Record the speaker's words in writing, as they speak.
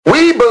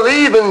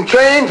can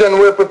change, and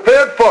we're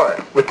prepared for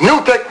it with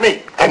new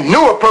technique and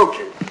new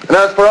approaches. And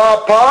as for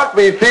our part,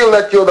 we feel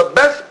that you're the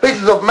best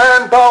pieces of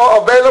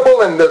manpower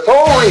available in this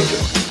whole region.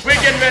 We're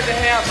getting ready to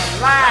have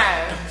a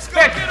live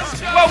special.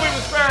 What we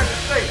was trying to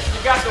say,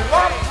 you got to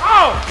walk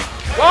home,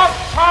 walk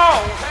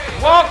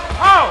home, walk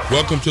home.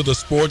 Welcome to the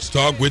Sports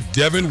Talk with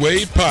Devin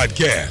Wade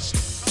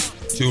podcast.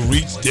 To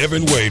reach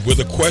Devin Wade with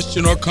a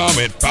question or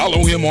comment,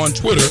 follow him on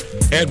Twitter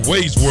at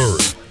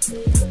Wade'sWord.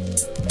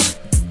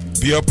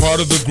 Be a part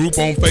of the group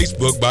on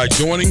Facebook by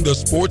joining the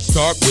Sports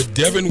Talk with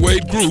Devin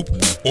Wade group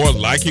or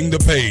liking the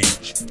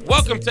page.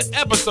 Welcome to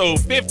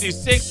episode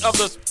 56 of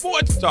the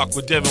Sports Talk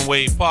with Devin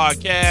Wade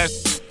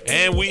podcast.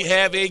 And we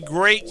have a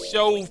great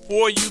show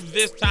for you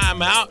this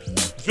time out.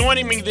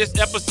 Joining me this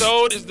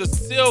episode is the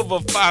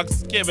Silver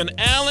Fox, Kevin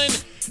Allen,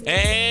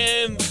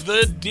 and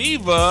the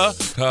diva,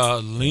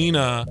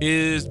 Kalina,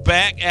 is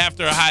back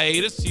after a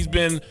hiatus. She's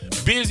been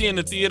busy in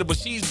the theater, but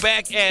she's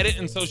back at it,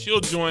 and so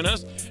she'll join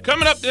us.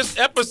 Coming up this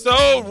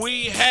episode,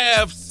 we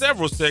have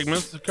several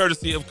segments,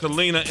 courtesy of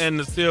Kalina and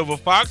the Silver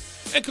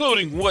Fox,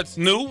 including what's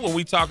new when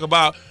we talk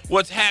about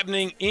what's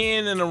happening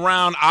in and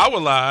around our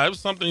lives,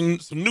 some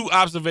new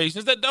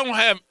observations that don't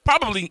have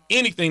probably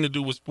anything to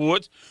do with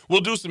sports.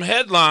 We'll do some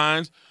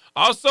headlines.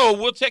 Also,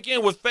 we'll check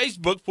in with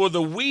Facebook for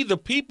the We the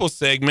People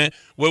segment,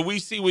 where we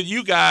see what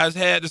you guys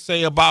had to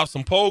say about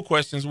some poll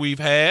questions we've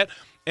had.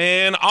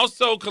 And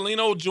also,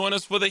 Kalina will join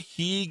us for the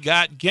He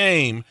Got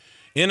Game.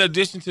 In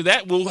addition to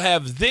that, we'll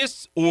have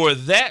this or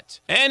that.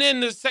 And in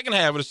the second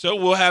half of the show,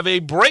 we'll have a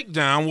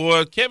breakdown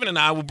where Kevin and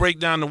I will break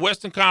down the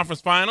Western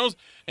Conference Finals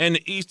and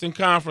the Eastern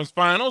Conference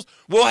Finals.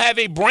 We'll have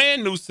a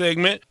brand new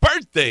segment,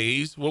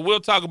 Birthdays, where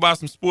we'll talk about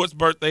some sports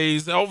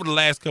birthdays over the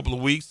last couple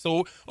of weeks,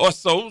 sort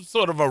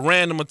of a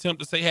random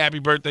attempt to say happy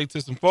birthday to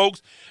some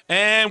folks.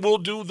 And we'll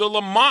do the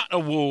Lamont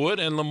Award,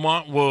 and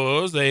Lamont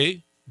was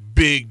a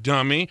big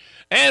dummy.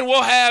 And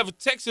we'll have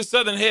Texas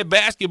Southern head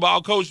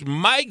basketball coach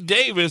Mike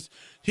Davis.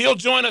 He'll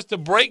join us to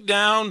break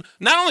down,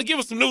 not only give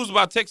us some news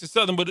about Texas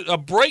Southern, but a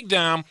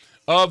breakdown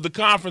of the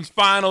conference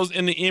finals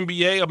in the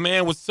NBA. A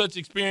man with such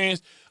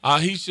experience,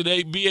 he should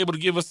be able to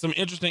give us some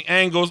interesting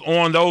angles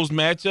on those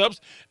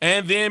matchups.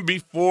 And then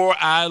before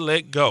I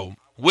let go,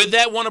 with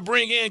that, want to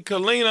bring in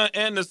Kalina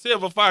and the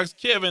Silver Fox,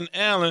 Kevin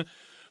Allen.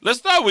 Let's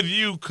start with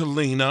you,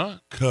 Kalina.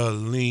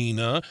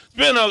 It's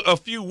been a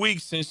few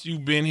weeks since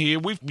you've been here.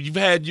 You've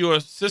had your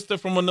sister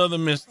from another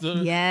mister.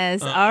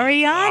 Yes,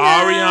 Ariana.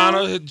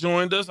 Ariana had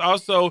joined us.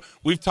 Also,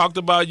 we've talked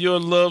about your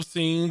love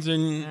scenes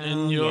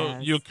and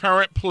your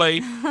current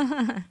play.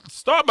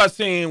 Start by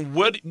saying,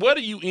 what are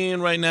you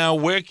in right now?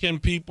 Where can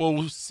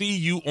people see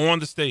you on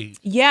the stage?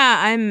 Yeah,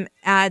 I'm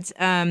at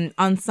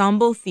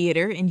Ensemble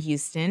Theater in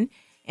Houston,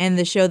 and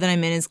the show that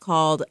I'm in is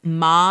called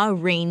Ma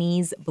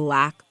Rainey's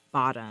Black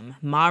Bottom.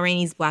 Ma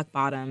Rainey's Black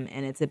Bottom,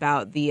 and it's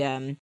about the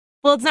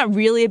it's not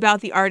really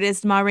about the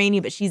artist Ma Rainey,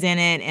 but she's in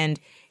it. And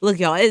look,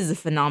 y'all, it is a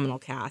phenomenal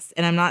cast,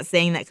 and I'm not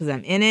saying that because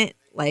I'm in it.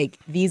 Like,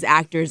 these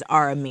actors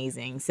are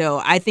amazing.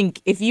 So I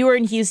think if you are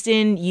in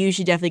Houston, you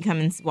should definitely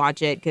come and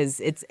watch it because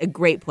it's a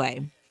great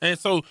play. And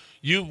so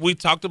we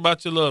talked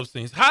about your love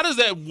scenes. How does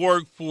that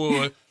work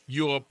for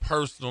your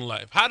personal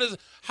life? How does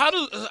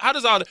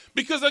all that,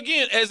 because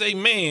again, as a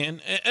man,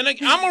 and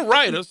I'm a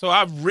writer, so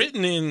I've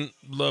written in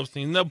love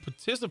scenes, never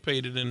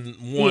participated in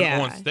one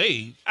on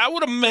stage. I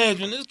would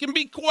imagine this can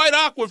be quite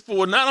awkward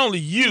for not only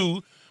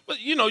you, but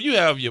you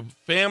have your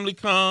family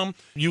come,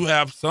 you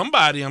have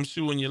somebody, I'm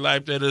sure, in your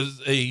life that is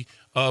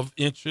of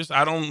interest.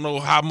 I don't know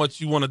how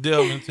much you want to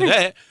delve into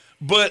that,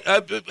 but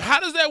how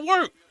does that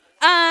work?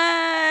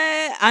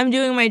 I'm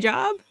doing my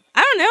job.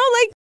 I don't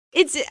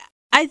know.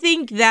 I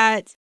think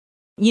that,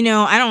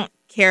 I don't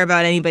care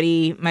about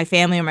anybody, my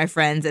family or my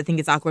friends. I think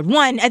it's awkward.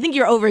 One, I think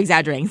you're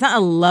over-exaggerating. It's not a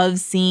love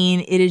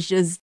scene. It is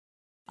just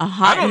a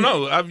hot... I don't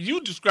know.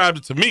 You described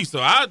it to me, so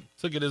I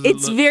took it as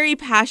It's very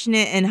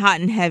passionate and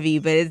hot and heavy,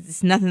 but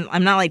it's nothing...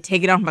 I'm not,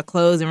 taking off my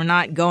clothes and we're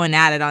not going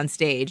at it on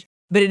stage.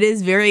 But it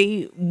is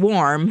very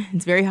warm.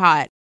 It's very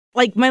hot.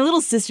 My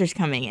little sister's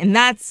coming, and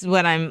that's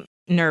what I'm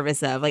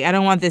nervous of. I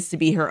don't want this to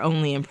be her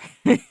only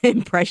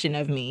impression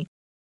of me.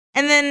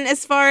 And then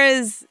as far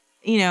as...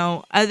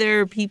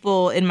 other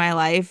people in my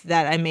life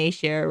that I may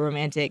share a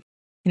romantic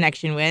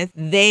connection with,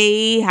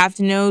 they have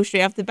to know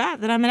straight off the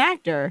bat that I'm an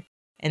actor.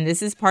 And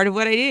this is part of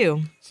what I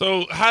do.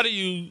 So how do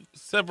you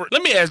separate?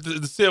 Let me ask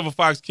the Silver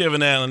Fox,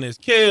 Kevin Allen, this.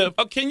 Kev,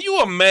 can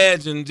you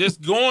imagine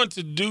just going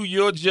to do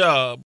your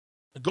job,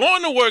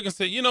 going to work and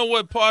say, you know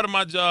what, part of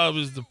my job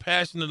is to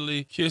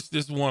passionately kiss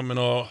this woman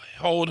or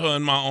hold her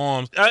in my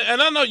arms.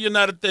 And I know you're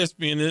not a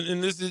thespian,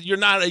 and you're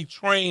not a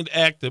trained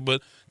actor,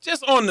 but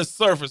just on the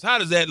surface, how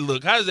does that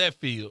look? How does that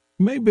feel?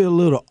 Maybe a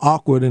little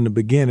awkward in the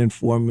beginning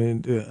for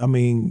me.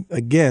 I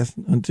guess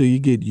until you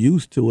get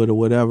used to it or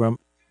whatever,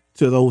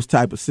 to those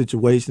type of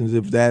situations,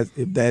 if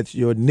that's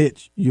your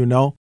niche,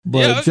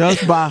 But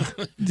just by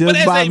but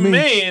as a me,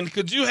 man,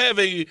 could you have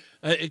a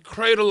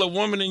cradle a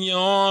woman in your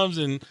arms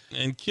and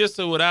kiss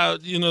her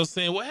without,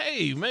 saying, well,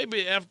 hey,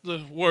 maybe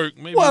after work,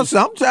 maybe. Well,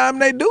 sometimes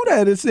they do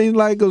that. It seems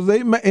like because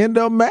they end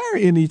up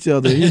marrying each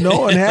other,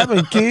 and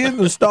having kids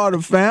and start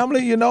a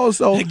family,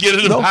 So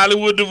get a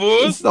Hollywood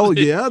divorce. So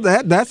yeah,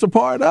 that's a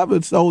part of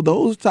it. So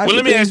those type. Well,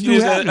 of let me things ask you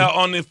this: happen.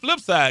 on the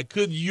flip side,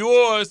 could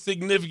your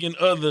significant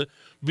other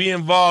be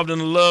involved in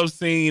a love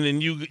scene,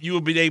 and you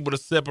would be able to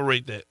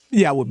separate that?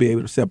 Yeah, I would be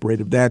able to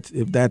separate if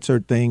that's her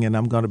thing, and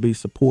I'm going to be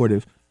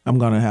supportive. I'm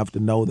going to have to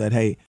know that,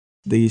 hey,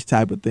 these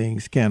type of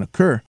things can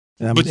occur.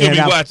 But you'll be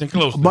watching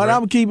closely. But right?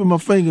 I'm keeping my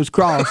fingers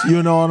crossed.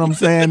 You know what I'm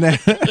saying?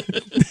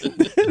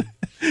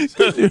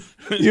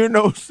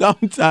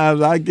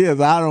 Sometimes I guess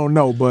I don't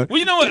know, but well,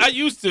 you know what? I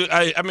used to.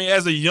 I mean,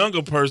 as a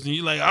younger person,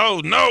 you're like,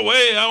 oh no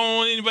way, I don't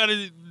want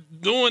anybody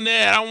doing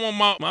that. I don't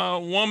want my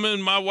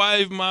woman, my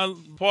wife, my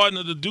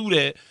partner to do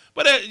that.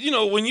 But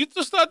when you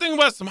just start thinking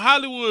about some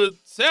Hollywood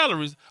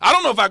salaries, I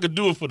don't know if I could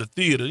do it for the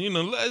theater.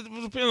 It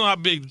depends on how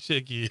big the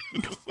check is.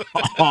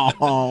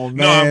 Oh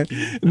man,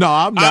 no,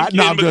 I'm not.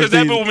 I'm kidding, because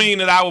that would mean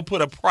that I would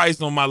put a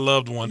price on my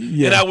loved one,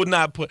 and I would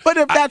not put. But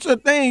if that's a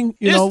thing,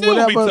 it still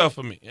whatever, be tough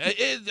for me.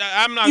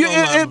 I'm not gonna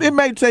lie. It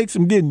may take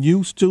some getting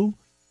used to.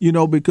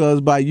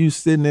 Because by you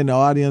sitting in the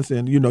audience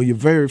and your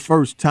very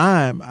first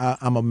time,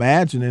 I'm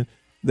imagining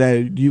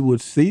that you would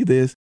see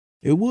this.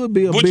 It would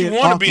be a bit Would you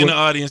want awkward. to be in the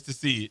audience to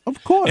see it?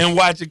 Of course. And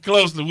watch it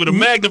closely with a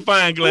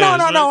magnifying glass.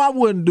 No, I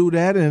wouldn't do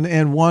that.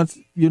 And once,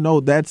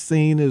 that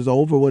scene is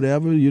over,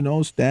 whatever,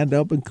 stand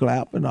up and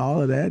clap and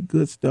all of that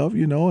good stuff,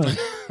 and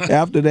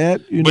after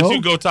that, But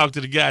you go talk to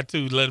the guy,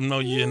 too, let him know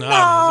you're in the audience.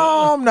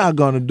 No, I'm not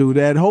going to do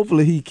that.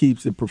 Hopefully he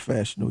keeps it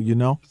professional,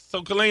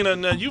 So, Kalina,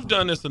 now you've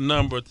done this a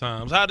number of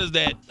times. How does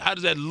that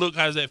look?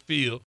 How does that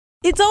feel?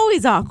 It's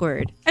always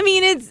awkward. I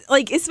mean, it's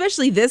like,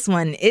 especially this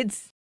one,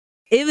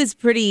 it was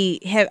pretty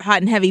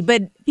hot and heavy,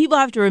 but people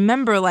have to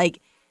remember, like,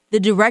 the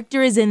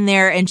director is in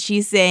there and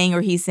he's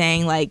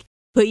saying, like,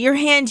 put your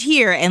hand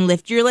here and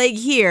lift your leg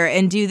here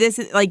and do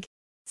this. Like,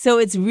 so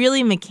it's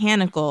really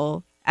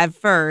mechanical at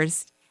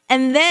first.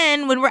 And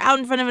then when we're out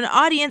in front of an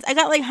audience, I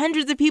got like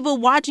hundreds of people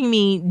watching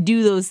me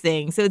do those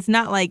things. So it's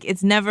not like,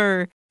 it's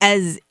never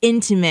as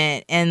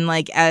intimate and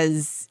like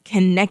as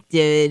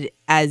connected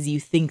as you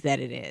think that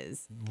it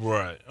is.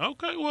 Right.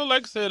 Okay. Well,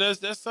 like I said,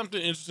 that's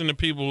something interesting that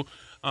people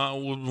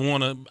would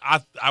want to,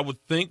 I would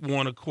think,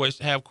 want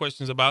to have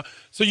questions about.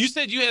 So you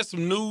said you had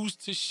some news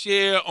to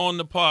share on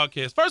the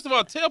podcast. First of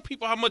all, tell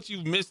people how much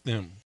you've missed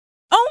them.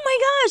 Oh my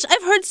gosh,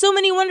 I've heard so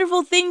many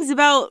wonderful things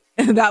about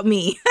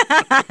me.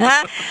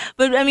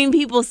 But I mean,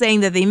 people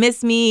saying that they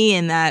miss me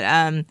and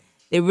that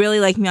they really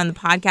like me on the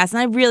podcast, and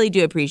I really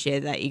do appreciate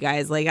that, you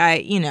guys. Like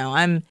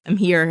I'm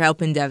here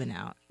helping Devin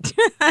out.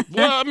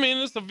 Well, I mean,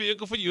 it's a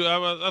vehicle for you.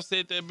 I've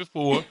said that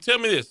before. Tell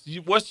me this.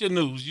 What's your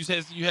news? You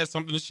said you had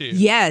something to share.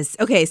 Yes.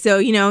 Okay.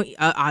 So,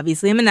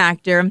 obviously I'm an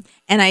actor,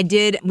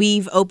 and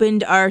we've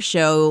opened our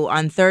show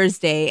on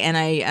Thursday,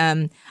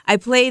 and I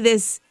play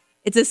this,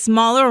 it's a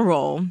smaller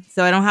role,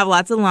 so I don't have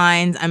lots of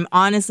lines. I'm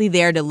honestly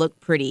there to look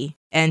pretty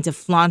and to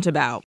flaunt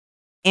about.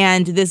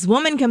 And this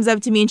woman comes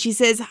up to me and she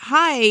says,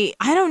 hi,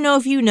 I don't know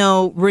if you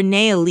know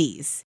Renee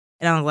Elise.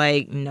 And I was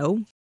like,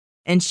 no.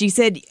 And she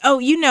said, oh,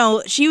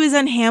 she was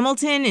on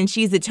Hamilton and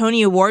she's the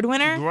Tony Award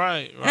winner.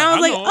 Right. And I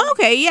was like, oh,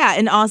 okay, yeah.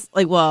 And also,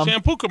 like, well.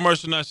 Shampoo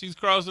commercial now. She's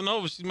crossing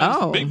over. She's making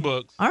some big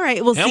bucks. All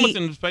right. Well,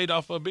 Hamilton was paid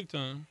off for a big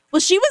time. Well,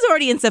 she was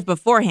already in stuff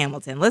before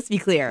Hamilton. Let's be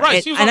clear.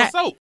 Right. She was on a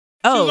soap.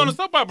 She was on a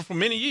soap opera for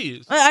many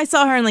years. I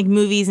saw her in like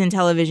movies and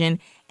television.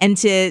 And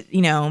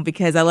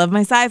because I love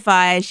my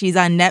sci-fi, she's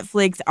on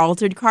Netflix,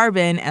 Altered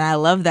Carbon, and I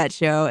love that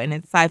show, and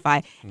it's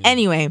sci-fi. Yeah.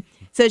 Anyway,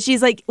 so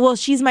she's like, well,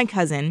 she's my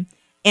cousin.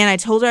 And I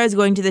told her I was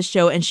going to the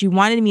show, and she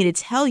wanted me to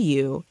tell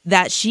you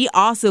that she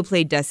also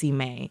played Dussie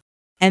Mae,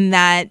 and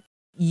that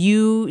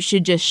you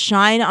should just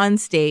shine on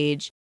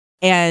stage,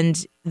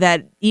 and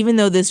that even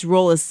though this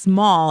role is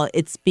small,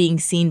 it's being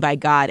seen by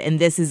God, and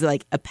this is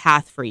like a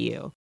path for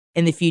you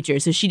in the future.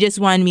 So she just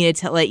wanted me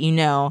to let you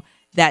know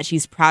that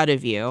she's proud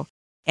of you,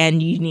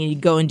 and you need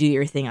to go and do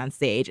your thing on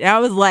stage. And I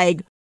was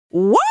like,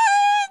 what?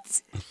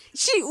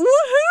 Who's told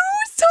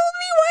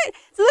me what?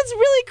 So that's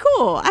really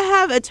cool. I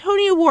have a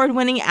Tony Award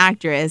winning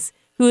actress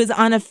who is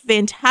on a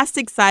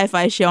fantastic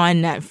sci-fi show on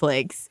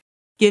Netflix.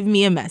 Give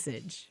me a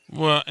message.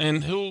 Well,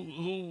 and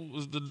who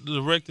was the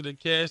director that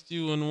cast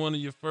you in one of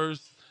your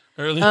first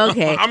early?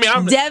 Okay.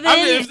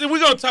 Devin, we're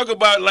going to talk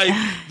about like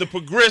the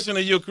progression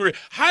of your career.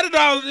 How did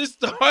all of this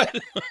start?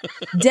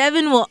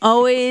 Devin will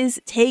always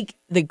take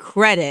the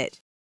credit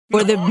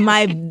for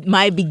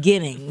my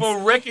beginnings. For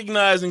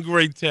recognizing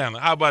great talent.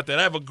 How about that?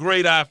 I have a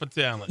great eye for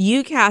talent.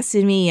 You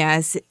casted me,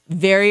 yes,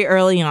 very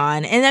early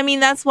on. And I mean,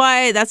 that's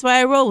why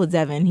I roll with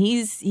Devin.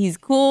 He's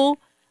cool.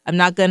 I'm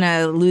not going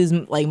to lose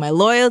like my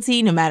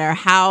loyalty no matter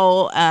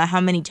how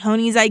many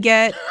Tonys I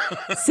get.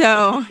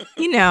 So,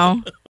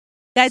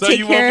 So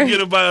you won't forget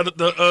about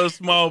the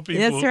small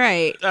people. That's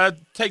right.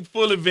 Take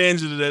full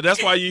advantage of that.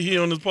 That's why you're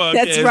here on this podcast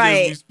That's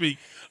right. as we speak.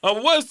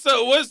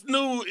 What's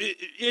new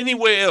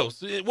anywhere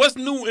else? What's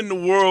new in the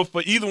world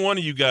for either one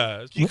of you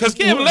guys? Because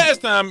Kevin,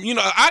 last time,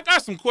 I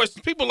got some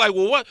questions. People like,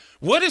 well,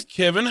 what is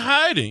Kevin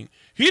hiding?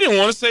 He didn't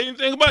want to say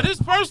anything about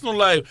his personal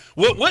life.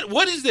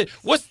 What is it?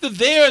 What's that's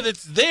there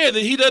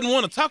that he doesn't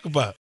want to talk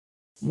about?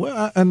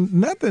 Well,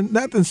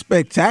 nothing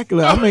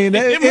spectacular. I mean,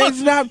 it's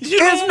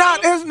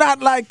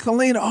not like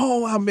Kalina.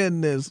 Oh, I'm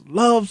in this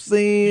love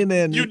scene,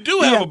 and you do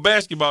have a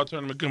basketball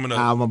tournament coming up.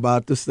 I'm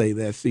about to say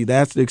that. See,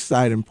 that's the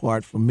exciting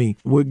part for me.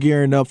 We're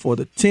gearing up for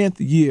the 10th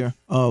year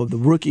of the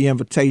Rookie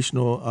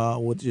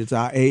Invitational, which is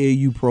our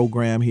AAU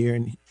program here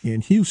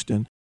in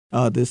Houston.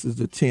 This is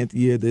the 10th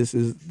year. This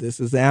is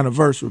the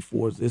anniversary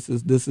for us. This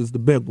is the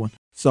big one.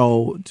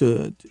 So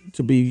to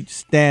be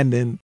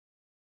standing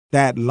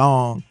that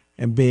long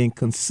and being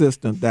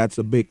consistent, that's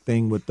a big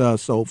thing with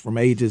us. So from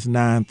ages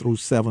 9 through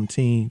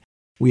 17,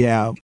 we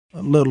have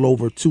a little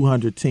over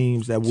 200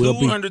 teams that will be.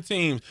 200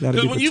 teams.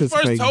 Because when you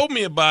first told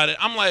me about it,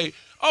 I'm like,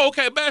 oh,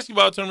 okay,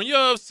 basketball tournament. You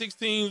have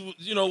 16,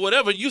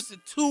 whatever. You said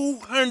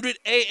 200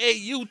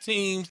 AAU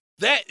teams.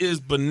 That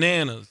is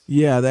bananas.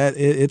 Yeah,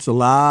 it's a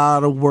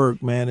lot of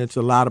work, man. It's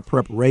a lot of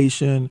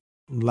preparation,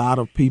 a lot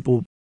of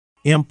people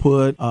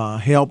input,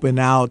 helping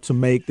out to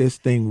make this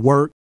thing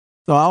work.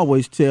 So I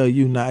always tell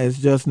you, now it's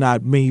just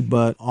not me,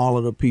 but all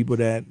of the people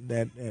that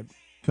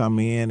come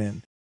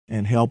in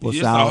and help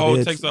us out.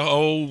 It takes a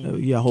whole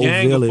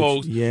gang village. Of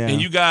folks. Yeah.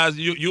 And you guys,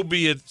 you'll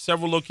be at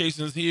several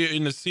locations here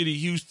in the city.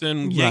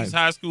 Houston, Yankees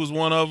High School is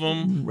one of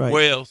them. Right.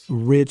 Where else?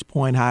 Ridge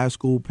Point High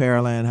School,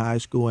 Pearland High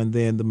School, and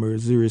then the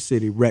Missouri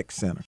City Rec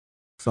Center.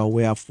 So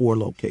we have 4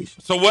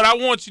 locations. So what I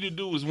want you to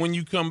do is when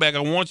you come back, I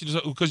want you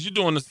to, because you're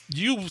doing this,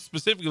 you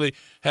specifically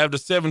have the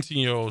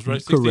 17-year-olds,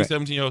 right? 16, Correct.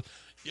 17-year-olds.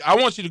 I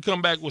want you to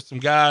come back with some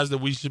guys that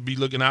we should be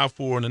looking out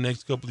for in the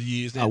next couple of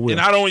years.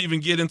 And I don't even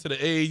get into the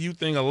AAU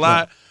thing a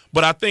lot,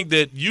 but I think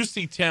that you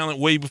see talent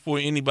way before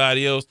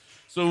anybody else.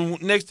 So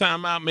next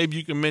time out, maybe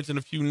you can mention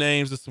a few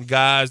names of some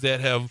guys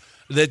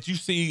that you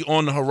see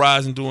on the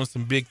horizon doing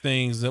some big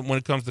things when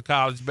it comes to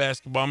college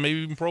basketball, maybe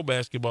even pro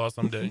basketball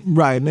someday.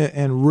 Right,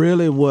 and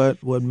really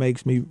what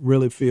makes me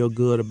really feel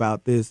good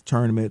about this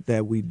tournament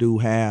that we do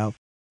have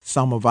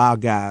some of our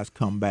guys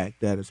come back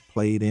that has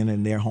played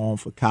in their home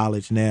for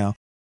college now.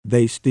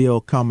 They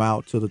still come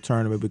out to the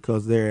tournament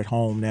because they're at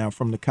home now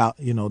from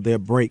their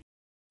break,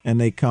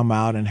 and they come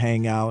out and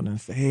hang out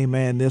and say, hey,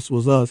 man, this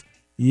was us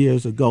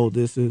years ago.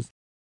 This is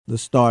the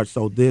start.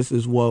 So this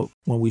is when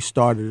we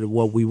started,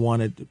 what we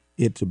wanted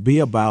it to be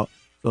about.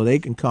 So they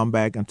can come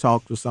back and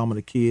talk to some of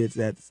the kids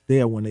that's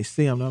there when they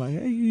see them. They're like,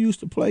 hey, you used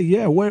to play.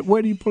 Yeah,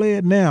 where do you play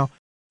it now?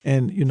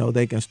 And,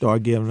 they can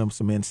start giving them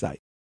some insight.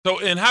 So,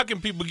 and how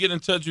can people get in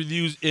touch with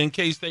you in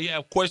case they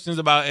have questions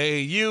about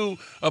AAU,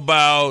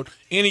 about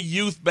any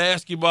youth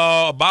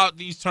basketball, about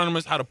these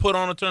tournaments, how to put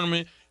on a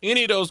tournament,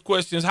 any of those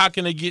questions, how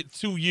can they get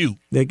to you?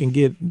 They can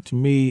get to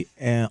me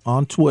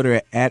on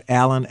Twitter at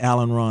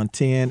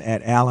AllenRon10,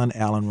 at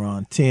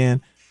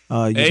AllenRon10.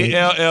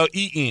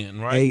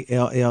 ALLEN, right?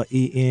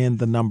 ALLEN,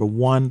 the number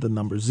 1, the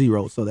number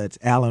 0. So that's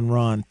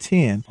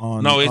AllenRon10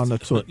 on the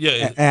Twitter.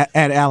 Yeah, at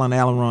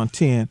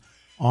AllenRon10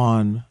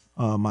 on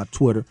my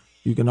Twitter.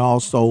 You can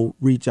also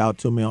reach out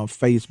to me on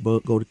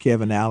Facebook. Go to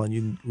Kevin Allen.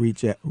 You can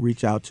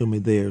reach out to me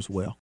there as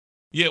well.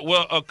 Yeah,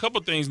 well, a couple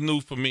things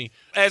new for me.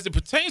 As it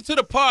pertains to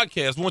the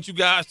podcast, I want you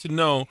guys to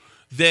know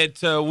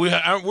that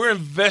we're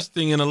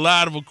investing in a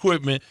lot of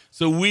equipment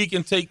so we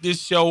can take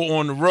this show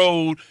on the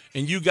road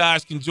and you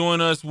guys can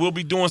join us. We'll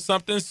be doing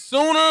something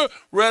sooner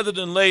rather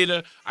than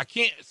later. I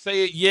can't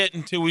say it yet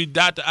until we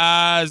dot the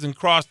I's and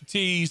cross the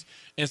T's.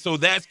 And so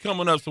that's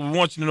coming up, so we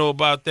want you to know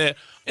about that.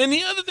 And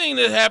the other thing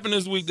that happened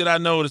this week that I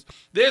noticed,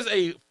 there's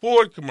a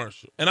Ford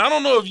commercial. And I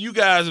don't know if you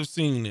guys have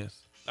seen this.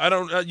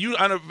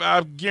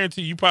 I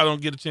guarantee you probably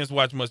don't get a chance to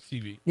watch much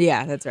TV.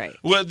 Yeah, that's right.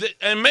 Well,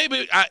 and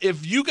maybe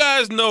if you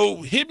guys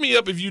know, hit me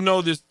up if you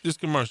know this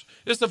commercial.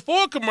 It's a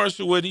Ford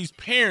commercial where these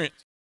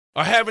parents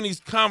are having these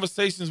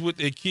conversations with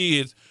their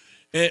kids,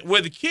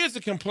 where the kids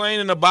are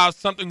complaining about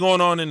something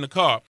going on in the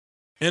car.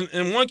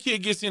 And one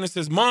kid gets in and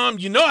says, Mom,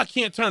 I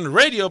can't turn the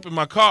radio up in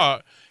my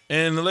car.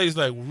 And the lady's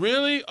like,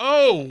 really?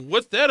 Oh,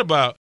 what's that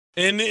about?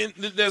 And then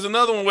there's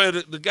another one where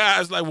the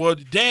guy's like, well,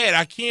 Dad,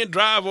 I can't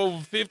drive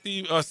over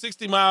 50 or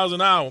 60 miles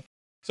an hour.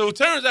 So it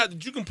turns out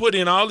that you can put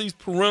in all these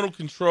parental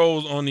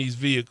controls on these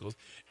vehicles.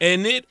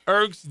 And it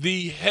irks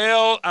the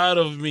hell out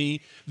of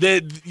me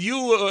that you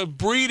are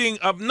breeding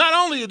up not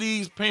only are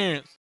these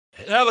parents,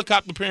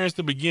 helicopter parents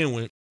to begin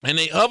with, and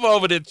they hover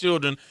over their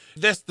children.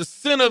 That's the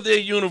center of their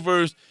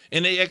universe.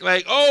 And they act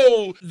like,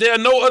 oh, there are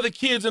no other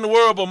kids in the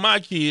world but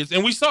my kids.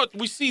 And we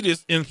see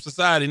this in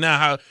society now,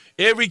 how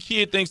every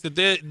kid thinks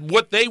that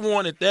what they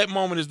want at that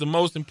moment is the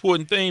most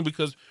important thing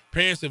because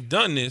parents have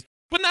done this.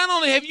 But not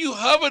only have you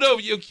hovered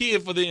over your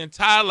kid for their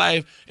entire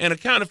life and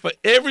accounted for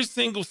every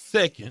single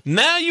second,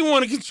 now you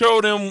want to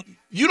control them.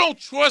 You don't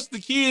trust the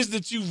kids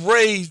that you've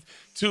raised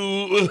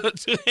to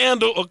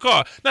handle a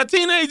car. Now,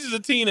 teenagers are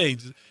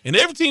teenagers, and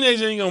every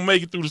teenager ain't gonna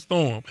make it through the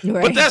storm.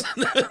 Right. But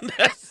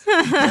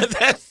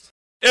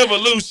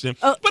evolution.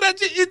 But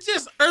it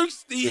just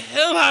irks the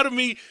hell out of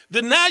me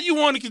that now you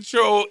want to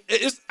control.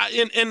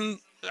 And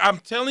I'm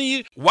telling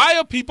you, why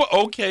are people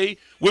okay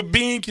with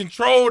being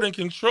controlled and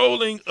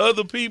controlling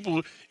other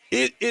people?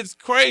 It's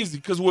crazy,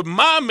 because with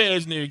my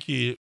imaginary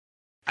kid,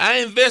 I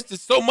invested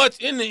so much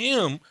into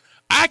him.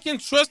 I can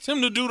trust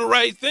him to do the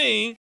right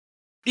thing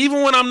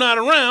even when I'm not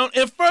around.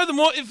 And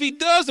furthermore, if he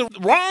does the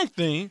wrong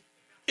thing,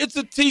 it's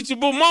a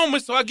teachable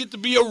moment, so I get to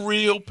be a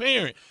real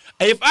parent.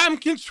 If I'm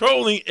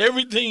controlling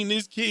everything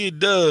this kid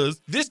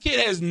does, this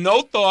kid has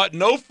no thought,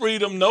 no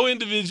freedom, no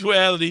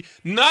individuality,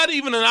 not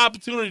even an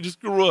opportunity to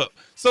screw up.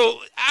 So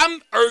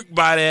I'm irked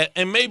by that,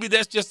 and maybe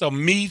that's just a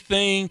me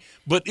thing,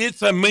 but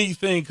it's a me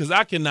thing because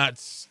I cannot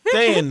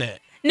stand that.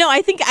 No,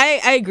 I think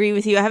I agree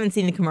with you. I haven't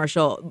seen the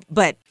commercial,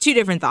 but two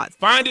different thoughts.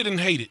 Find it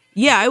and hate it.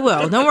 Yeah, I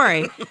will. Don't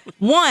worry.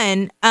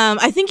 One,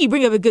 I think you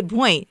bring up a good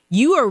point.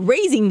 You are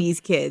raising these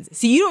kids,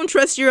 so you don't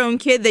trust your own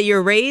kid that you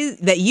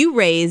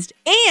raised,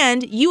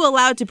 and you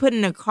allowed to put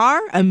in a car,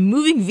 a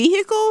moving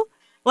vehicle.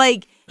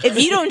 Like, if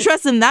you don't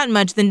trust them that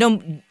much,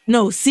 then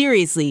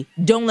seriously,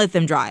 don't let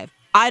them drive.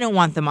 I don't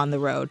want them on the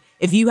road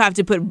if you have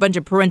to put a bunch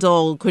of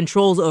parental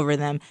controls over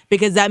them,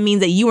 because that means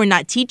that you are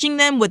not teaching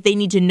them what they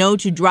need to know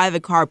to drive a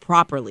car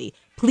properly.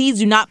 Please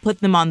do not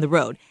put them on the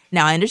road.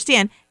 Now, I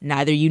understand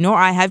neither you nor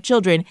I have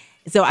children,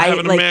 so I have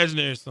an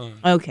imaginary son.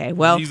 Okay,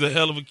 well, he's a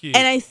hell of a kid.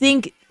 And I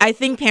think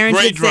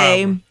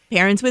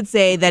parents would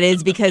say that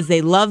is because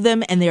they love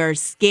them and they are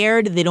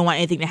scared. They don't want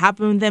anything to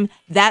happen with them.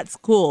 That's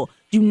cool.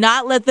 Do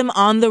not let them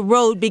on the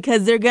road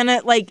because they're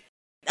gonna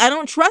I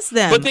don't trust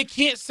them. But they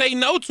can't say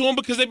no to him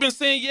because they've been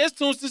saying yes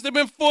to him since they've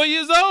been 4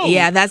 years old.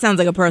 Yeah, that sounds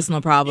like a personal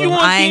problem.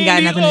 I ain't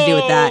got nothing to do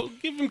with that.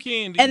 Give him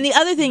candy. And the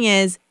other thing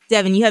is,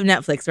 Devin, you have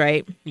Netflix,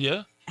 right?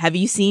 Yeah. Have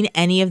you seen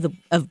any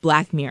of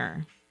Black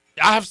Mirror?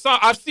 I've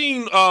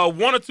seen 1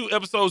 or 2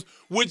 episodes,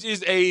 which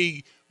is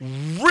a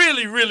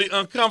really, really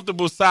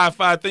uncomfortable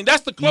sci-fi thing.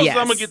 That's the closest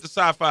I'm gonna get to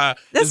sci-fi.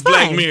 That's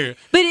Black Mirror.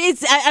 But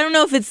I don't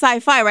know if it's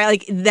sci-fi, right?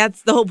 Like,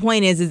 that's the whole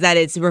point is that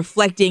it's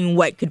reflecting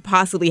what could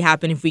possibly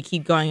happen if we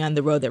keep going on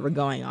the road that we're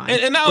going on.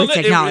 And now with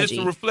technology.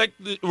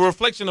 It's a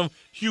reflection of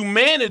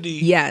humanity.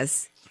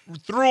 Yes.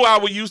 Through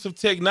our use of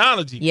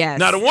technology. Yes.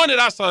 Now the one that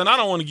I saw, and I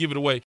don't want to give it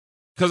away,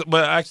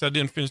 but actually I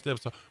didn't finish the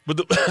episode.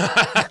 But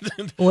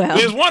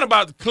there's one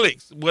about the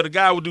clicks, where the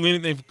guy would do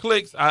anything for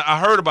clicks. I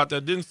heard about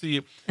that, didn't see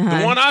it.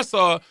 The one I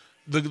saw,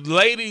 the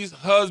lady's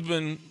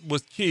husband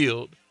was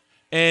killed,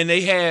 and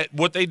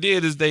what they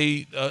did is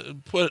they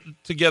put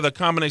together a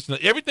combination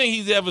of everything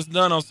he's ever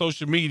done on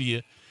social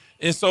media.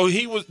 And so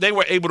they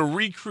were able to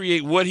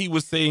recreate what he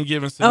was saying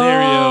given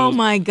scenarios. Oh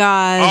my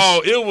gosh.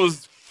 Oh, it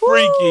was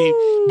freaky.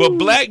 But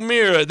Black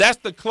Mirror, that's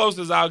the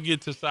closest I'll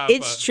get to sci-fi.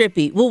 It's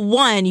trippy. Well,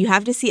 one, you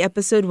have to see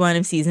episode 1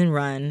 of season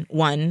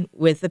 1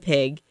 with the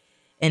pig.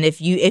 And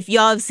if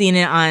y'all have seen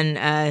it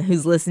on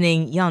who's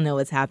listening, y'all know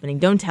what's happening.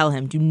 Don't tell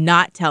him. Do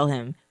not tell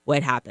him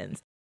what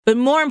happens. But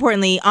more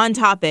importantly, on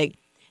topic,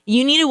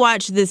 you need to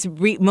watch this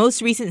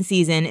most recent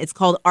season. It's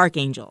called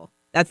Archangel.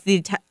 That's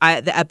the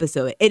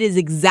episode. It is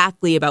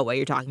exactly about what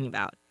you're talking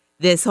about.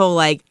 This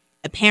whole, a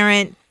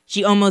parent,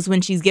 she almost, when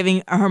she's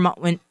giving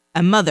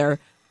a mother,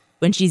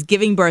 when she's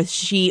giving birth,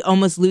 she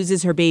almost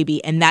loses her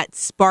baby, and that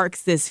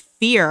sparks this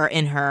fear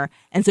in her,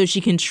 and so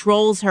she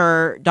controls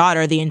her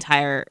daughter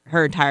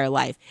her entire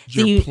life.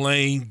 You're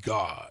playing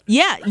God.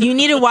 Yeah, you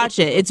need to watch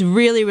it. It's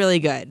really, really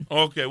good.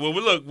 Okay, well,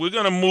 look, we're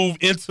going to move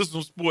into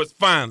some sports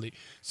finally.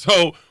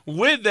 So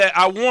with that,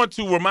 I want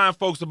to remind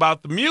folks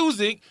about the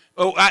music.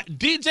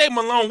 DJ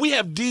Malone, we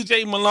have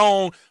DJ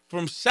Malone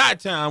from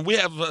Chi-Town. We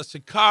have a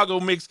Chicago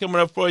mix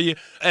coming up for you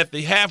at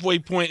the halfway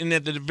point, and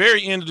at the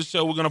very end of the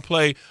show, we're going to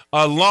play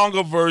a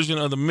longer version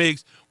of the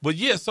mix. But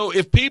yeah, so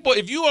if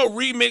you are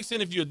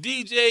remixing, if you're a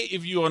DJ,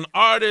 if you're an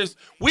artist,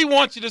 we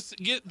want you to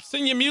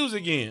send your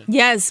music in.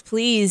 Yes,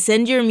 please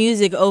send your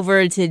music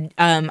over to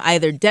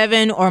either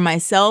Devin or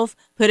myself.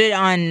 Put it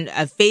on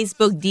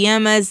Facebook,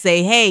 DM us,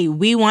 say, hey,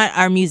 we want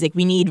our music.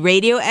 We need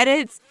radio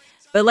edits.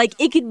 But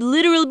it could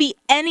literally be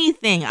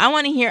anything. I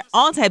want to hear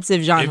all types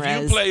of genres.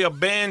 If you play a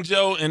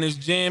banjo and it's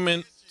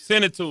jamming,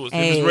 send it to us.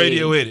 If it's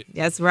radio edit.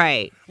 That's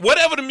right.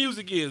 Whatever the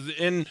music is.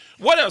 And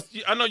what else?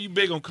 I know you're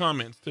big on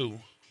comments too.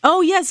 Oh,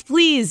 yes,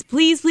 please,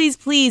 please, please,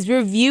 please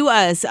review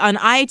us on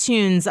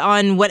iTunes,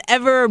 on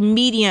whatever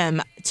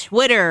medium,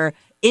 Twitter,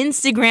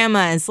 Instagram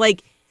us.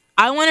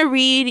 I want to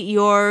read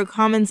your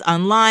comments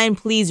online.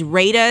 Please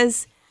rate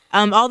us.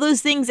 All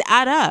those things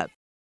add up.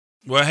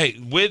 Well, hey,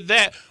 with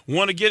that,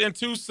 want to get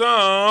into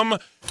some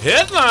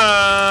headlines.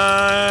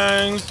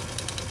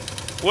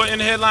 Well, in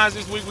the headlines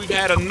this week, we've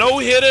had a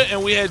no-hitter,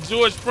 and we had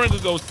George Springer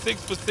go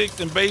 6 for 6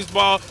 in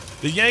baseball.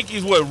 The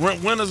Yankees were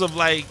winners of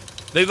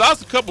they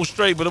lost a couple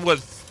straight, but it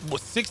was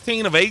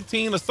 16 of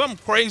 18 or something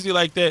crazy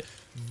like that.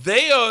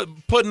 They are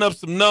putting up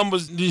some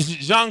numbers.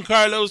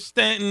 Giancarlo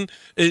Stanton,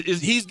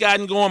 he's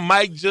gotten going.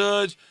 Mike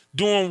Judge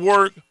doing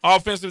work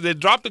offensive. They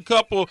dropped a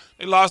couple.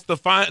 They lost the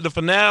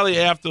finale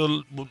after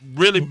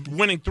really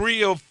winning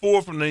 3 or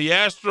 4 from the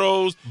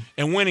Astros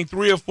and winning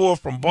 3 or 4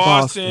 from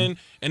Boston.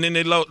 And then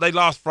they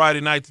lost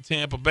Friday night to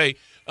Tampa Bay.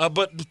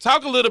 But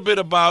talk a little bit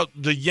about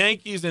the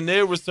Yankees and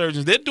their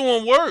resurgence. They're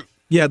doing work.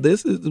 Yeah,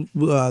 this is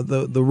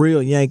the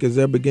real Yankees.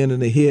 They're beginning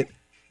to hit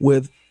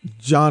with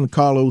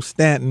Giancarlo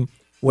Stanton,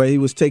 where he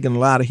was taking a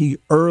lot of heat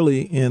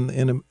early in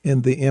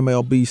the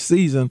MLB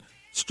season,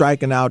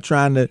 striking out,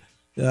 trying to,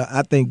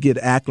 I think, get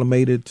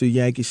acclimated to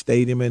Yankee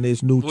Stadium and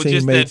his new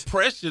teammates. Just that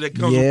pressure that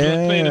comes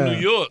with playing in New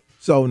York.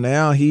 So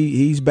now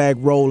he's back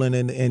rolling,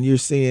 and you're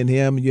seeing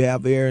him. You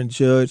have Aaron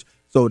Judge.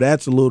 So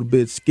that's a little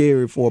bit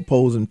scary for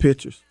opposing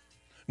pitchers.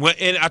 Well,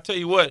 and I tell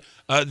you what,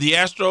 the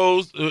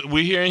Astros,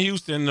 we're here in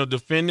Houston, the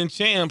defending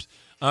champs.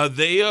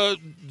 They're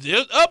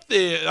up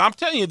there. I'm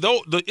telling you,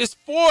 though, it's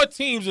 4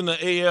 teams in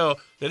the AL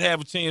that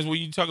have a chance. Where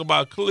you talk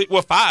about,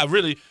 5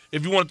 really.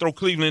 If you want to throw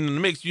Cleveland in the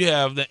mix, you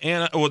have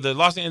the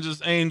Los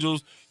Angeles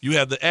Angels, you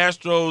have the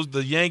Astros,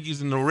 the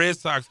Yankees, and the Red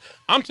Sox.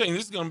 I'm telling you,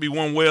 this is going to be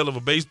one whale of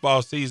a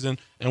baseball season,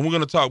 and we're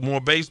going to talk more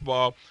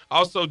baseball.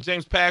 Also,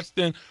 James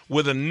Paxton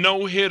with a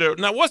no-hitter.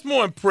 Now, what's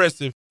more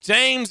impressive,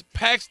 James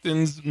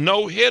Paxton's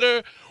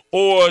no-hitter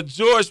or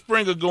George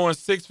Springer going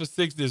 6 for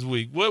 6 this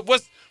week?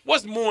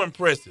 What's more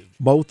impressive?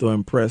 Both are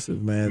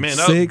impressive, man.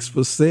 6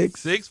 for 6.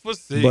 6 for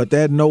 6. But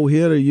that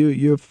no-hitter,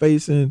 you're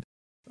facing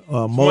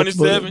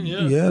 27,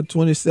 yeah,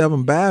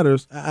 27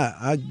 batters.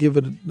 I give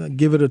it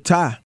a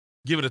tie.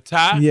 Give it a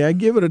tie? Yeah,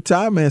 give it a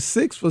tie, man.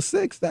 6 for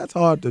 6, that's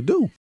hard to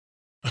do.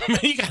 Man,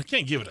 you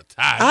can't give it a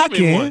tie. I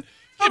can.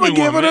 I'm going to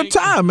give it a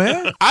tie,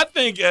 man. I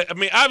think,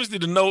 obviously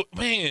the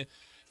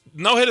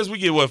no-hitters, we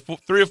get,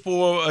 3 or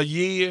 4 a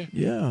year?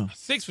 Yeah.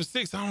 6 for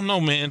 6, I don't know,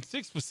 man.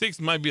 6 for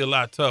 6 might be a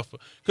lot tougher.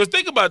 Because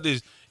think about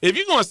this. If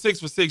you're going 6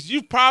 for 6,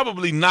 you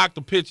probably knocked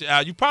a pitcher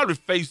out. You probably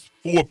faced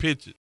 4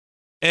 pitches.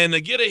 And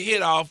to get a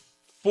hit off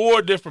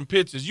 4 different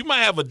pitches, you might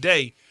have a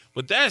day.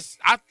 But it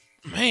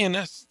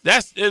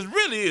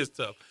really is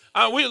tough.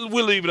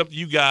 We'll leave it up to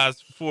you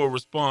guys for a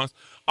response.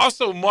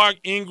 Also, Mark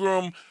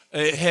Ingram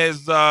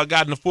has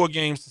gotten a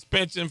 4-game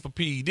suspension for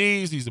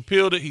PEDs. He's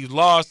appealed it. He's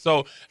lost.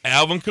 So,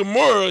 Alvin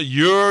Kamara,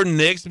 you're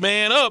next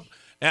man up.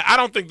 And I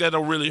don't think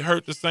that'll really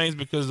hurt the Saints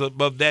because of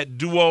that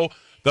duo.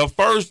 The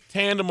first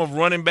tandem of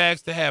running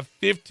backs to have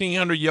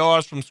 1,500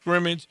 yards from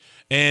scrimmage.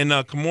 And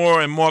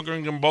Kamara and Mark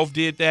Ingram both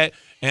did that.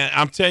 And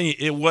I'm telling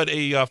you, what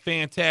a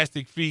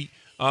fantastic feat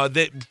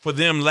that for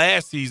them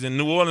last season.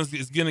 New Orleans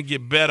is going to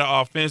get better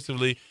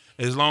offensively.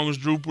 As long as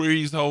Drew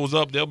Brees holds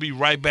up, they'll be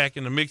right back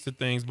in the mix of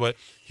things. But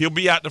he'll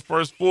be out the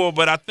first 4.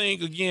 But I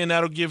think, again,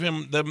 that'll give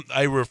him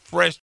a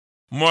refreshed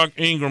Mark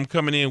Ingram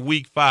coming in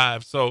week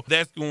 5. So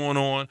that's going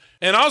on.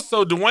 And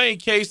also,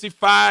 Dwayne Casey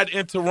fired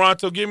in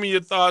Toronto. Give me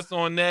your thoughts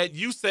on that.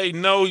 You say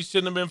no, he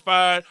shouldn't have been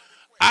fired.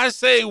 I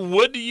say,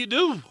 what do you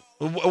do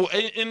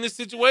in this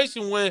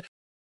situation where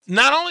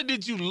not only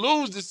did you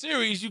lose the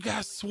series, you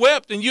got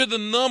swept and you're the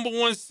number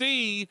 1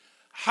 seed?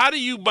 How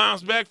do you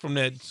bounce back from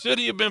that? Should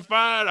he have been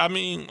fired? I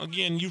mean,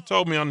 again, you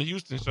told me on the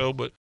Houston show,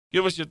 but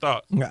give us your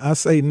thoughts. I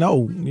say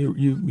no.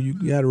 You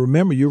got to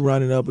remember you're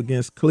running up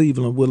against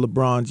Cleveland with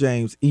LeBron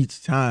James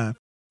each time,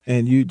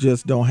 and you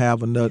just don't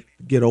have enough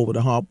to get over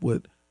the hump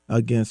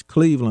against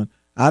Cleveland.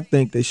 I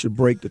think they should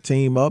break the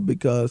team up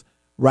because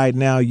right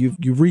now you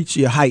reach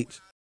your heights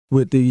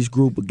with these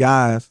group of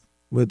guys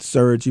with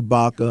Serge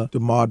Ibaka,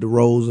 DeMar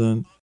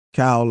DeRozan,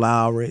 Kyle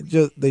Lowry.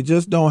 They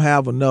just don't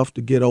have enough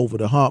to get over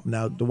the hump.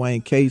 Now,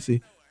 Dwayne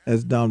Casey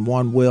has done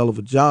one well of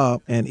a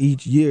job, and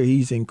each year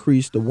he's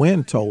increased the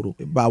win total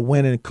by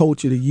winning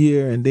Coach of the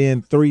Year, and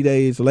then 3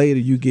 days later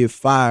you get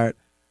fired.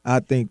 I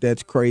think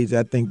that's crazy.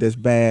 I think that's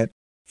bad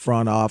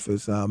front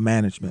office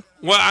management.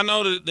 Well, I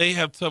know that they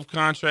have tough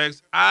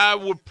contracts. I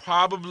would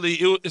probably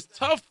it's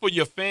tough for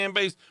your fan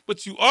base,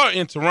 but you are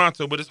in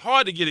Toronto, but it's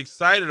hard to get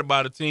excited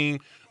about a team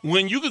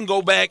when you can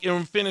go back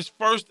and finish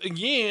first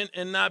again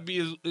and not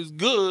be as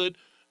good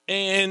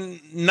and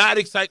not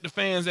excite the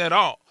fans at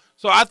all.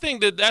 So I think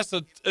that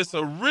it's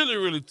a really,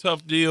 really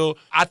tough deal.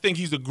 I think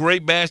he's a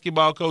great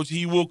basketball coach.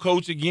 He will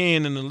coach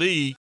again in the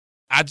league.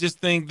 I just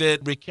think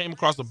that it came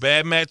across a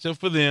bad matchup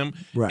for them.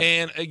 Right.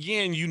 And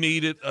again, you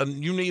need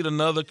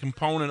another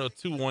component or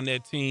 2 on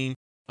that team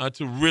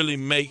to really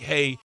make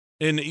hay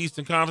in the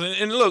Eastern Conference.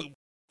 And look,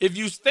 if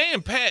you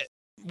stand pat,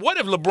 what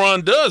if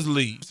LeBron does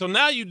leave? So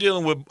now you're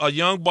dealing with a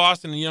young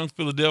Boston and a young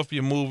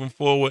Philadelphia moving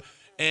forward.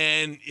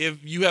 And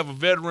if you have a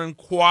veteran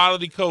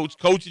quality coach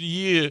of the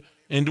year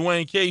in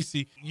Dwayne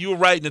Casey, you're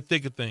right in the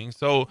thick of things.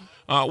 So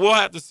we'll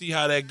have to see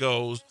how that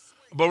goes.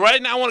 But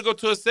right now I want to go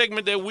to a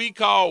segment that we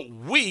call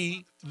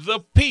We the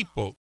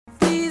People.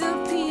 We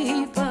the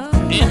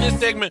People. In this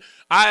segment,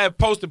 I have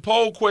posted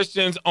poll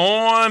questions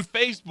on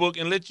Facebook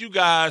and let you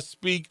guys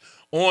speak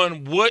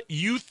on what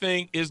you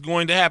think is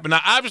going to happen.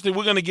 Now, obviously,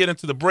 we're going to get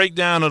into the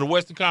breakdown of the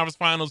Western Conference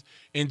Finals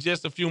in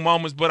just a few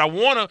moments, but I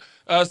want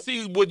to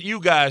see what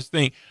you guys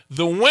think.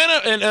 The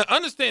winner, and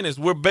understand this,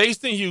 we're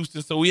based in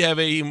Houston, so we have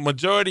a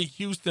majority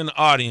Houston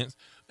audience,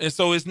 and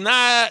so it's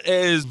not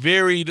as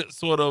varied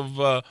sort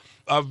of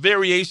a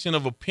variation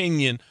of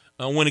opinion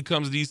when it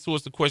comes to these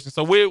sorts of questions.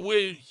 So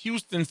we're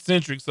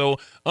Houston-centric, so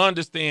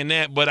understand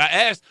that. But I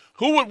asked,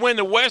 who would win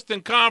the Western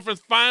Conference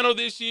Final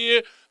this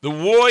year, the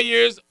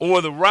Warriors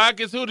or the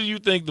Rockets? Who do you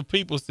think the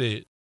people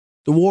said?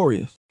 The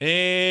Warriors.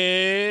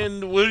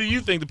 And what do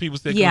you think the people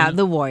said? Yeah, Colleen?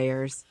 the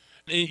Warriors.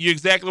 You're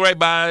exactly right.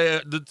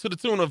 By to the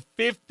tune of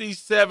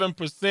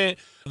 57%,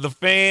 the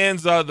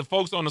fans, the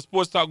folks on the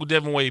Sports Talk with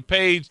Devin Wade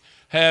page,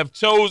 have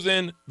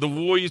chosen the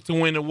Warriors to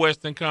win the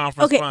Western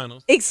Conference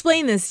Finals.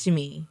 Explain this to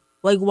me.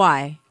 Like,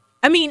 why?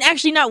 I mean,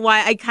 actually, not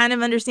why. I kind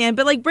of understand,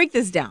 but like, break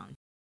this down.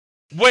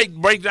 Wait,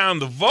 break down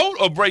the vote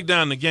or break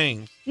down the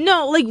games?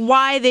 No, like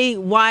why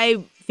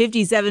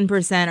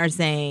 57% are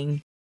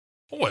saying.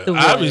 Well, the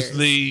Warriors.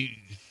 obviously,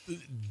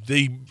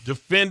 the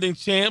defending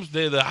champs,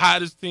 they're the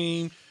hottest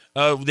team.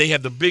 They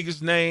have the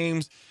biggest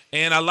names.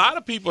 And a lot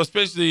of people,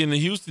 especially in the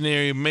Houston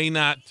area, may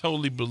not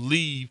totally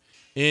believe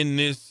in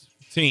this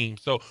team.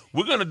 So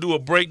we're going to do a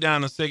breakdown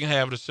in the second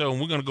half of the show, and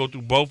we're going to go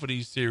through both of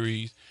these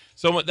series.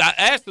 So I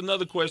asked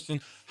another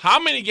question, how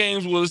many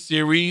games will the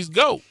series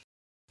go?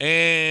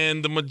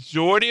 And the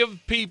majority of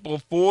people,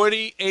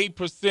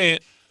 48%,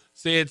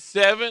 said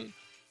 7,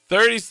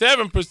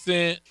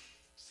 37%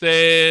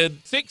 said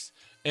 6,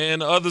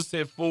 and the others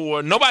said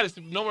 4. Nobody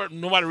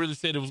really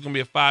said it was going to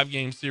be a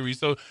 5-game series.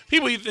 So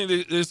people either think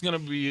that it's going to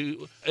be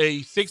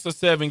a 6 or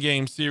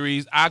 7-game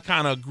series. I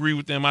kind of agree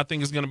with them. I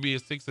think it's going to be a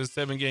 6 or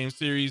 7-game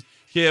series.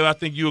 Kev, I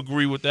think you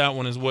agree with that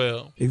one as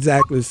well.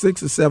 Exactly.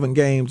 6 or 7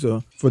 games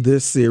for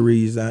this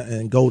series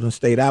and Golden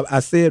State. I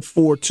said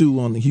 4-2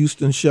 on the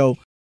Houston show.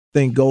 I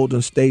think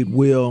Golden State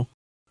will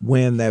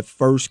win that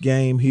first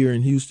game here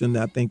in Houston.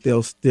 I think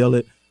they'll steal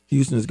it.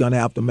 Houston is going to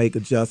have to make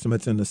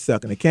adjustments in the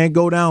second. It can't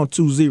go down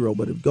 2-0,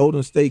 but if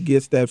Golden State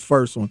gets that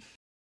first one,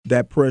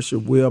 that pressure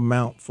will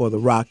mount for the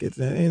Rockets.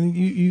 And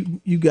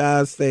you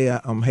guys say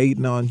I'm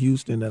hating on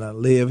Houston and I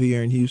live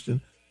here in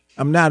Houston.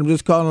 I'm not. I'm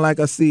just calling like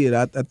I see it.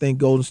 I think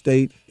Golden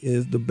State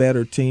is the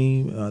better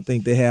team. I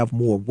think they have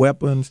more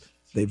weapons.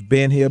 They've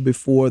been here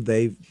before.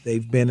 They've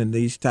been in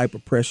these type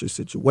of pressure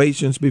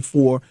situations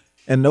before,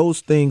 and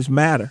those things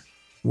matter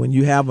when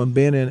you haven't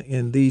been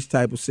in these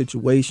type of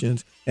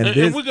situations. And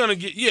we're gonna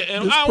get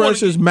and this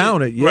pressure's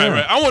mounted. Yeah,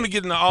 right. I want to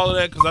get into all of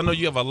that because I know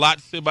you have a lot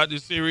to say about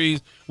this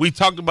series. We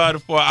talked about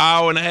it for an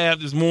hour and a half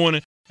this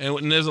morning,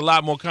 and there's a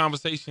lot more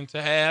conversation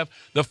to have.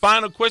 The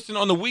final question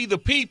on the We the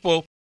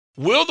People.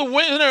 Will the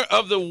winner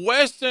of the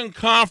Western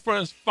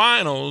Conference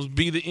Finals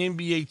be the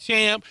NBA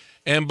champ?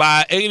 And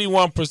by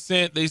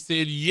 81%, they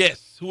said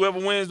yes. Whoever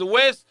wins the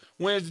West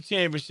wins the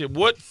championship.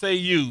 What say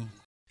you?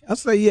 I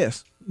say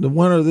yes. The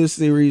winner of this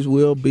series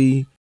will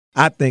be,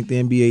 I think,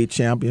 the NBA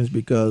champions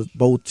because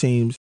both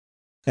teams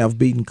have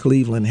beaten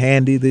Cleveland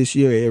handy this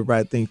year.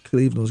 Everybody thinks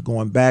Cleveland's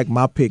going back.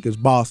 My pick is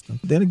Boston.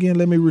 Then again,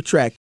 let me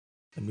retract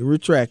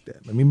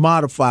that. Let me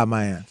modify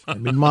my answer.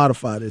 Let me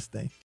modify this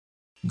thing.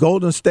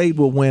 Golden State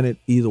will win it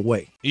either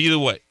way. Either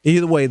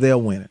way,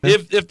 they'll win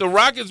it. If the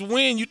Rockets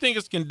win, you think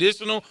it's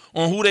conditional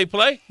on who they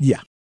play? Yeah.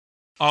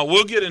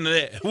 We'll get into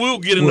that. We'll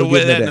get into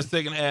that in the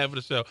second half of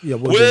the show. Yeah,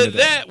 with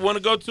that, want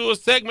to go to a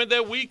segment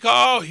that we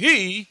call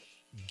He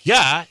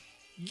Got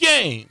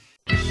Game.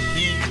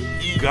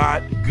 He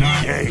got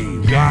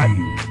game. Got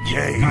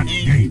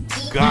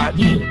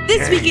game.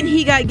 This week in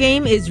He Got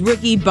Game is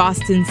rookie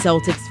Boston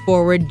Celtics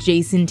forward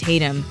Jason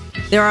Tatum.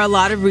 There are a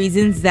lot of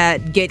reasons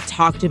that get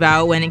talked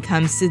about when it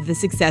comes to the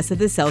success of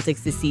the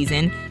Celtics this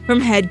season,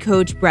 from head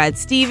coach Brad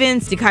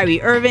Stevens to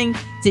Kyrie Irving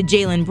to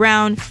Jaylen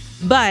Brown.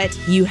 But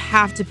you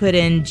have to put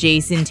in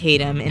Jason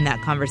Tatum in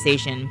that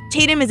conversation.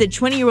 Tatum is a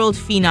 20-year-old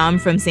phenom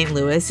from St.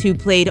 Louis who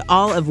played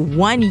all of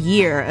 1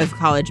 year of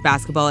college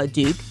basketball at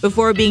Duke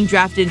before being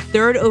drafted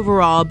 3rd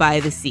overall by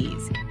the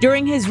C's.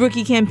 During his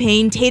rookie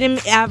campaign, Tatum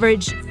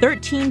averaged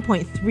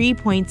 13.3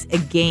 points a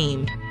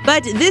game.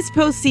 But this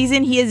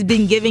postseason, he has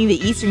been giving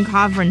the Eastern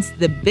Conference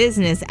the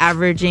business,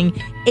 averaging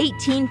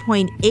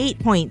 18.8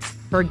 points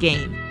per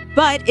game.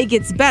 But it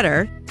gets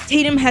better.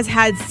 Tatum has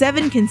had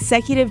 7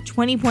 consecutive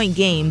 20-point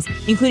games,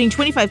 including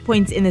 25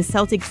 points in the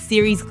Celtics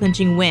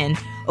series-clinching win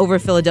over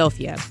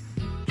Philadelphia.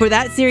 For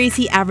that series,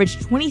 he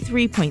averaged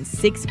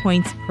 23.6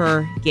 points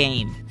per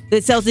game. The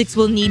Celtics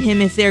will need him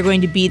if they're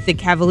going to beat the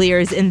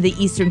Cavaliers in the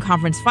Eastern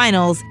Conference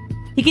Finals.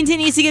 He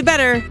continues to get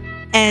better,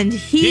 and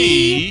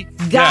he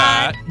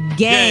got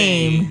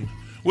game.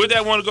 With that,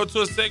 I want to go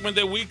to a segment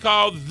that we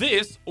call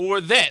This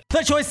or That.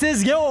 The choice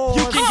is yours.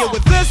 You can get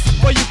with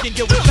this or you can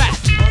get with that.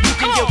 You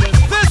can get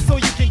with this or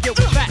you can get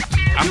with that.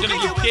 I'm going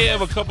to give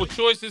Kev a couple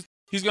choices.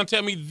 He's going to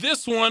tell me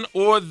this one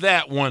or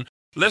that one.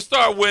 Let's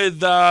start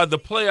with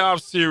the playoff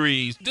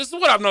series. This is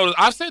what I've noticed.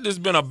 I've said this has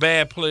been a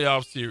bad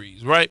playoff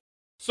series, right?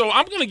 So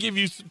I'm going to give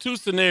you 2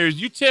 scenarios.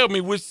 You tell me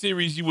which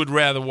series you would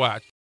rather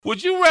watch.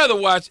 Would you rather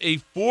watch a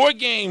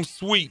 4-game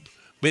sweep,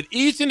 but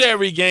each and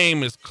every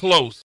game is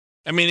close?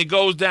 I mean, it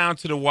goes down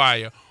to the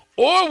wire.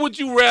 Or would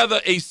you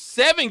rather a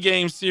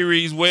 7-game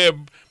series where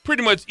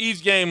pretty much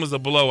each game is a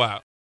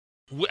blowout?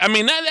 I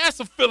mean, that's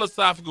a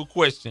philosophical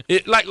question.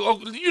 You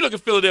look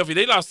at Philadelphia,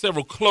 they lost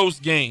several close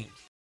games.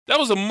 That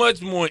was a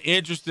much more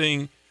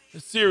interesting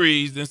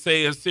series than,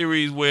 say, a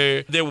series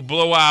where there were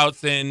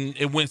blowouts and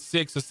it went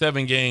 6 or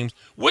 7 games.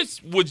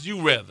 Which would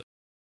you rather?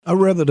 I'd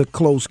rather the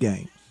close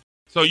games.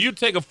 So you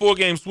take a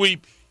 4-game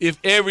sweep, if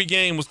every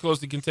game was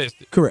closely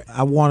contested. Correct.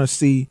 I want to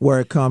see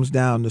where it comes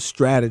down to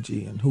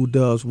strategy and who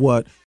does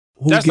what.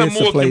 That's a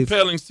more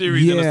compelling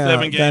series than a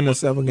 7-game. Than a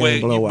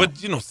 7-game blowout.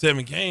 But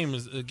 7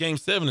 games, Game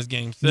 7 is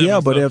Game 7. Yeah,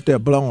 but if they're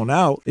blown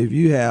out, if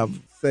you have,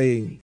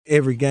 say,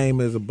 every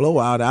game is a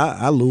blowout,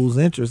 I lose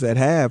interest at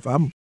half.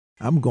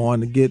 I'm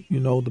going to get,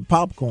 the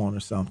popcorn or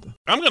something.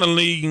 I'm going to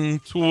lean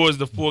towards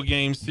the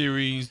 4-game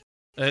series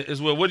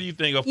as well. What do you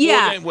think? A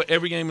 4-game where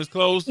every game is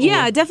close?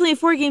 Yeah, definitely a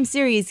 4-game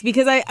series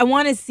because I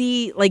want to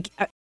see,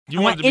 you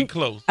want it to be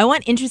close. I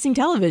want interesting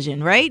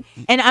television, right?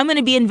 And I'm going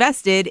to be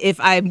invested if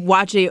I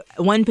watch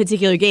one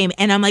particular game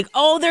and I'm like,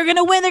 oh, they're going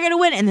to win,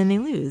 and then they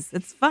lose.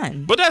 That's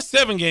fun. But that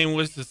 7-game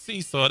was the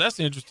seesaw. That's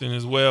interesting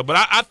as well.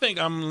 But I think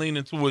I'm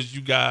leaning towards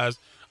you guys'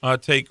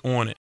 take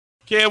on it.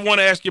 Kev, I want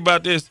to ask you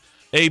about this.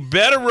 A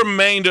better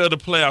remainder of the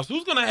playoffs.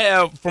 Who's going to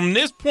have, from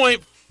this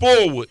point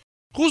forward,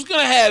 who's going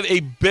to have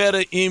a better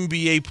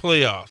NBA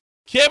playoffs?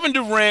 Kevin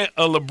Durant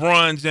or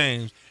LeBron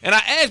James? And I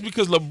ask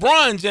because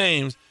LeBron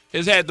James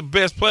has had the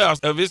best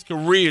playoffs of his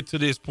career to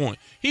this point.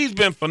 He's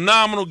been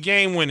phenomenal,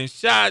 game-winning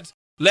shots,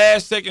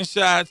 last-second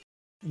shots,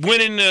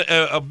 winning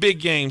a big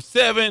Game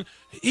 7.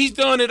 He's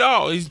done it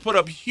all. He's put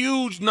up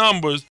huge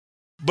numbers.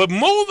 But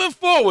moving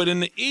forward in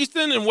the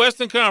Eastern and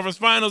Western Conference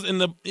Finals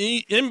and the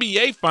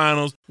NBA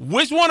Finals,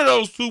 which one of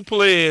those two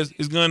players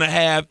is going to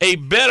have a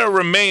better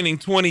remaining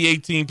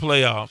 2018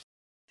 playoffs?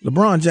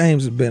 LeBron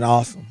James has been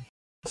awesome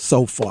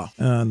so far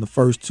in the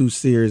first 2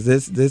 series.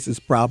 This is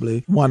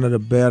probably one of the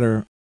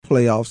better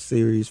playoff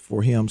series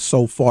for him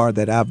so far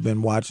that I've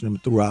been watching him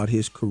throughout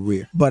his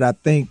career. But I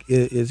think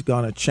it's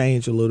going to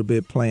change a little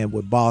bit playing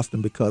with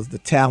Boston because the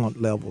talent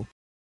level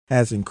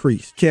has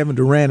increased. Kevin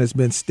Durant has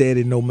been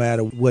steady no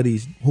matter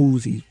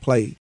who's he's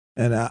played.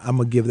 And I'm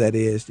going to give that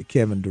edge to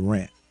Kevin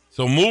Durant.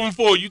 So moving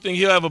forward, you think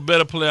he'll have a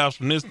better playoffs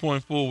from this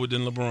point forward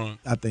than LeBron?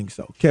 I think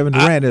so. Kevin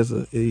Durant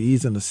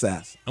he's an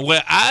assassin.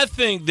 Well, I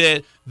think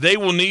that they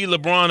will need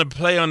LeBron to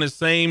play on the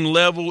same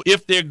level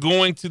if they're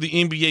going to the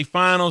NBA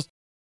Finals.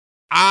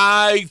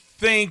 I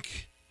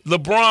think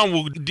LeBron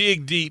will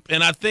dig deep,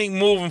 and I think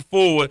moving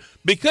forward,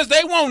 because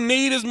they won't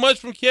need as much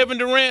from Kevin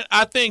Durant,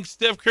 I think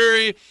Steph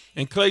Curry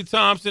and Klay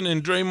Thompson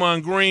and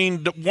Draymond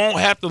Green won't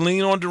have to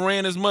lean on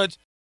Durant as much.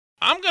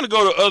 I'm going to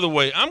go the other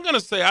way. I'm going to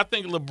say I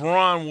think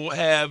LeBron will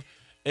have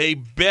a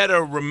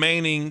better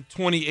remaining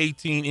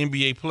 2018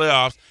 NBA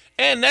playoffs,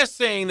 and that's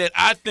saying that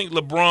I think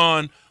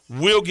LeBron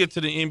will get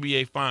to the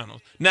NBA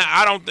Finals. Now,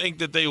 I don't think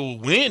that they will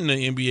win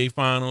the NBA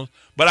Finals,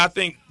 but I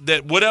think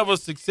that whatever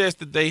success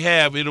that they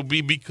have, it'll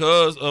be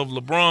because of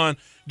LeBron.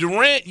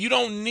 Durant, you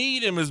don't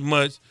need him as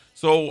much,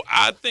 so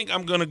I think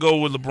I'm going to go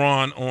with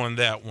LeBron on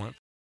that one.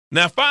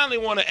 Now, finally,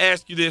 I want to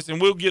ask you this, and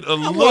we'll get a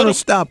little... I want to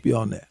stop you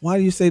on that. Why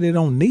do you say they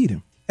don't need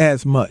him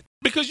as much?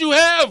 Because you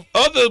have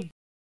other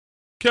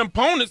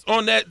components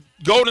on that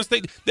Golden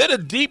State. They're the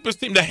deepest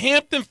team. The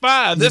Hampton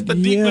Five. That's the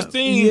deepest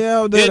team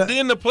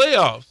in the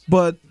playoffs.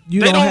 But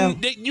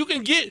you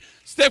can get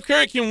Steph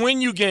Curry can win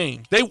you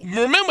games. They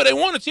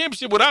won a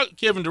championship without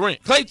Kevin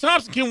Durant. Klay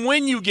Thompson can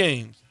win you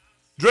games.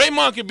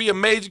 Draymond can be a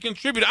major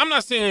contributor. I'm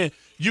not saying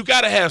you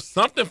got to have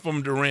something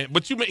from Durant,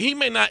 but he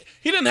may not.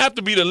 He doesn't have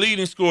to be the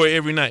leading scorer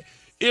every night.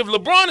 If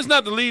LeBron is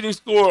not the leading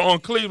scorer on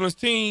Cleveland's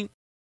team,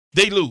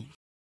 they lose.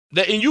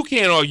 And you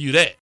can't argue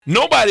that.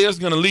 Nobody else is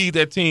going to lead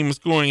that team in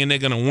scoring, and they're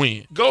going to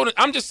win.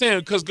 I'm just saying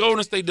because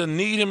Golden State doesn't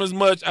need him as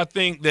much, I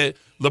think that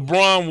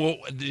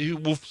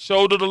LeBron will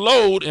shoulder the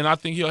load, and I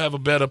think he'll have a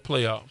better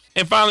playoffs.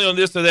 And finally on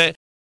this or that,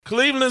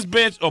 Cleveland's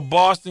bench or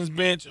Boston's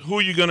bench, who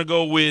are you going to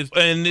go with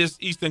in this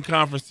Eastern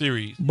Conference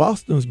series?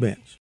 Boston's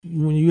bench.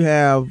 When you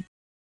have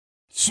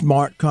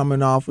Smart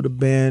coming off of the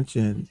bench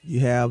and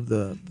you have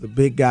the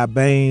big guy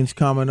Baines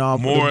coming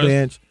off of the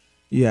bench,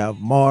 you have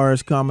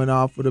Morris coming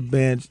off of the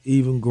bench,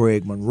 even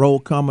Greg Monroe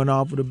coming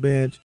off of the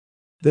bench.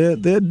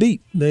 They're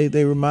deep.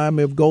 They remind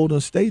me of Golden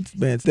State's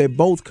bench. They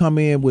both come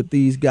in with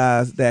these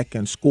guys that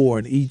can score,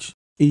 and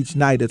each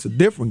night it's a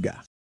different guy.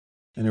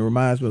 And it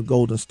reminds me of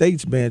Golden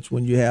State's bench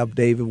when you have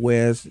David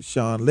West,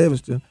 Sean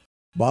Livingston.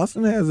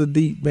 Boston has a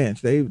deep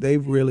bench.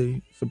 They've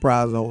really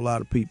surprised a whole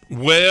lot of people.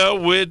 Well,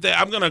 with that,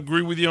 I'm going to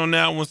agree with you on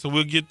that one, so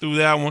we'll get through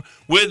that one.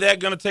 With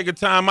that, going to take a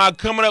time out.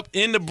 Coming up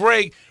in the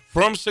break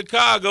from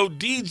Chicago,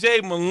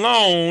 DJ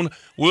Malone.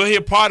 We'll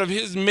hear part of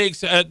his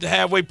mix at the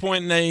halfway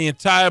point in the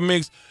entire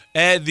mix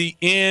at the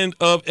end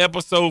of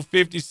episode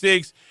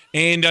 56.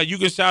 And you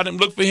can shout him,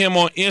 look for him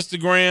on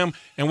Instagram,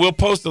 and we'll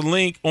post a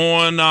link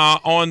on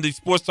the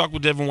Sports Talk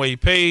with Devin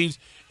Wade page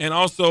and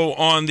also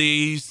on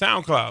the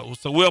SoundCloud.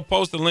 So we'll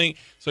post a link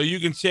so you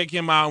can check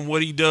him out and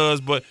what he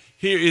does. But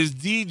here is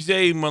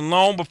DJ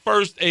Malone. But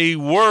first, a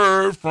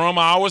word from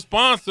our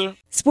sponsor.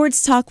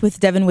 Sports Talk with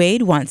Devin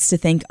Wade wants to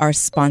thank our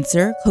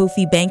sponsor,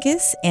 Kofi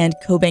Bankus and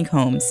CoBank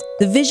Homes.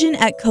 The vision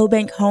at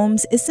CoBank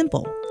Homes is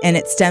simple, and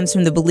it stems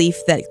from the belief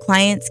that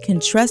clients can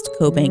trust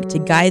CoBank to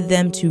guide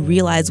them to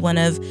realize one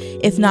of,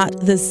 if not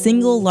the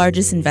single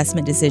largest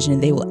investment decision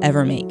they will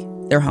ever make,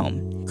 their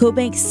home.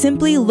 CoBank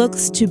simply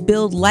looks to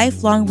build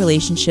lifelong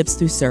relationships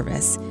through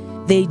service.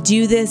 They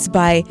do this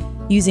by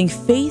using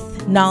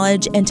faith,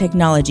 knowledge, and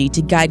technology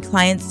to guide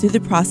clients through the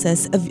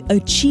process of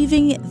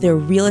achieving their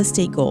real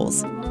estate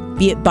goals.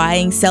 Be it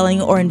buying,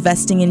 selling, or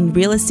investing in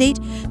real estate,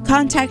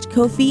 contact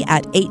Kofi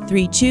at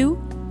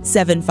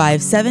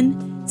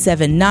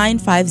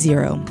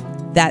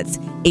 832-757-7950. That's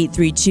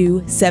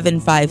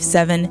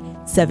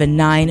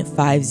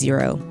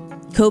 832-757-7950.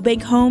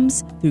 CoBank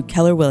Homes through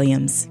Keller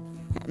Williams.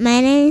 My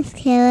name is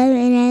Caleb,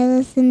 and I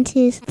listen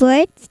to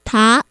Sports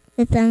Talk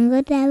with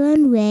Uncle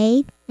Devin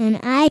Wade on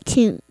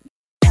iTunes.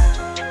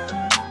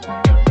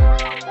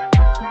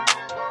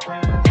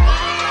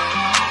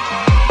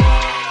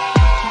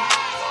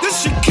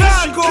 This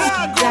Chicago.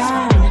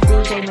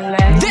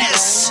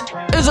 This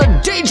is a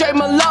DJ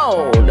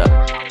Malone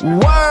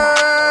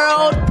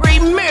world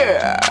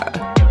premiere.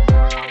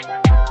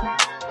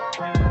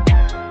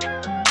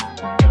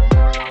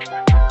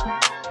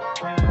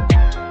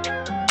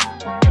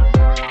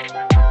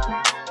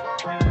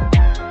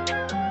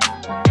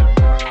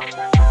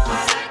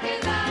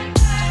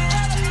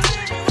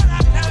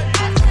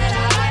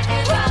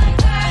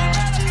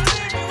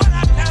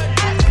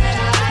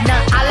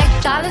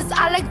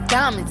 I like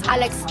diamonds, I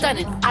like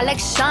stunning, I like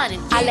shining,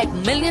 I like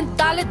 $1 million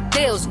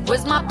deals.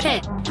 Where's my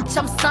pen?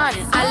 I'm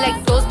signing. I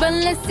like those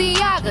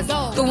Balenciagas,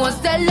 the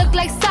ones that look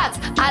like socks.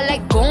 I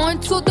like going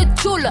to the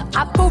jeweler,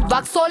 I put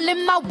rocks all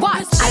in my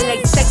watch. I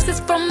like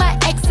texts from my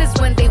exes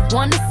when they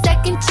want a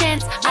second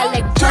chance. I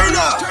like turn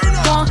up,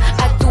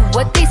 I do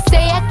what they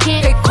say I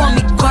can't. They call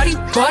me Cardi,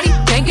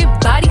 banging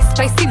body,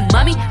 spicy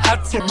mommy,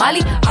 hot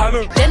tamale,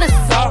 hotter than a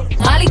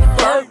Somali.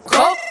 Go.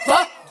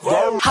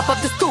 Hop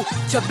up the stoop,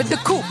 jump in the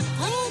coupe,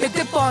 big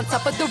dip on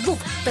top of the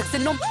roof,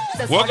 flexing them.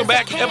 Welcome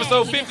back to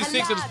episode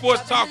 56 of the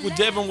Sports Talk with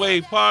Devin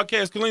Wade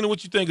podcast. Kalina,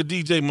 what you think of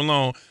DJ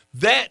Malone?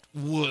 That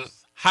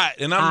was hot,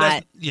 and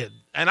I'm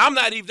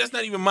not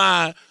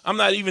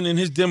even in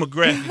his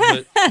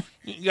demographic, but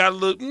you got a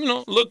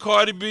little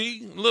Cardi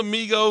B, little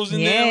Migos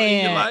in there,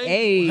 and you're like,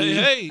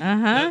 hey,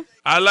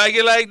 I like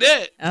it like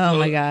that. Oh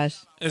my gosh!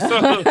 And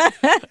so,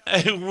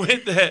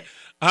 with that,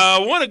 I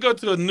want to go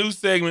to a new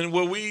segment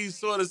where we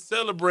sort of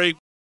celebrate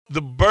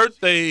the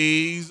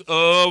birthdays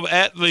of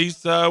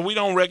athletes. We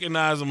don't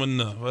recognize them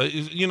enough,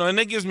 and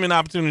that gives me an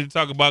opportunity to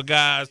talk about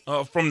guys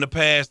from the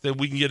past that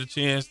we can get a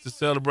chance to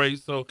celebrate.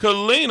 So,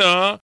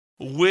 Kalina,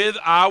 with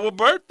our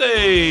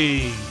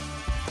birthdays.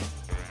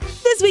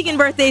 This week in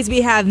birthdays, we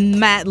have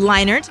Matt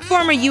Leinart,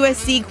 former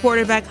USC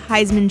quarterback,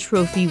 Heisman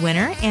Trophy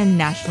winner, and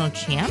national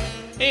champ.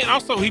 And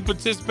also, he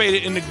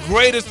participated in the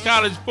greatest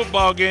college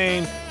football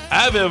game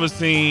I've ever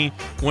seen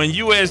when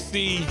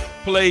USC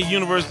played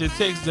University of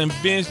Texas and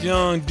Vince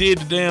Young did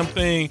the damn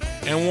thing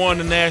and won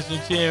the national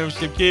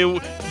championship.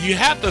 Kid, you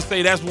have to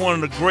say that's one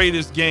of the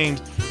greatest games.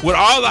 With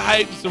all the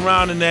hype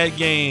surrounding that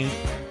game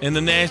and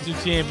the national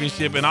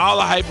championship and all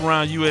the hype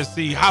around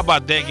USC, how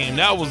about that game?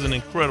 That was an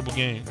incredible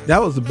game.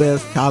 That was the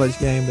best college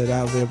game that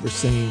I've ever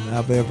seen,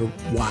 I've ever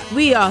watched.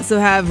 We also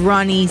have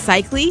Ronnie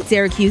Cycli,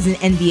 Syracuse and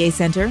NBA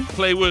center.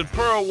 Played with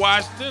Pearl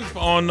Washington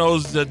on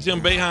those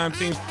Jim Boeheim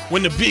teams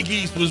when the Big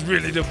East was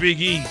really the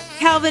Big East.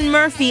 Calvin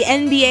Murphy,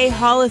 NBA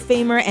Hall of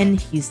Famer and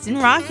Houston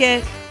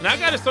Rocket. And I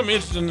got something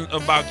interesting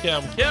about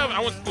Calvin. I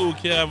went to school with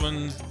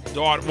Calvin's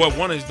daughter,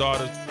 one of his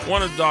daughters.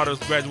 One of his daughters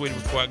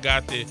graduated before I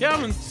got there.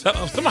 Calvin,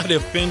 somebody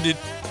offended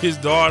his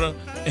daughter,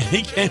 and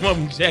he came up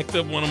and jacked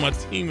up one of my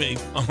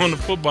teammates on the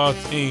football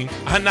team.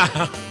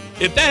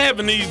 If that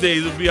happened these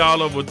days, it would be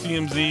all over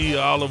TMZ,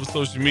 all over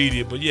social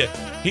media. But yeah,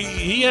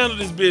 he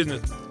handled his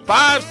business.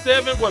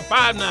 5'7",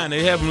 5'9".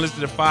 They have him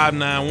listed at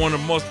 5'9", one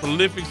of the most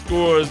prolific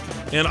scorers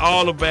in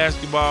all of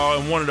basketball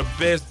and one of the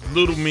best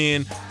little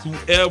men to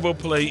ever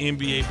play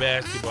NBA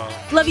basketball.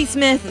 Lovie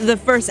Smith, the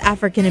first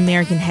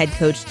African-American head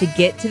coach to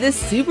get to the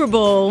Super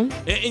Bowl.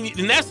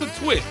 And that's a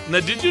twist. Now,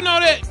 did you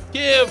know that,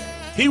 Kev?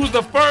 He was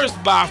the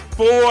first by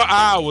 4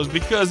 hours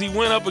because he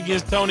went up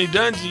against Tony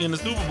Dungy in the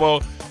Super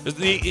Bowl.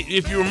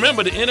 If you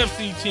remember, the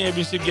NFC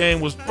Championship game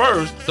was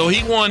first, so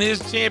he won his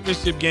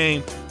championship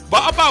game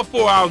about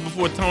 4 hours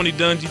before Tony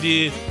Dungy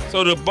did.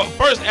 So the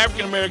first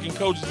African-American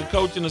coaches to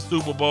coach in the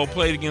Super Bowl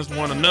played against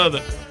one another.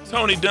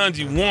 Tony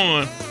Dungy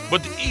won,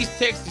 but the East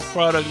Texas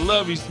product,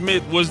 Lovie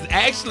Smith, was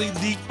actually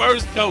the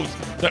first coach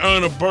to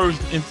earn a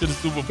berth into the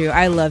Super Bowl.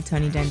 I love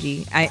Tony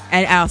Dungy.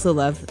 I also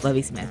love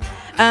Lovie Smith.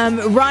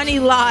 Ronnie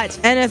Lott,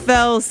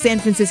 NFL San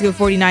Francisco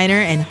 49er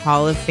and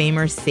Hall of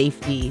Famer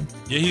safety.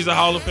 Yeah, he's a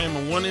Hall of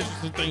Famer. One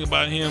interesting thing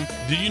about him,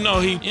 do you know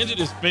he injured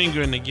his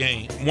finger in the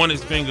game? One of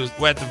his fingers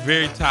were at the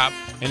very top,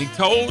 and he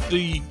told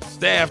the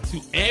staff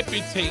to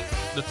amputate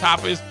the top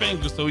of his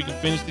finger so he could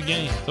finish the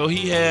game. So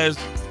he has,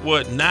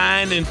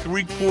 9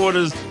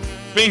 3/4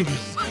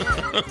 fingers.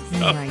 Oh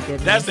my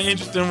goodness. That's an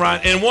interesting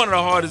ride, and one of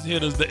the hardest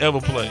hitters to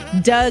ever play.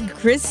 Doug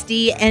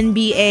Christie,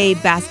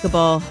 NBA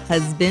basketball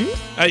husband.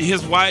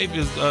 His wife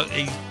is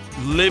a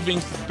living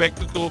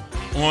spectacle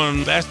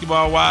on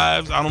Basketball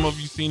Wives. I don't know if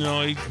you've seen it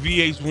on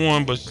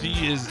VH1, but she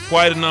is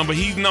quite a number.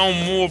 He's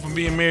known more for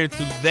being married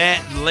to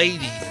that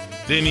lady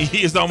than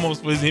he is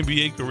almost for his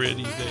NBA career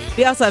these days.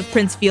 We also have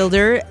Prince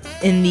Fielder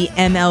in the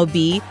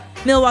MLB.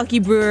 Milwaukee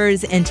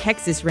Brewers, and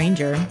Texas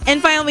Ranger.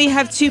 And finally, we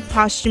have 2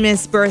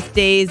 posthumous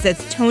birthdays.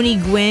 That's Tony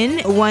Gwynn,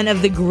 one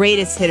of the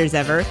greatest hitters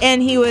ever,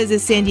 and he was a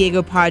San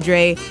Diego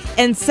Padre,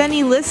 and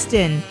Sonny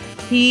Liston.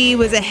 He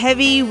was a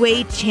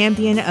heavyweight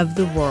champion of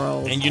the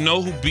world. And you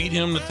know who beat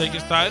him to take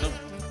his title?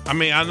 I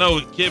mean, I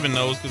know Kevin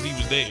knows because he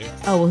was there.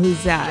 Oh, well,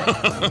 who's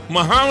that?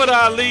 Muhammad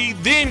Ali,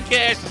 then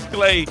Cassius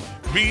Clay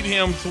beat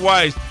him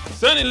twice.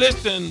 Sonny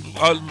Liston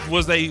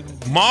was a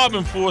mob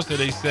enforcer,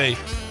 they say,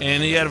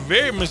 and he had a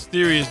very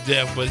mysterious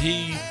death, but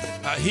he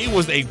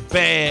was a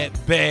bad,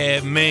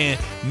 bad man.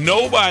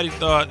 Nobody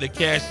thought that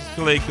Cassius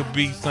Clay could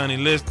beat Sonny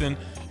Liston.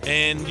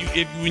 And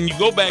when you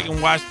go back and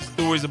watch the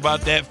stories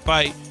about that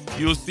fight,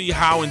 you'll see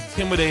how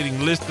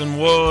intimidating Liston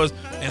was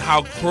and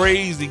how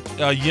crazy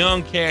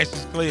young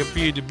Cassius Clay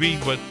appeared to be.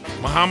 But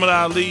Muhammad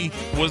Ali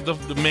was the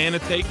man to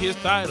take his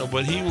title.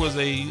 But he was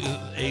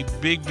a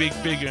big, big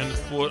figure in the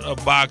sport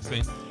of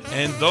boxing.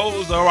 And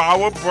those are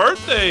our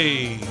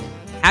birthdays.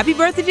 Happy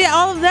birthday to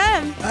all of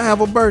them. I have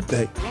a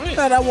birthday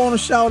that I want to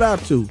shout out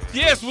to.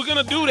 Yes, we're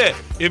going to do that.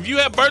 If you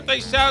have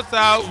birthday shouts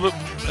out,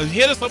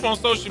 hit us up on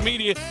social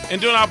media.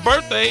 And during our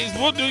birthdays,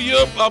 we'll do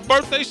your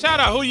birthday shout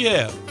out. Who you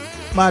have?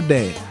 My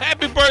dad.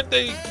 Happy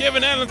birthday,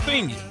 Kevin Allen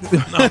Sr.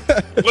 No.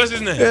 What's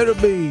his name? It'll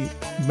be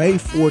May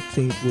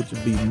 14th, which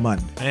will be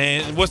Monday.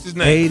 And what's his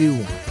name?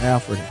 81,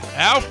 Alfred.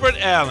 Alfred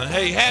Allen.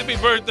 Hey, happy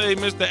birthday,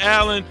 Mr.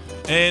 Allen.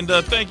 And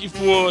thank you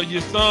for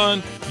your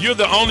son. You're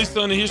the only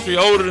son in history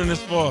older than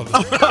his father.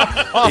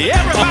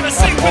 Everybody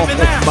sing with me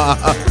now. My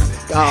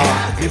God.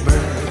 Happy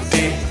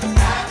birthday.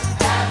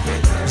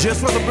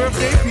 Just for the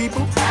birthday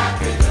people.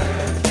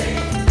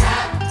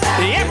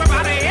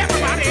 Everybody.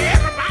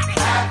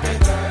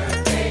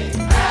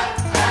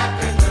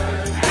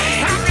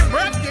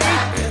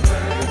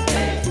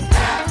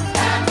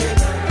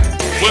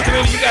 Well,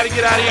 Kalina, you got to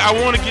get out of here. I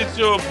want to get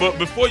but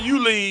before you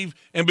leave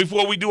and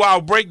before we do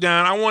our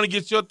breakdown, I want to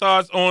get your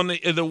thoughts on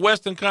the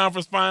Western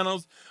Conference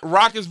Finals,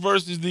 Rockets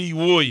versus the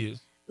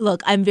Warriors.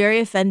 Look, I'm very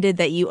offended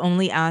that you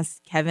only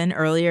asked Kevin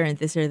earlier and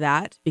this or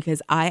that,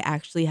 because I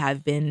actually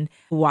have been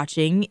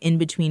watching in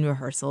between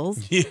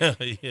rehearsals. Yeah.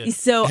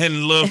 So,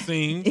 and love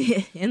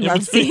scenes. in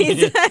love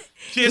scenes.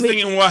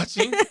 Kissing and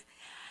watching.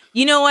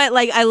 You know what?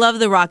 Like, I love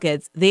the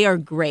Rockets. They are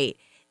great.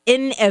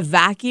 In a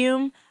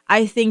vacuum,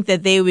 I think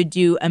that they would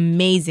do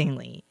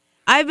amazingly.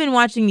 I've been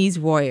watching these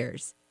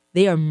Warriors.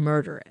 They are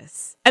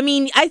murderous. I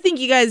mean, I think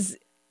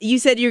you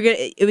said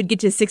it would get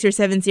to 6 or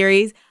 7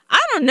 series. I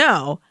don't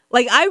know.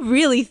 Like, I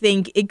really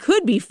think it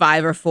could be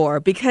 5 or 4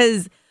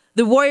 because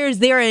the Warriors,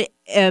 they're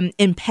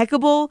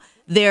impeccable.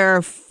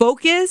 They're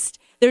focused.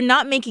 They're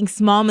not making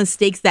small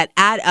mistakes that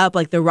add up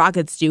like the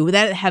Rockets do,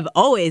 that have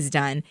always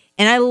done.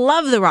 And I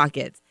love the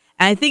Rockets.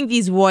 And I think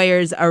these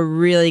Warriors are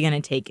really going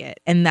to take it.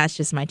 And that's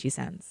just my 2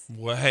 cents.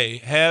 Well, hey,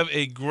 have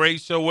a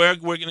great show. Where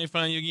can they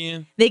find you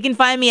again? They can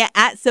find me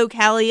at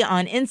SoCali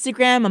on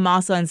Instagram. I'm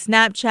also on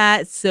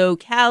Snapchat,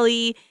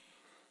 SoCali.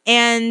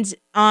 And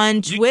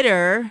on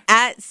Twitter,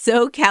 at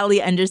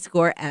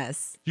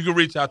SoCali_S. You can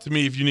reach out to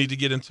me if you need to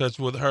get in touch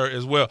with her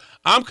as well.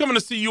 I'm coming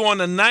to see you on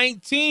the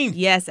 19th.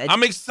 Yes.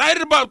 I'm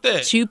excited about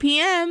that. 2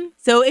 p.m.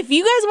 So if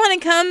you guys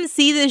want to come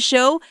see this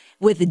show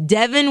with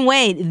Devin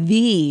Wade,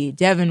 the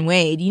Devin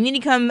Wade, you need to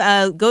come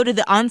go to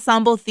the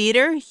Ensemble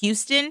Theater,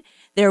 Houston,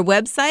 their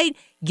website,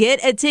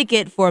 get a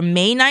ticket for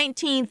May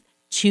 19th,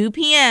 2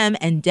 p.m.,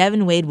 and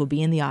Devin Wade will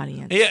be in the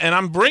audience. Yeah, and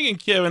I'm bringing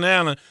Kevin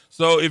Allen.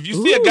 So if you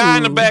see a guy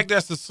in the back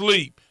that's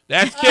asleep,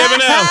 that's Kevin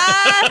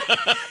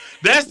Allen.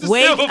 That's the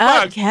silver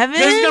fox. Kevin.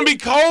 It's going to be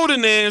cold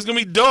in there. It's going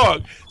to be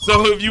dark.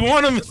 So if you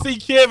want to see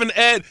Kevin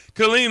at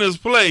Kalina's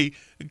play,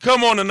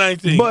 come on the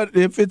 19th. But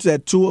if it's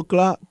at 2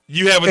 o'clock.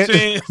 You have a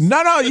chance?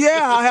 No,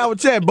 yeah, I have a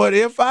chance. But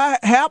if I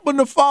happen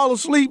to fall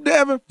asleep,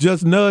 Devin,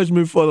 just nudge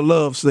me for the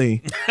love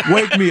scene.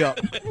 Wake me up.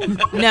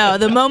 No,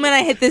 the moment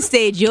I hit the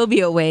stage, you'll be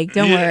awake.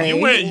 Don't worry.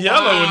 You're wearing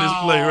yellow in this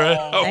play, right?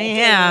 Oh. I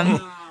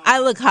am. I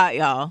look hot,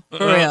 y'all.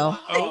 For real.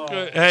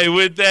 Okay. Hey,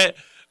 with that,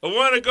 I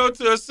want to go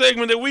to a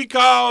segment that we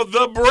call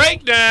The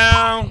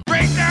Breakdown.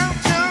 Breakdown,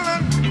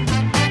 children.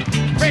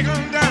 Break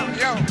them down,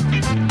 yo.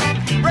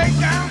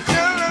 Breakdown,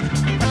 children.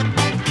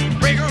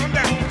 Break them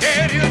down.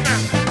 Yeah, it is now.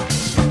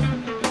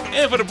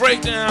 And for the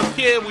breakdown,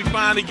 kid, we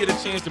finally get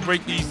a chance to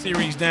break these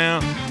series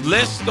down.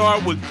 Let's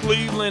start with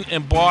Cleveland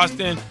and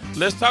Boston.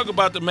 Let's talk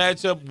about the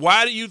matchup.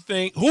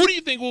 Who do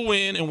you think will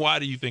win, and why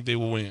do you think they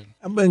will win?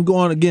 I've been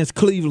going against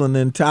Cleveland the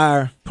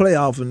entire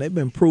playoff, and they've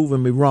been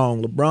proving me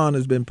wrong. LeBron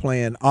has been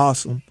playing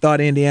awesome. Thought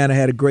Indiana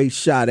had a great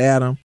shot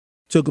at him.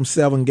 Took him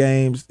 7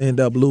 games, ended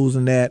up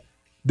losing that.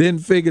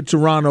 Didn't figure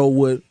Toronto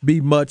would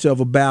be much of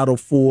a battle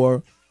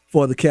for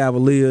the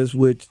Cavaliers,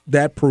 which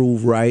that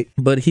proved right.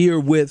 But here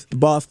with the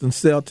Boston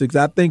Celtics,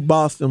 I think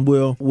Boston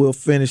will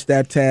finish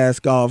that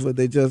task off.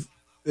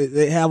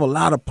 They have a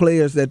lot of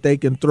players that they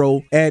can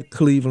throw at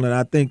Cleveland.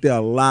 I think they're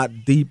a lot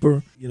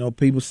deeper. You know,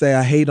 people say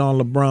I hate on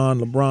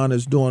LeBron. LeBron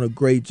is doing a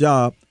great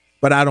job,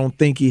 but I don't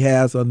think he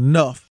has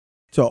enough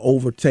to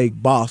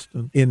overtake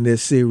Boston in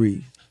this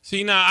series.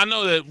 See, now I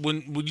know that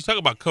when you talk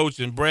about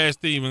coaching, Brad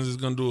Stevens is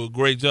going to do a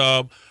great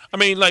job. I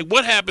mean, like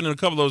what happened in a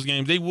couple of those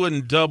games? They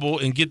wouldn't double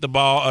and get the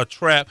ball, a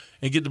trap,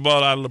 and get the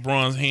ball out of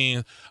LeBron's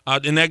hands,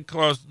 and that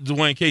cost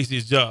Dwayne Casey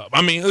his job.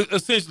 I mean,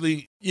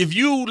 essentially, if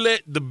you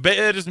let the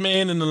baddest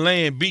man in the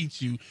land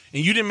beat you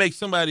and you didn't make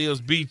somebody else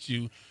beat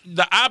you,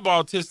 the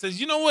eyeball test says,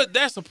 you know what?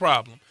 That's a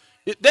problem.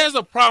 There's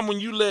a problem when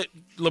you let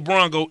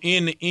LeBron go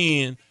end to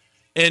end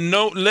and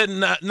not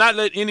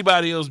let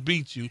anybody else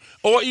beat you.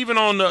 Or even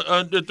on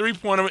the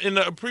three-pointer in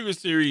the previous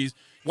series,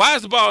 why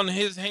is the ball in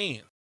his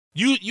hands?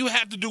 You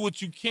have to do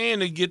what you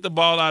can to get the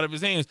ball out of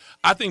his hands.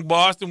 I think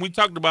Boston, we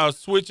talked about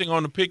switching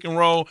on the pick and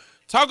roll.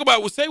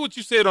 Say what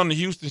you said on the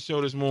Houston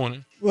show this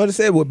morning. Well, they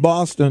said with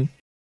Boston,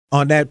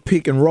 on that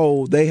pick and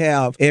roll, they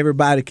have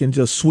everybody can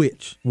just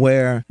switch,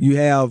 where you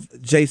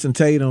have Jason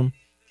Tatum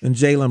and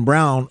Jaylen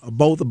Brown are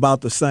both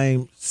about the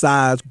same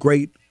size,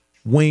 great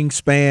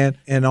wingspan,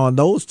 and on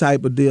those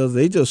type of deals,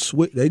 they just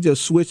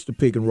switch the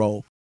pick and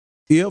roll.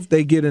 If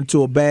they get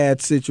into a bad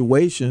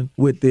situation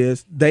with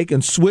this, they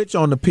can switch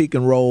on the pick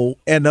and roll,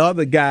 and the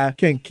other guy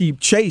can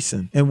keep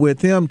chasing. And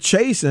with him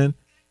chasing,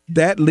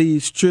 that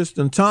leaves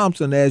Tristan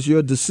Thompson as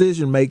your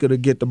decision maker to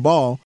get the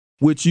ball,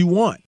 which you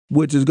want,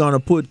 which is going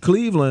to put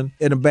Cleveland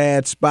in a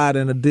bad spot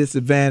and a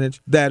disadvantage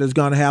that is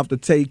going to have to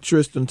take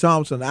Tristan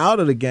Thompson out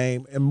of the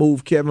game and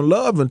move Kevin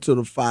Love into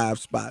the 5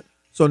 spot.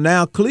 So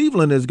now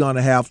Cleveland is going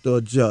to have to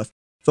adjust.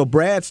 So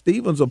Brad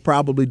Stevens will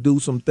probably do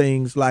some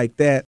things like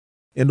that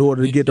in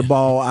order to get the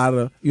ball out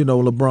of,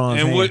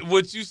 LeBron's hand. And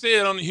what you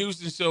said on the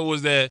Houston show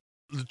was that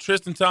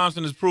Tristan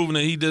Thompson has proven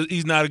that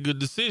he's not a good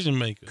decision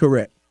maker.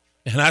 Correct.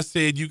 And I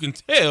said you can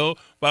tell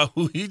by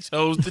who he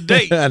chose to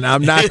date. And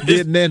I'm not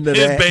getting into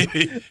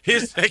that.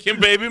 His second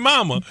baby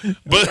mama.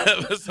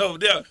 But so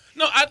yeah.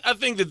 No, I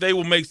think that they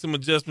will make some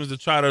adjustments to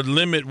try to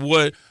limit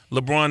what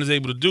LeBron is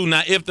able to do.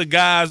 Now, if the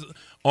guys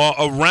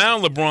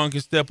around LeBron can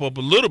step up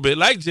a little bit,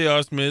 like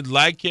J.R. Smith,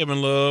 like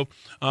Kevin Love,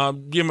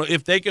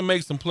 if they can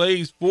make some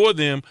plays for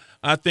them,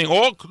 I think,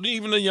 or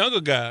even the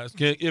younger guys,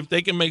 if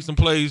they can make some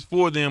plays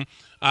for them,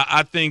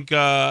 I think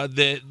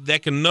that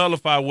can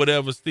nullify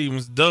whatever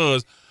Stevens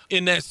does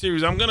in that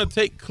series. I'm going to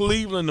take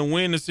Cleveland to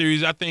win the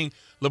series. I think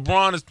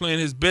LeBron is playing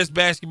his best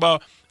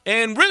basketball,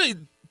 and really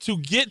to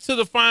get to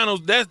the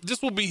finals,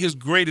 this will be his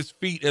greatest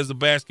feat as a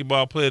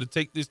basketball player, to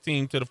take this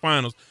team to the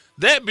finals.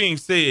 That being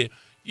said,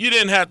 you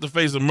didn't have to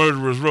face a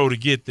murderer's row to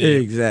get there.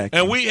 Exactly.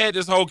 And we had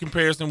this whole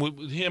comparison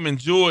with him and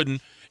Jordan.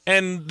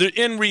 And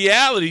in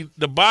reality,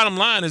 the bottom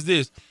line is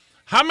this.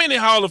 How many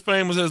Hall of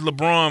Famers has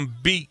LeBron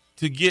beat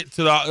to get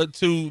to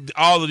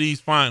all of these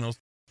finals?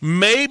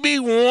 Maybe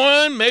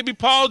one, maybe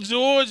Paul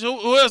George.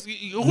 Who else?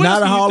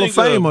 Not a Hall of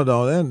Famer,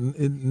 though.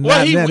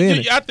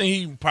 I think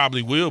he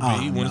probably will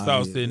be when it's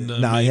all said and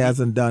done. No, he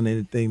hasn't done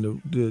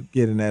anything to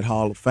get in that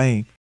Hall of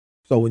Fame.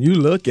 So when you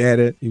look at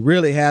it, he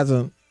really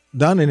hasn't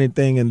done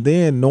anything. And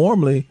then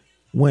normally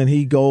when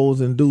he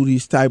goes and do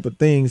these type of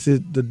things, the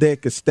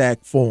deck is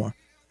stacked for him.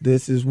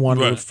 This is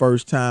one of the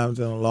first times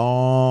in a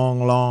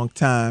long, long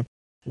time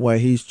where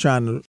he's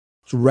trying to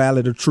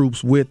rally the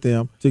troops with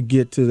them to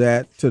get to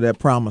that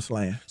promised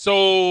land.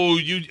 So who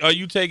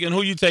you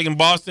taking,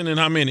 Boston, and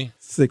how many?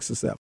 6 or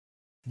 7.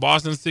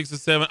 Boston 6 or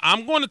 7.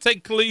 I'm going to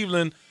take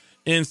Cleveland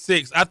in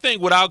 6. I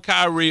think without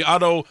Kyrie,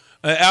 although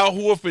Al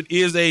Horford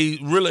is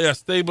really a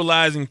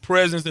stabilizing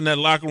presence in that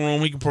locker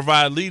room, he can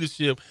provide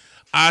leadership.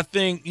 I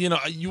think you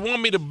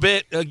want me to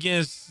bet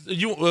against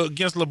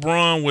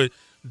LeBron with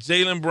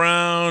Jaylen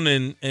Brown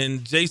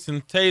and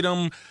Jason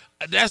Tatum.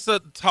 That's a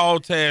tall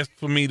task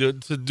for me to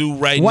do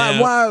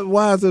now.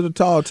 Why is it a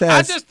tall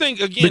task? I just think,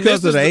 again,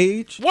 because of the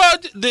age. Well,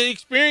 the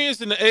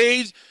experience and the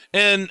age,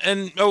 and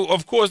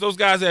of course those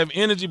guys have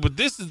energy. But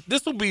this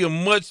will be a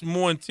much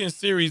more intense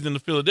series than the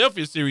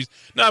Philadelphia series.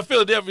 Now, the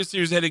Philadelphia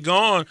series, had it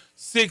gone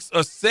 6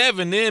 or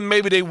 7, then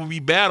maybe they would be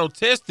battle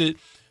tested.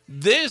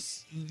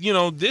 This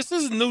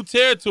is new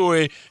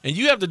territory, and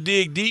you have to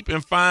dig deep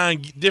and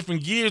find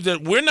different gears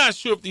that we're not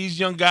sure if these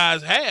young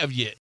guys have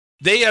yet.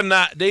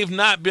 They've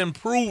not been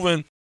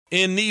proven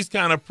in these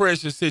kind of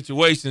pressure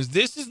situations.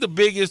 This is the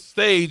biggest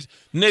stage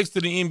next to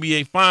the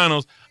NBA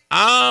Finals.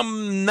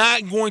 I'm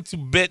not going to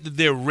bet that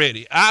they're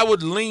ready. I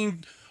would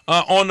lean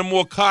on the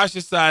more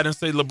cautious side and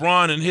say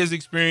LeBron and his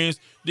experience,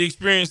 the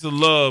experience of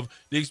Love,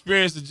 the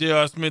experience of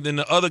J.R. Smith, and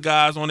the other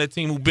guys on that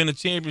team who've been to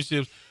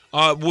championships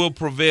will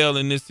prevail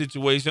in this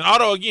situation.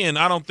 Although, again,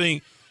 I don't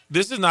think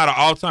this is not an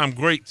all-time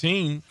great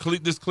team,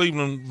 this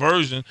Cleveland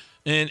version.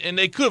 And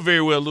they could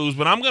very well lose,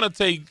 but I'm going to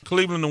take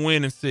Cleveland to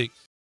win in 6.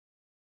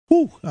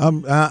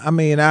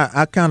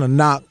 I kind of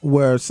knock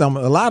where a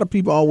lot of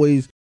people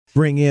always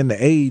bring in the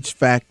age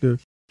factor.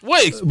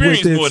 Well,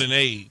 experience more than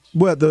age.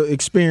 Well, the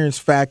experience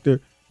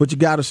factor, but you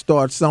got to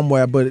start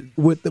somewhere. But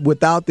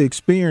without the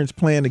experience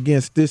playing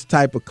against this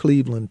type of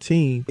Cleveland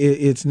team,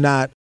 it's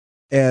not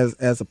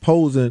as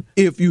opposing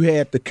if you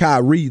had the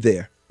Kyrie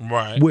there.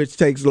 Right. Which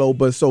takes low.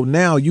 But so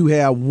now you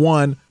have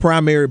one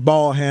primary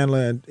ball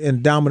handler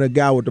and dominant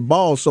guy with the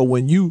ball. So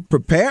when you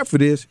prepare for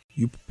this,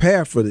 you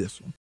prepare for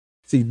this one.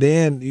 See,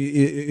 then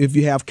if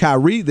you have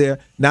Kyrie there,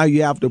 now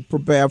you have to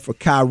prepare for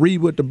Kyrie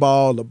with the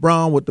ball,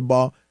 LeBron with the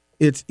ball.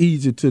 It's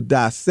easy to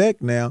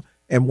dissect now.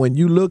 And when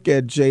you look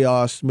at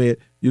J.R. Smith,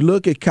 you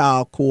look at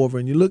Kyle Korver,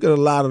 and you look at a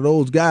lot of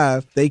those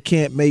guys, they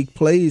can't make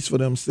plays for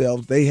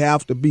themselves. They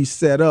have to be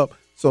set up.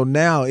 So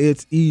now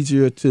it's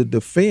easier to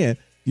defend.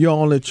 You're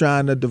only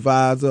trying to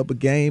devise up a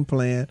game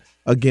plan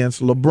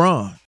against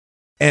LeBron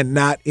and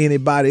not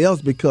anybody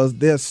else because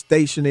they're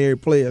stationary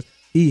players.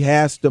 He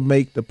has to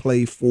make the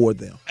play for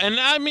them. And,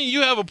 I mean, you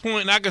have a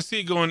point, and I can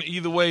see it going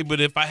either way, but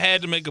if I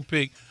had to make a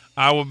pick,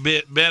 I would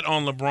bet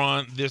on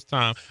LeBron this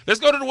time. Let's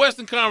go to the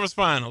Western Conference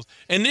Finals.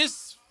 And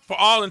this, for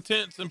all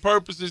intents and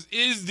purposes,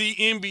 is the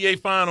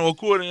NBA Final,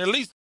 according at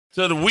least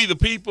to we the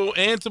people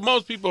and to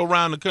most people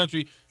around the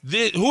country.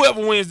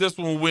 Whoever wins this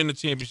one will win the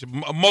championship.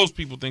 Most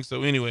people think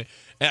so anyway.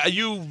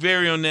 You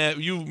vary on that.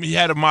 You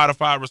had a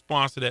modified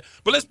response to that.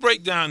 But let's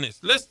break down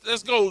this.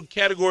 Let's go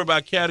category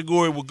by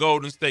category with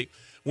Golden State.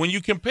 When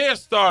you compare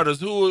starters,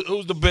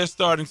 who's the best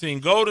starting team,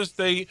 Golden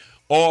State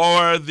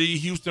or the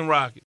Houston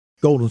Rockets?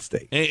 Golden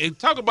State. And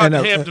talk about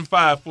the Hampton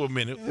Five for a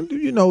minute.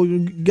 You know,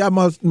 you got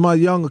my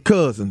younger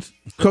cousins,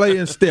 Clay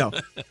and Steph.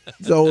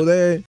 So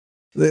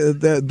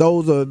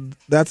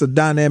that's a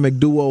dynamic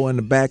duo in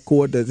the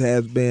backcourt that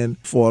has been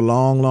for a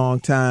long, long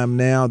time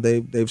now.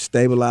 They've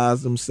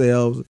stabilized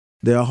themselves.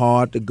 They're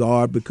hard to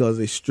guard because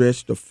they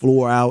stretch the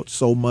floor out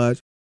so much.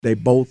 They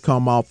both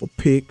come off of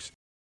picks.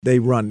 They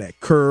run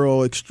that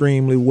curl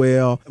extremely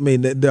well. I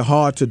mean, they're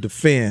hard to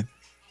defend,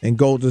 and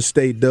Golden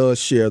State does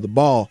share the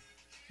ball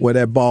where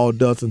that ball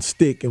doesn't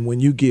stick. And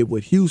when you get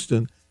with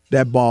Houston,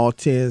 that ball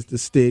tends to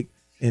stick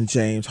in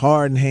James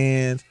Harden's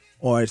hands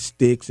or it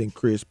sticks in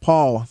Chris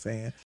Paul's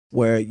hand,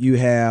 where you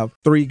have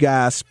three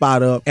guys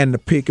spot up and the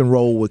pick and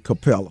roll with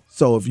Capella.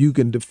 So if you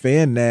can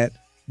defend that,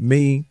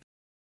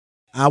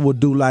 I would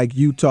do like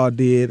Utah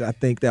did. I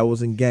think that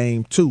was in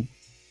game 2.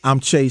 I'm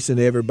chasing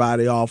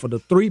everybody off of the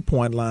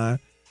three-point line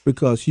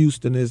because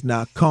Houston is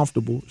not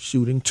comfortable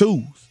shooting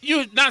twos.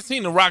 You've not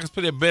seen the Rockets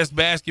play their best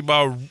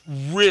basketball,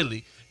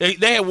 really.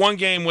 They had one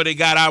game where they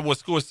got out,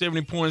 scored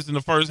 70 points in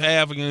the first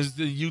half against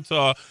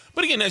Utah.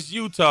 But again, that's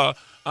Utah.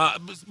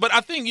 But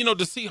I think,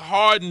 to see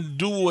Harden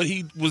do what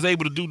he was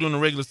able to do during the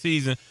regular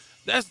season,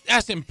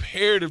 that's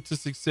imperative to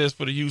success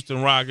for the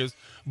Houston Rockets.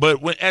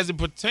 But as it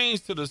pertains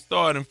to the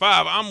starting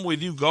five, I'm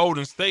with you.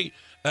 Golden State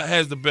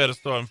has the better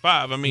starting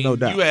five. I mean, no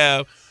doubt.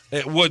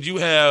 You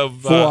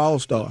have 4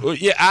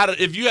 All-Stars. Yeah,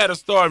 if you had a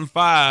starting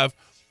five,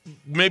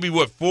 maybe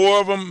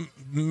 4 of them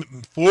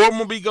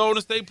will be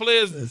Golden State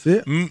players. That's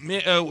it.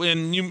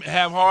 And you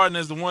have Harden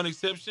as the one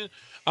exception.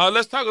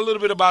 Let's talk a little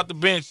bit about the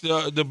bench,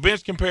 the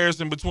bench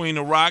comparison between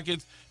the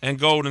Rockets and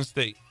Golden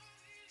State.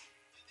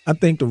 I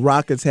think the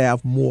Rockets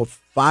have more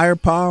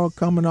firepower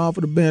coming off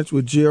of the bench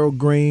with Gerald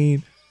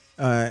Green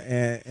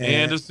and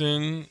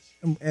Anderson.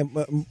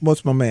 And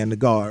what's my man, the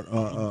guard,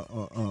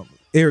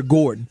 Eric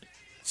Gordon.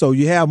 So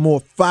you have more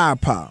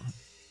firepower.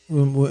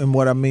 And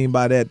what I mean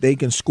by that, they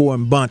can score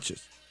in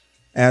bunches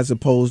as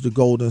opposed to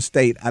Golden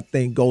State. I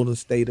think Golden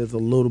State is a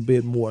little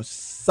bit more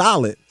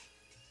solid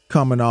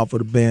coming off of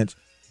the bench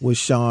with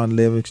Sean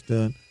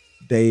Livingston,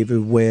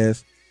 David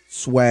West,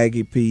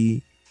 Swaggy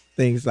P,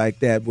 things like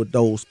that. With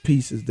those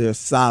pieces, they're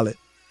solid.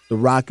 The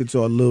Rockets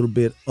are a little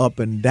bit up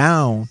and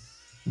down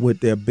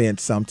with their bench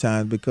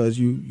sometimes because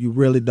you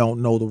really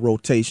don't know the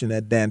rotation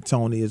that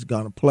D'Antoni is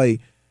going to play.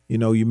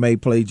 You may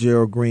play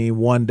Gerald Green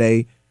one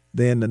day,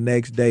 then the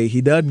next day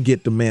he doesn't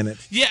get the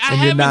minutes. Yeah, I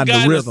and haven't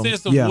gotten a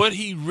sense of Yeah. what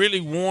he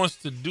really wants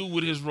to do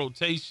with his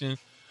rotation.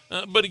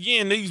 But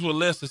again, these were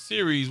lesser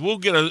series. We'll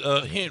get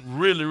a hint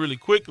really, really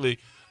quickly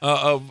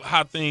of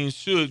how things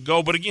should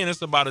go. But again,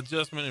 it's about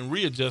adjustment and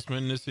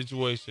readjustment in this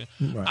situation.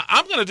 Right.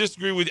 I'm going to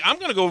disagree with you. I'm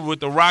going to go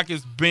with the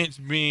Rockets bench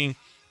being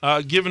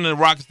giving the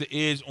Rockets the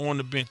edge on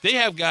the bench. They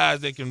have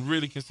guys that can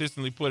really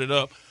consistently put it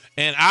up.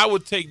 And I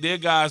would take their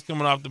guys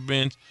coming off the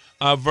bench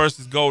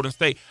versus Golden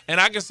State. And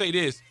I can say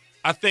this.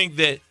 I think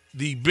that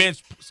the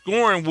bench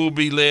scoring will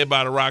be led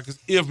by the Rockets.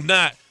 If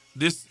not,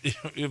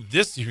 if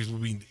this series will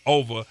be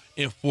over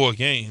in 4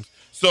 games.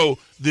 So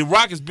the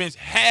Rockets bench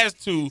has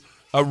to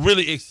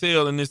really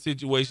excel in this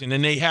situation,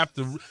 and they have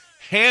to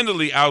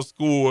handily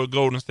outscore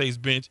Golden State's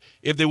bench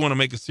if they want to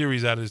make a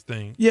series out of this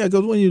thing. Yeah,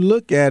 because when you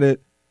look at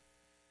it,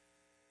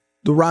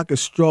 the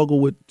Rockets struggle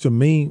with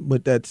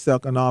that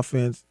second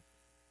offense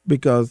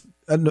because,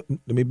 let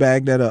me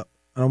back that up.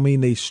 I don't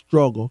mean they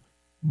struggle,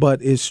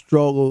 but it's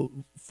struggle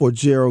for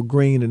Gerald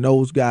Green and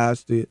those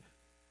guys to,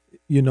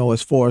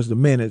 as far as the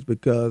minutes,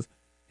 because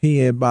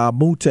he and Bob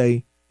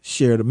Moute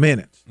share the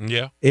minutes.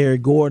 Yeah.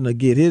 Eric Gordon will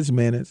get his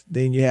minutes.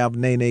 Then you have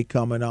Nene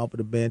coming off of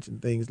the bench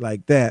and things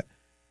like that.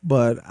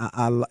 But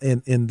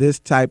in this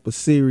type of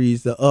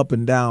series, the up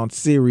and down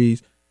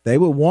series, they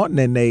would want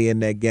Nene in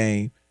that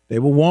game. They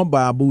would want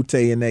Bob Moute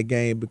in that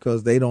game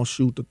because they don't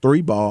shoot the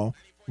 3 ball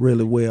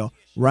really well.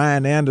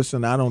 Ryan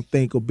Anderson, I don't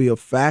think will be a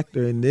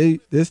factor in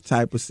this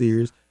type of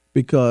series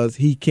because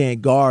he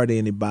can't guard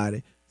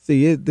anybody.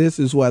 See, this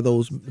is where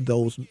those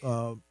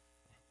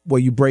where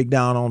you break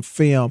down on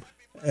film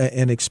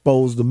and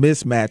expose the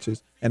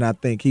mismatches. And I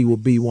think he will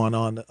be one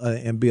on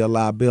and be a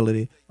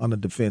liability on the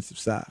defensive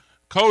side.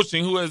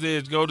 Coaching, who has the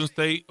edge, Golden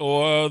State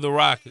or the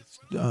Rockets?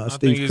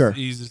 Steve Kerr. It's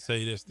easy to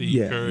say that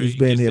Steve Kerr. He's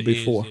been here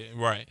before.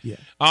 Right. Yeah.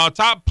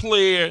 Top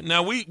player.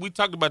 Now, we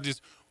talked about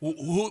this.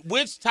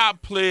 Which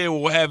top player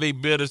will have a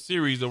better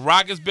series? The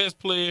Rockets' best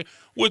player,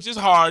 which is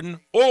Harden,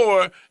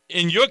 or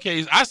in your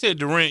case, I said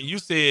Durant, you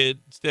said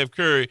Steph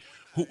Curry.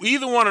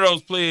 Either one of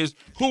those players,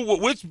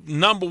 which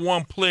number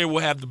one player will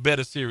have the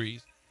better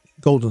series?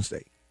 Golden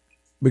State.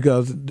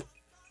 Because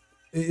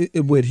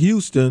with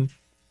Houston,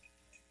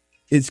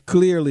 it's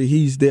clearly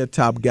he's their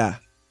top guy.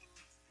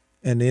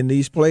 And in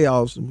these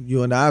playoffs,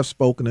 you and I have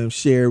spoken and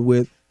shared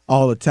with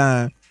all the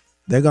time,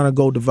 they're going to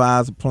go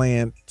devise a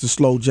plan to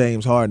slow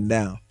James Harden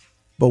down.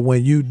 But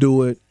when you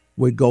do it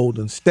with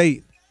Golden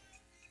State,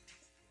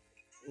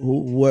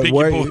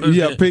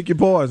 pick your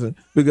poison.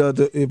 Because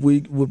if we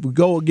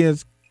go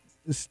against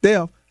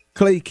Steph,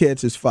 Clay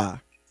catches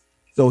fire.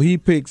 So he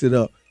picks it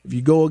up. If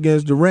you go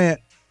against Durant,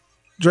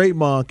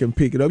 Draymond can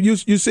pick it up. You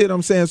see what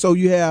I'm saying? So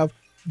you have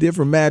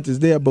different matches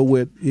there. But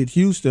with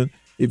Houston,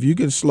 if you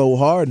can slow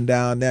Harden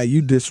down, now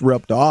you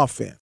disrupt the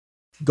offense.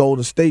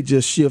 Golden State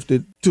just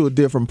shifted to a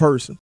different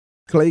person.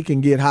 Clay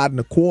can get hot in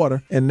the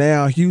quarter, and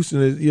now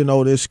Houston is,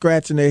 they're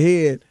scratching their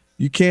head.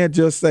 You can't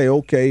just say,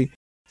 okay,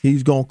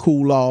 he's going to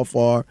cool off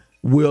or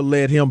we'll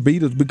let him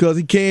beat us because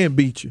he can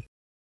beat you.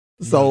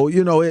 So,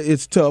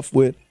 it's tough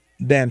with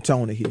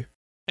D'Antoni here.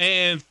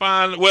 And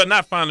finally,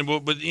 not finally,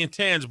 but the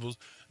intangibles.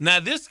 Now,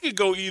 this could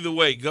go either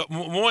way.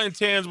 More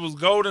intangibles,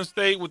 Golden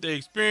State with their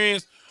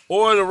experience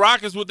or the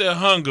Rockets with their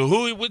hunger.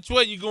 Which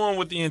way you going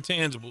with the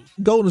intangibles?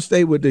 Golden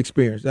State with the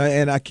experience.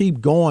 And I keep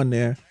going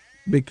there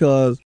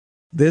because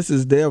this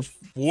is their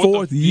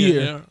fourth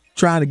year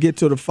trying to get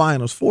to the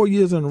finals. 4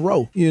 years in a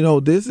row.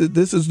 This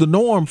is the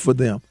norm for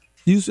them.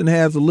 Houston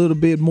has a little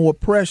bit more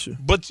pressure.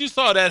 But you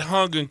saw that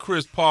hunger in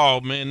Chris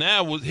Paul, man.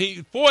 That was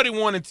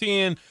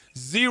 41-10,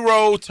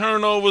 0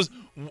 turnovers.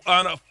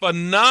 On a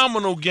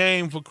phenomenal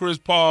game for Chris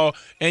Paul,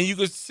 and you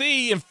could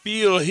see and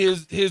feel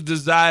his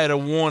desire to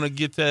want to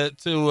get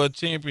to a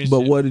championship.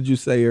 But what did you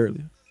say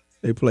earlier?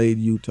 They played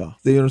Utah.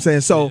 See what I'm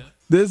saying? So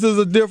this is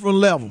a different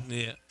level.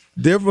 Yeah.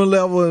 Different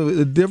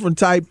level, different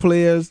type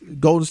players.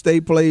 Golden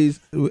State plays,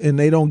 and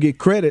they don't get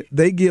credit.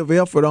 They give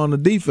effort on the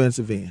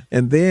defensive end.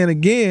 And then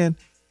again,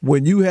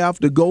 when you have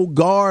to go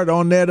guard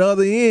on that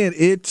other end,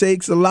 it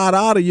takes a lot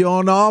out of you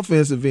on the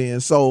offensive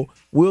end. So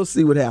we'll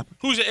see what happens.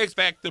 Who's your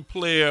X-Factor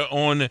player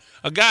on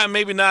a guy,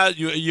 maybe not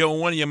you're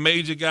one of your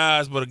major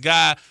guys, but a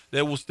guy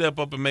that will step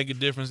up and make a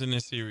difference in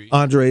this series?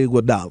 Andre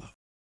Iguodala.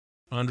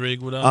 Andre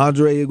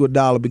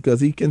Iguodala, because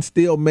he can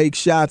still make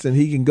shots and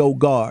he can go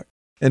guard.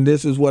 And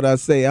this is what I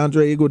say.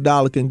 Andre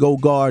Iguodala can go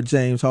guard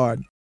James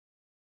Harden.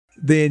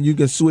 Then you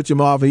can switch him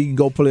off and he can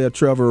go play a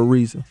Trevor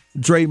Ariza.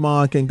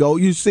 Draymond can go.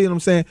 You see what I'm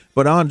saying?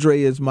 But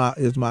Andre is my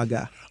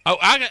guy. Oh,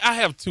 I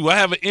have two. I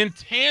have an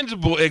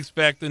intangible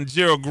X-Factor in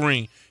Gerald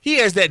Green. He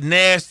has that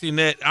nasty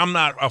net. I'm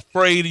not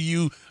afraid of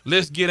you.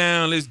 Let's get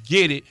down. Let's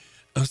get it.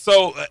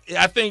 So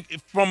I think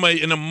from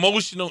an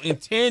emotional,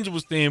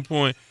 intangible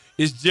standpoint,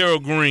 it's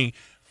Gerald Green.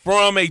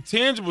 From a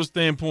tangible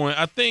standpoint,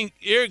 I think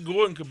Eric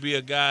Gordon could be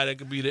a guy that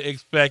could be the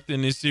X-Factor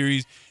in this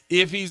series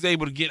if he's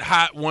able to get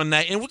hot one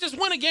night and we'll just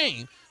win a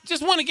game.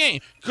 Just win a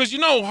game. Because,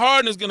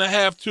 Harden is going to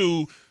have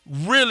to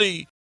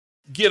really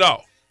get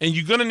off. And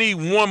you're going to need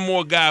one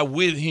more guy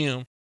with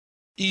him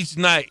each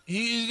night.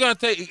 He's going to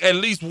take at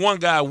least one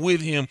guy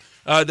with him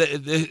that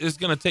it's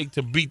going to take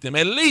to beat them.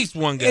 At least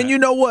one guy. And you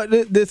know what?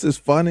 This is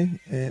funny,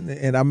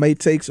 and I may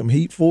take some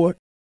heat for it.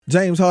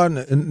 James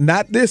Harden,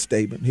 not this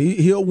statement.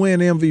 He'll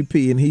win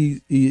MVP, and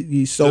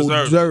he's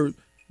so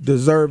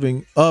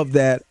deserving of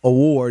that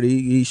award.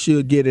 He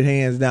should get it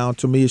hands down.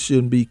 To me, it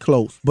shouldn't be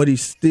close. But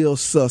he's still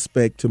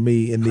suspect to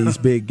me in these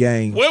big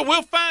games. Well,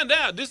 we'll find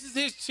out. This is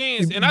his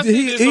chance. And I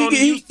see this on the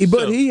Houston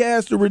But he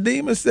has to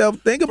redeem himself.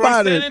 Think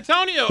about it. San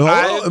Antonio.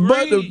 I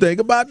agree. But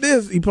think about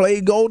this. He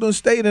played Golden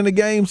State in the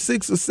game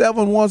 6 or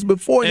 7 once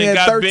before, and he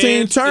had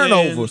 13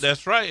 turnovers.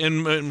 That's right.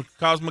 And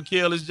cost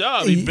McHale his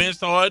job. He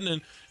benched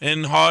Harden,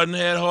 and Harden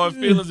had hard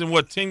feelings.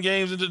 And 10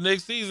 games into the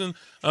next season,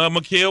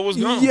 McHale was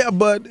gone. Yeah,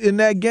 but in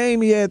that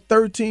game, he had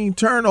 13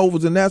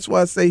 turnovers, and that's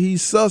why I say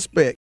he's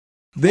suspect.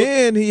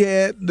 Then he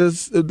had the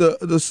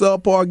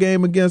subpar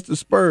game against the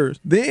Spurs.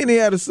 Then he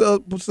had a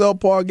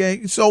subpar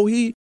game. So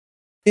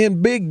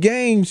in big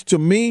games, to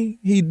me,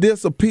 he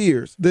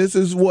disappears. This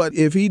is what,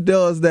 if he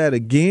does that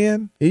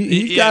again,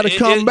 he got to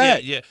come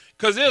back. Yeah,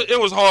 because it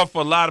was hard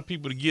for a lot of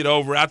people to get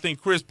over. I think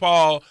Chris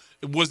Paul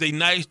was a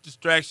nice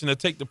distraction to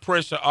take the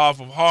pressure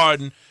off of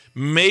Harden.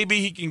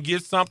 Maybe he can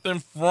get something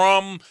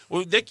from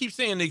 – they keep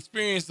saying the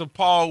experience of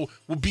Paul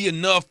will be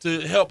enough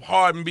to help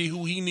Harden be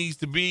who he needs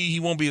to be. He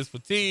won't be as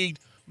fatigued,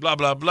 blah,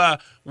 blah, blah.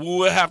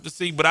 We'll have to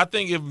see. But I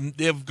think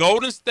if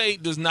Golden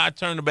State does not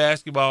turn the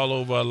basketball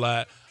over a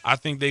lot, I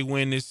think they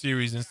win this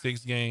series in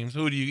 6 games.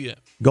 Who do you get?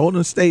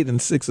 Golden State in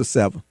 6 or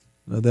 7.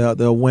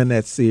 They'll win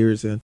that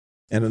series. And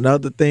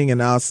another thing,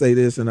 and I'll say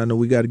this, and I know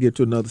we got to get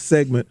to another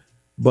segment,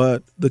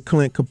 But the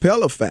Clint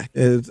Capella fact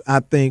is,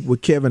 I think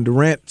with Kevin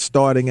Durant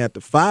starting at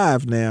the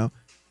 5 now,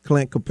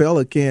 Clint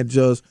Capella can't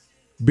just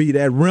be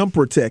that rim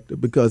protector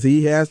because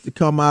he has to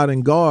come out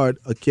and guard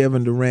a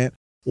Kevin Durant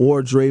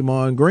or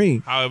Draymond Green.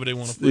 However they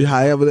want to play.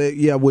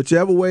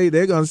 Whichever way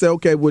they're going to say,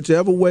 okay,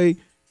 whichever way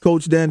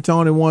Coach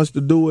D'Antoni wants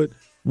to do it,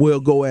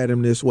 we'll go at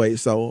him this way.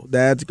 So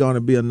that's going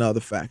to be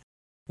another factor.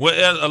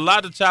 Well, a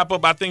lot to chop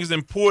up. I think it's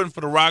important for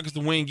the Rockets to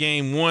win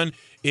Game 1.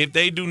 If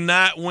they do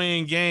not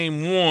win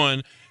Game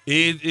 1,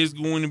 it is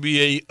going to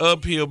be a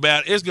uphill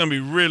battle. It's going to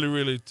be really,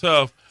 really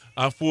tough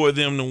for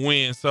them to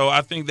win. So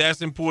I think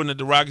that's important that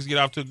the Rockets get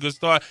off to a good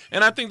start,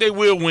 and I think they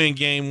will win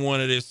Game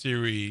 1 of this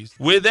series.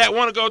 With that, I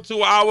want to go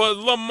to our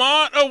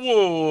Lamont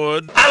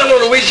Award. I don't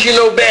want to wish you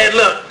no bad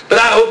luck, but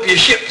I hope your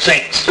ship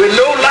sinks with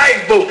no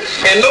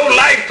lifeboats and no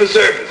life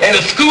preservers and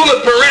a school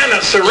of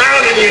piranhas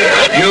surrounding you.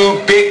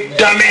 You big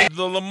dummy.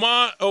 The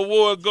Lamont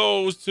Award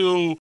goes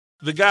to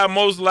the guy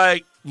most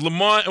like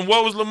Lamont. And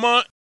what was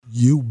Lamont?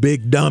 You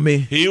big dummy.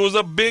 He was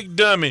a big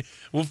dummy.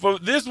 Well, for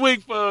this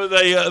week, for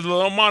the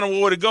Lamont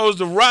Award, it goes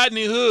to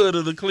Rodney Hood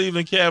of the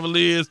Cleveland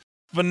Cavaliers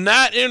for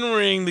not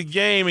entering the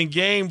game in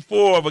Game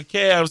 4 of a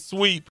Cavs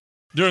sweep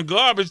during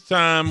garbage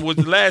time, with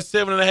the last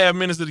 7.5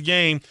 minutes of the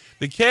game.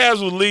 The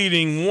Cavs were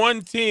leading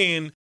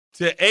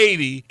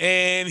 110-80,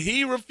 and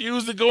he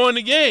refused to go in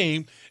the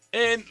game.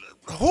 And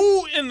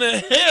who in the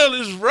hell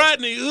is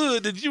Rodney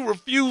Hood that you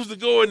refuse to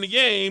go in the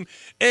game?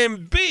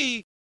 And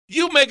B,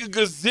 you make a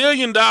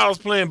gazillion dollars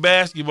playing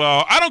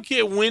basketball. I don't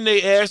care when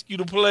they ask you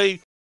to play.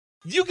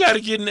 You got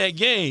to get in that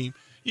game.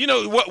 You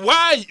know,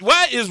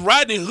 why is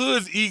Rodney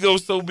Hood's ego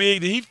so big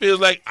that he feels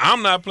like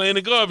I'm not playing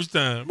the garbage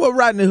time? Well,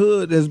 Rodney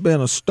Hood has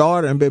been a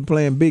starter and been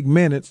playing big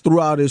minutes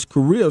throughout his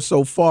career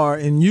so far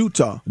in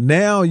Utah.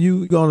 Now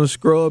you going to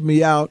scrub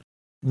me out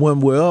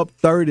when we're up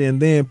 30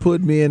 and then put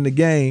me in the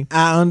game.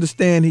 I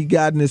understand he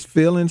got in his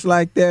feelings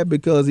like that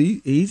because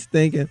he's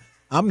thinking,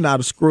 I'm not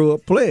a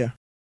screw-up player.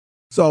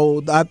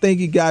 So I think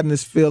he got in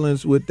his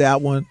feelings with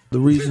that one, the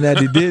reason that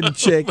he didn't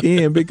check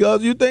in.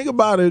 Because you think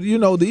about it, you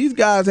know, these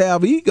guys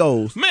have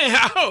egos. Man,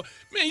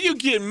 you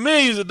get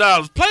millions of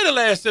dollars. Play the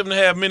last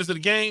 7.5 minutes of the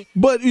game.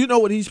 But you know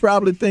what he's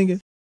probably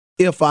thinking?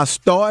 If I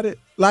started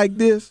like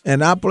this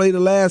and I play the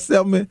last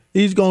 7 minutes,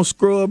 he's going to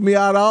scrub me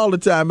out all the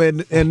time.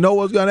 And know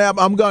what's going to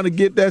happen? I'm going to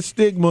get that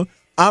stigma.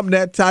 I'm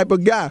that type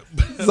of guy.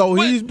 So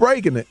he's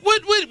breaking it.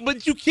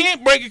 But you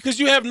can't break it because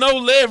you have no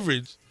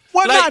leverage.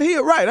 Well, not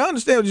here, right? I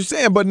understand what you're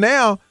saying, but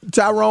now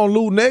Tyronn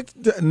Lue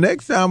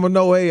next time I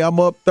know, hey, I'm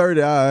up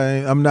 30.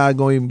 I'm not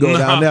going to even go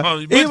down there.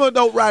 Even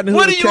though Rodney Hood,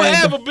 what do you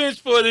have a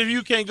bench for if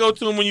you can't go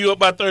to him when you're up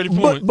by 30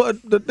 points?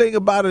 But the thing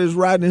about it is,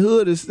 Rodney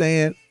Hood is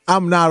saying,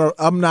 I'm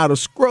not a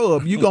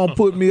scrub. You're gonna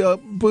put me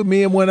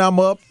in when I'm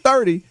up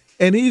 30,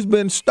 and he's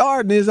been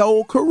starting his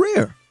whole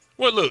career.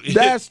 Well, look,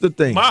 that's the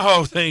thing. My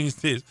whole thing is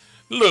this: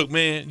 look,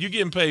 man, you're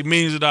getting paid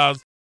millions of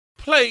dollars.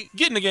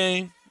 Get in the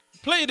game.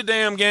 Play the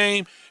damn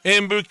game.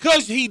 And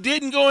because he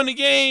didn't go in the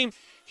game,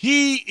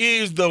 he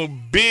is the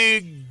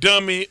big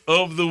dummy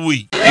of the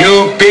week.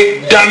 You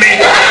big dummy.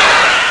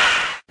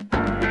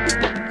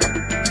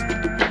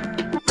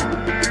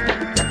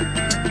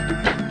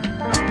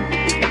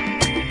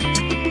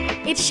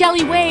 It's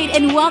Shelley Wade,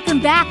 and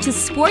welcome back to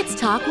Sports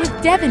Talk with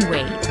Devin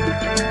Wade.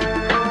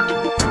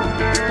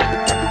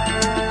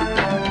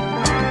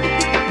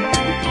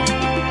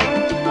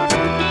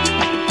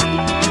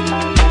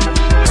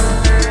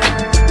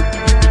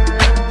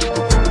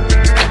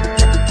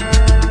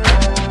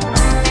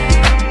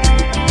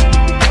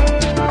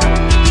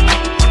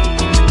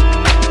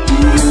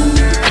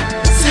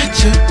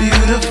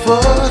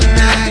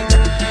 Night.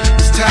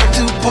 It's time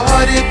to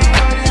party.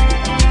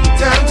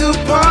 Time to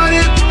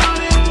party.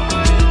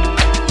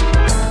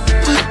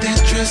 Put that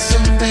dress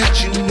on that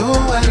you know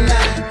I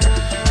like.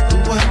 The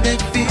one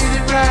that fit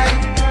it right.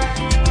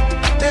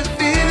 That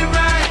fit it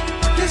right.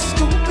 Let's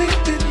go,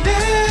 baby,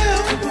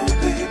 now.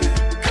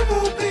 Come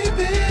on,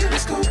 baby.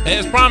 Let's go, baby.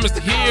 As promised,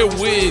 here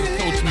with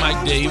Coach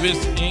Mike Davis.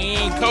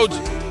 And Coach,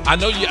 I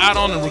know you're out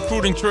on the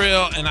recruiting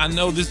trail, and I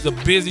know this is a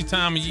busy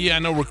time of year. I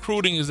know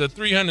recruiting is a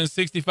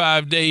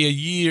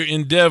 365-day-a-year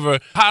endeavor.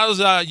 How's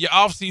your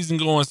off-season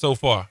going so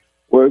far?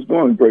 Well, it's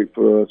going great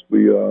for us.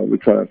 We're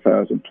trying to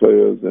find some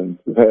players, and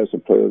we've had some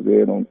players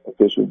in on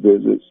official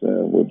visits,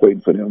 and we're waiting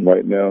for them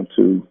right now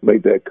to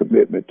make that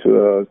commitment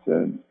to us,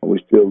 and we're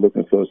still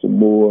looking for some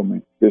more. I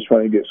mean, just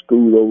trying to get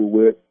school over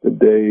with.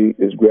 Today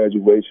is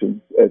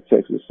graduation at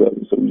Texas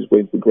Southern, so we're just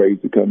waiting for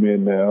grades to come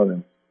in now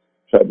and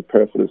try to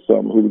prepare for the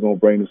summer, who we're going to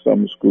bring to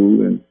summer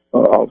school and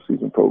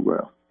off-season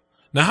program.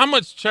 Now, how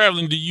much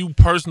traveling do you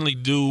personally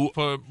do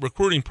for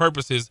recruiting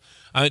purposes?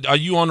 Are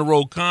you on the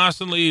road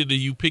constantly? Do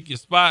you pick your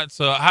spots?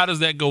 How does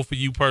that go for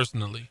you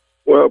personally?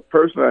 Well,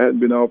 personally, I hadn't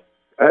been on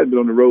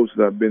the road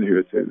since I've been here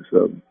at Texas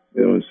Southern,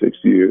 in 6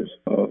 years.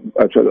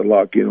 I try to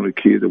lock in on the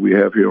kids that we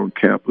have here on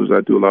campus.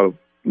 I do a lot of,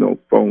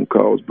 phone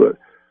calls, but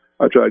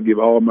I try to give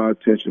all my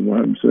attention,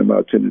 100% of my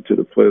attention to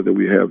the players that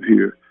we have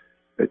here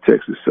at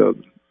Texas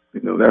Southern.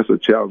 That's a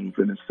challenge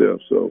within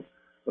itself. So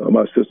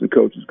my assistant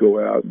coaches go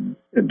out and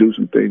do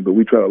some things, but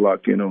we try to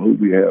lock in on who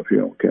we have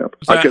here on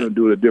campus. I kind of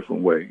do it a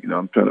different way.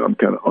 I'm kind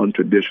of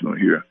untraditional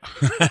here.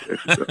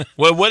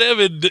 Well,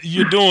 whatever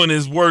you're doing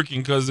is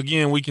working because,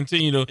 again, we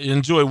continue to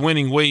enjoy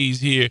winning ways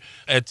here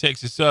at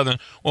Texas Southern.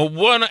 Well, I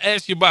want to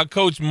ask you about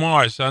Coach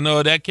Marsh. I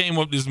know that came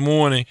up this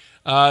morning.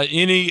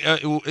 Any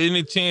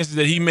chances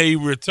that he may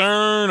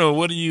return, or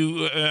what do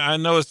you? I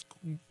know it's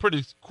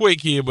pretty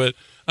quick here, but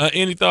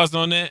any thoughts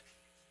on that?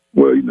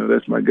 Well,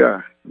 that's my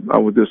guy. I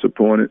was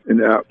disappointed in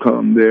the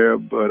outcome there,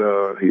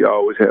 but he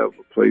always has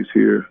a place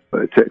here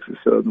at Texas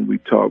Southern. We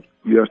talked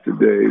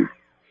yesterday.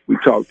 We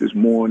talked this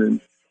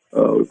morning.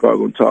 We're probably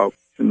going to talk,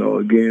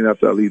 again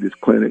after I leave this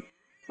clinic.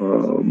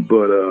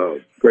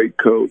 But great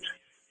coach.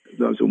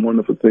 Done some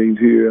wonderful things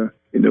here.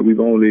 We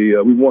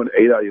won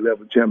 8 out of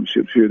 11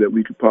 championships here that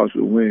we could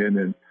possibly win,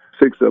 and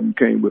 6 of them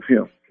came with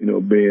him,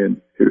 being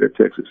here at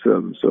Texas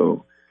Southern.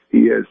 So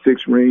he has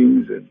 6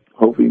 rings, and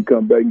hopefully he can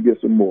come back and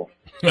get some more.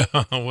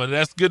 Well,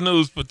 that's good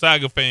news for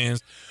Tiger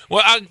fans.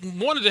 Well, I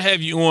wanted to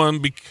have you on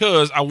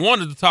because I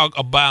wanted to talk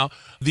about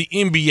the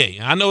NBA.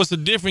 I know it's a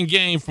different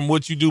game from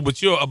what you do,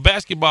 but you're a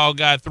basketball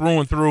guy through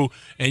and through,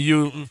 and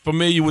you're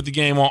familiar with the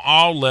game on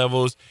all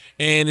levels.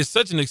 And it's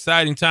such an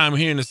exciting time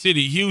here in the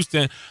city of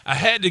Houston. I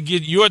had to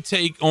get your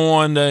take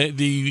on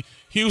the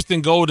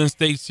Houston Golden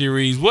State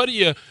series. What are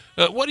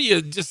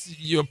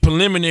your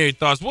preliminary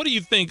thoughts? What do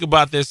you think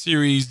about that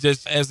series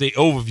just as an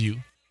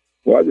overview?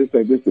 Well, I just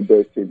think this is the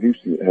best team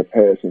Houston have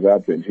had since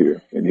I've been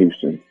here in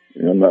Houston.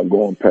 I'm not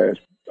going past.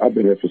 I've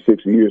been here for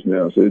 6 years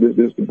now, so this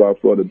is by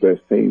far the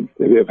best team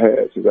they have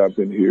had since I've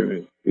been here.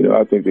 And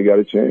I think they got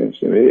a chance.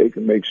 They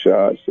can make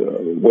shots.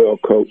 Well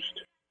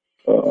coached,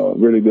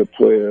 really good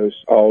players.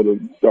 All the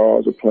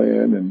stars are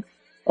playing, and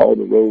all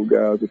the road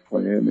guys are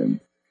playing. And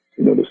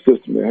the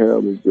system they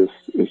have is just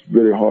it's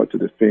really hard to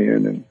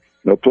defend.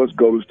 And plus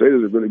Golden State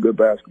is a really good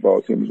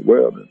basketball team as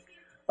well. And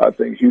I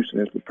think Houston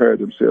has prepared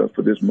themselves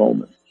for this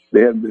moment. They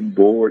haven't been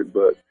bored,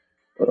 but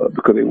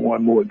because they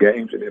won more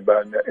games than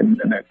anybody in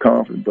that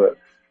conference. But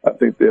I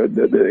think the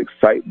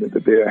excitement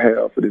that they'll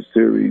have for this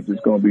series is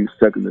going to be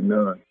second to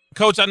none.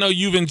 Coach, I know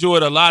you've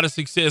enjoyed a lot of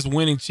success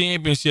winning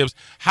championships.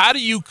 How do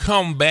you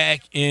come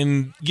back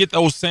and get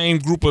those same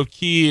group of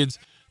kids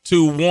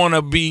to want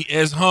to be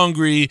as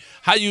hungry?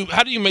 How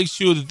do you make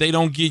sure that they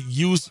don't get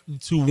used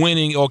to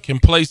winning or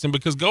complacent?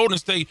 Because Golden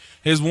State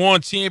has won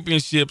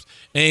championships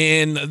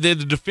and they're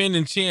the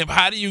defending champ.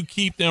 How do you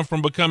keep them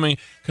from becoming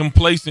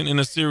complacent in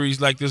a series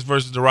like this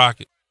versus the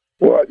Rockets?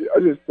 Well, I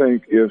just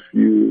think if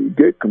you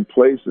get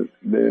complacent,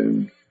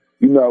 then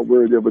you're not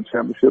worthy of a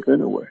championship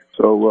anyway.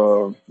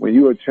 So when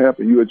you're a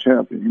champion, you're a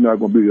champion. You're not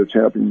going to be a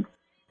champion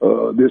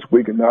this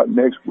week and not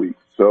next week.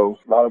 So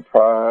a lot of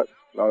pride,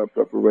 a lot of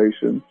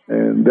preparation,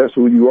 and that's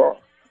who you are.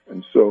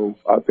 And so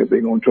I think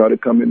they're going to try to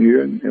come in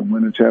here and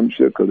win a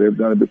championship because they've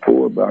done it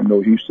before. But I know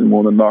Houston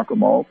want to knock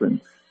them off, and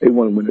they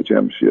want to win the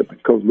championship.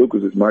 And Coach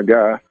Lucas is my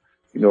guy.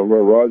 Roy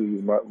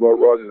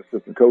Rogers is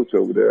assistant coach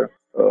over there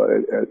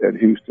at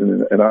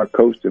Houston, and I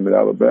coached him at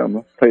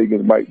Alabama. Played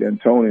against Mike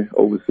D'Antoni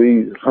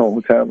overseas a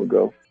long time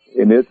ago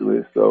in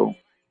Italy. So,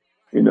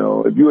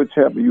 if you're a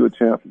champion, you're a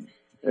champion.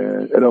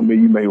 And that don't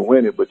mean you may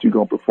win it, but you're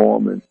going to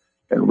perform and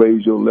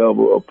raise your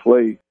level of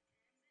play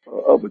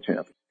of a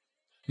champion.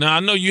 Now, I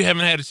know you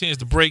haven't had a chance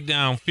to break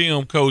down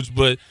film, Coach,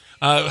 but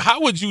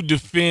how would you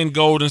defend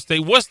Golden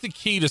State? What's the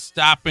key to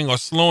stopping or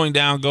slowing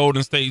down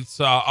Golden State's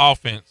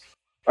offense?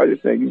 I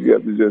just think you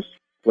have to just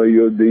play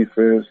your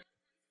defense,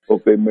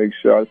 hope they make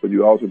shots, but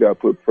you also got to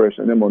put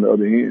pressure on them on the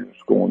other end,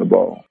 scoring the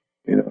ball.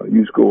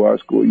 You score, I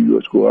score,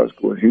 you score, I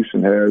score.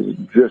 Houston has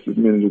just as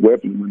many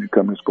weapons when they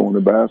come and scoring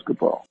the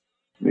basketball.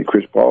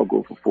 Chris Paul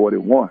go for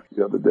 41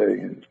 the other day,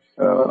 and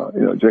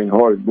James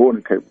Harden's more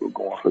than capable of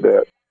going for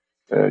that.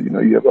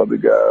 You have other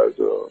guys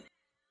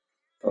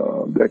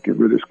that can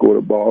really score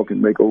the ball,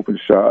 can make open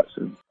shots,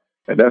 and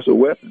that's a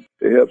weapon.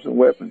 They have some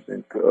weapons,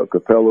 and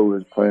Capello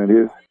is playing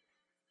his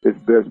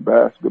best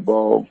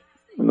basketball,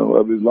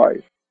 of his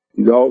life.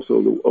 He's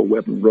also a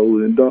weapon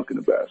rolling and dunking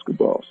the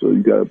basketball. So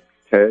you got to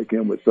tag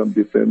him with some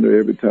defender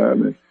every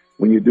time, and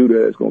when you do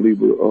that, it's going to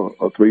leave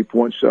a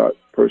 3-point shot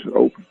person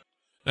open.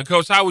 Now,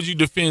 Coach, how would you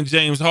defend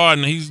James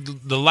Harden? He's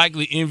the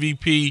likely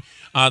MVP.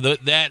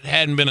 That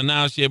hadn't been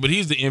announced yet, but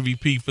he's the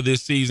MVP for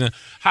this season.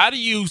 How do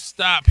you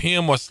stop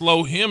him or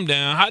slow him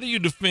down? How do you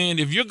defend?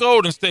 If you're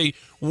Golden State,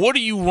 what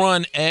do you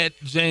run at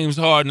James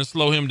Harden to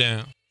slow him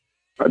down?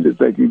 I just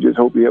think you just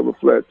hope he have a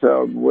flat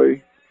tire in the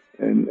way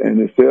and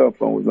his cell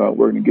phone is not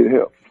working to get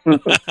help.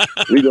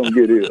 He's going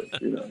to get his.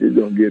 He's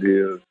going to get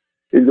his.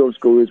 He's going to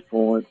score his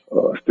points.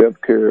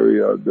 Steph Curry,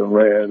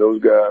 Durant, those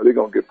guys, they're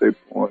going to get their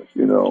points.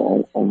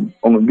 On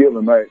a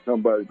given night,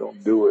 somebody's going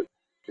to do it.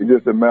 It's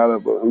just a matter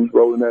of who's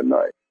rolling that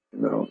night.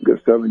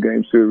 Get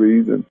 7-game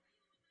series, and,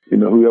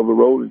 whoever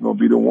rolls is going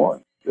to be the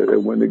one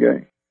that win the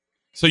game.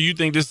 So you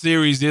think this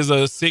series is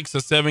a 6 or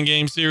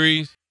 7-game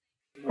series?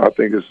 I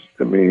think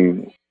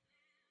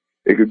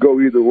it could go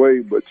either way,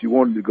 but you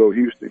wanted to go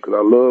Houston because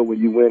I love when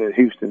you win in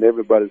Houston,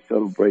 everybody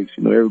celebrates.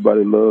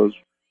 Everybody loves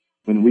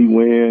when we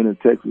win in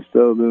Texas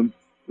Southern.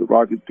 the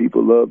Rockets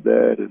people love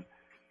that, and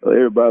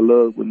everybody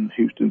loves when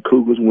Houston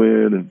Cougars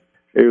win, and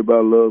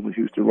everybody loves when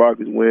Houston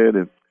Rockets win,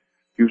 and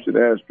Houston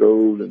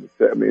Astros, and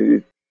I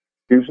mean,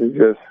 Houston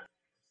just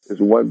is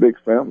one big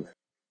family.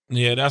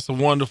 Yeah, that's a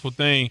wonderful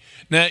thing.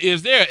 Now,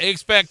 is there an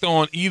X factor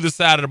on either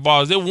side of the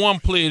ball? Is there one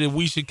player that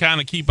we should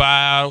kind of keep an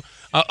eye out?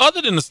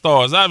 Other than the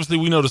Stars, obviously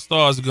we know the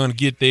Stars are going to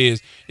get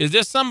theirs. Is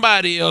there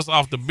somebody else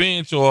off the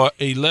bench or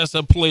a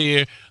lesser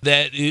player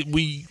that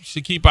we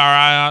should keep our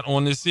eye out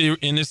on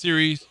in this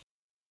series?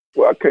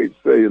 Well, I can't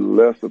say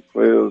lesser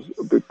players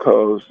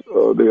because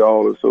they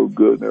all are so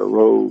good in their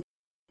role.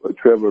 But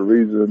Trevor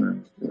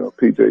Reason and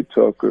P.J.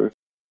 Tucker,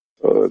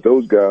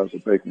 those guys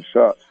are making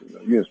shots.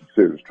 You're in some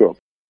serious trouble.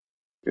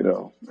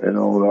 And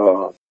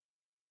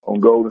on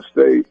Golden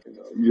State,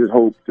 you just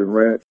hope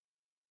Durant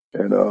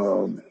and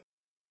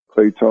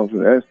Klay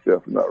Thompson and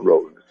Steph are not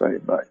rolling the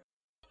same night.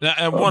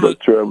 But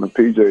Trevor and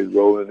PJ is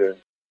rolling there,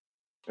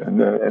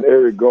 and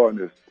Eric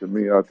Gardner, to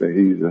me, I think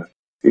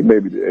he may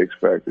be the X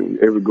factor.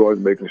 Eric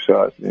Gardner's making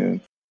shots,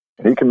 and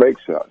he can make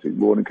shots. He's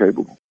more than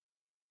capable.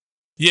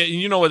 Yeah,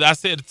 you know what? I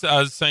said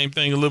the same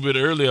thing a little bit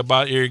earlier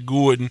about Eric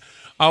Gordon.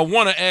 I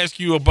want to ask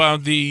you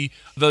about the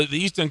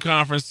Eastern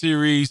Conference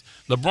Series.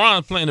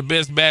 LeBron playing the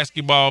best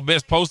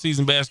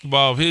postseason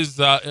basketball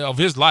of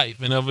his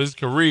life and of his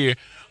career.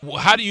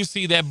 How do you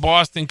see that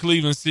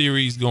Boston-Cleveland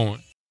series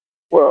going?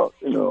 Well,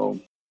 the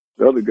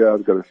other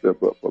guys got to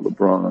step up for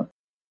LeBron.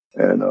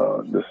 And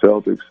the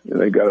Celtics,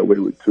 they got away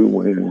with 2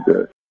 wins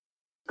that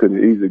could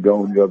have easily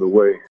gone the other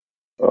way.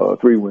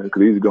 3 wins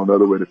could have easily gone the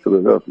other way to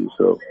Philadelphia.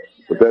 So,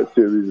 but that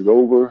series is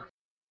over.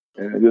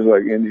 And just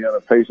like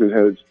Indiana Pacers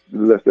had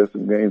let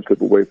some games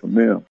slip away from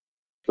them.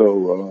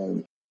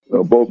 So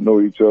both know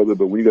each other,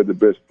 but when you got the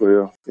best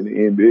player in the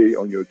NBA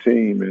on your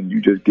team and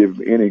you just give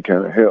them any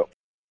kind of help,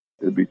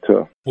 it'd be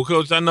tough. Well,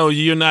 Coach, I know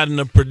you're not in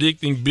the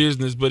predicting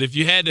business, but if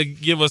you had to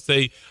give us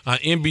an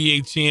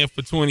NBA champ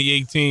for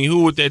 2018,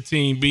 who would that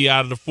team be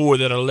out of the 4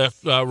 that are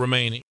left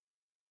remaining?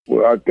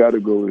 Well, I got to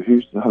go with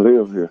Houston. I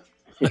live here.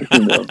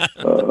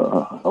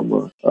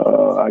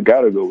 I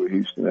got to go with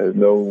Houston. There's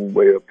no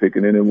way of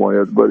picking anyone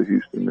else but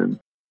Houston, and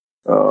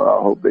I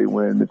hope they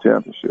win the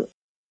championship.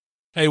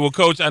 Hey, well,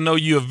 Coach, I know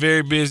you are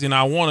very busy, and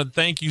I want to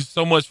thank you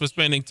so much for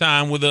spending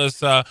time with us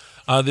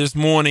this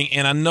morning.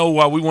 And I know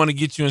we want to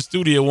get you in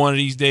studio one of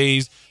these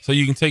days so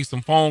you can take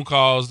some phone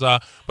calls.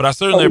 But I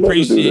certainly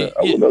appreciate.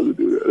 I would love to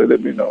do that.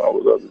 Let me know. I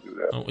would love to do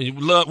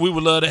that. We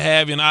would love to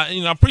have you, and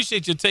I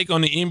appreciate your take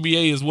on the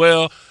NBA as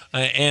well.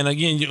 And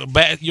again,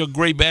 you're a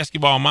great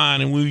basketball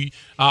mind, and we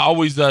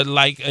always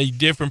like a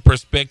different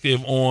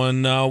perspective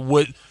on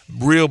what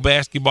real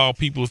basketball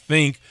people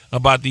think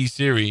about these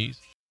series.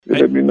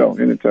 Let me know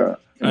anytime.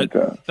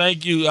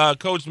 Thank you,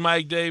 Coach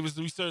Mike Davis.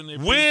 We certainly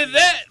with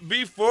that.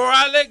 Before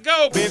I let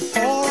go,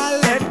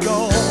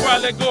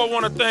 I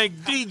want to thank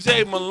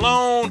DJ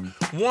Malone.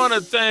 Want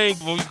to thank,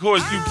 of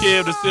course, you,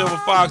 Kev, the Silver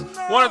Fox.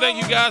 Want to thank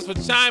you guys for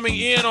chiming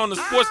in on the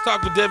Sports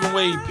Talk with Devin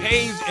Wade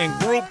page and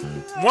group.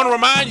 Want to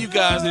remind you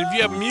guys that if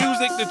you have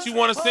music that you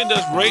want to send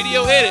us,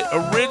 radio edit,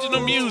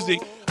 original music,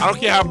 I don't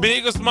care how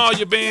big or small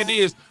your band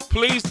is,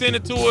 please send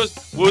it to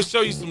us. We'll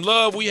show you some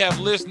love. We have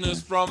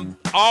listeners from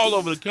all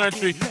over the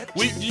country.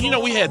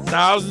 We had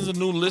thousands of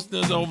new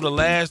listeners over the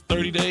last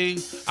 30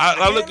 days.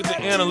 I look at the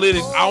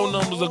analytics. Our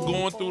numbers are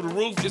going through the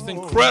roof. It's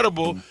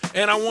incredible.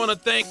 And I want to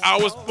thank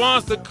our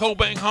sponsor,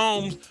 CoBank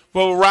Homes,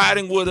 for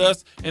riding with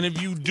us. And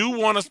if you do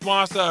want to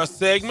sponsor a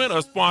segment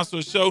or sponsor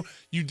a show,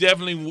 you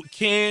definitely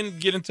can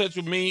get in touch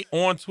with me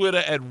on Twitter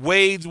at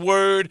Wade's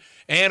Word.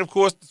 And, of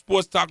course, the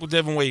Sports Talk with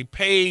Devin Wade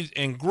page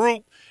and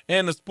group.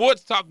 And the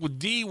Sports Talk with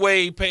D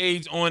Wade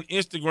page on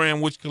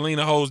Instagram, which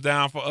Kalina holds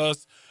down for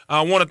us.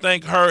 I want to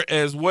thank her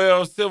as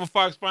well. Silver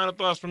Fox, final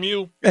thoughts from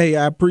you? Hey,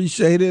 I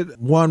appreciate it.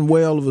 One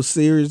whale of a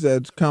series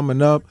that's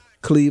coming up.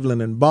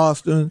 Cleveland and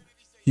Boston,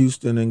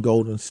 Houston and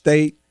Golden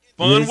State.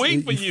 Fun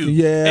week for you.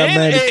 Yeah, and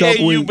man.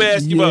 AAU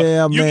basketball.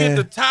 Yeah, you man.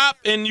 get the top,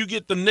 and you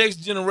get the next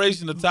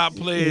generation of top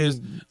players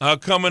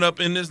coming up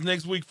in this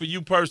next week for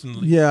you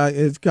personally. Yeah,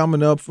 it's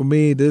coming up for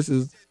me. This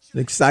is an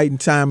exciting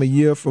time of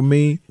year for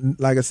me.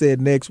 Like I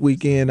said, next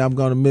weekend, I'm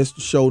going to miss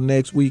the show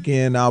next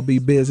weekend. I'll be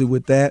busy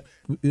with that,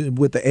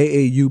 with the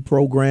AAU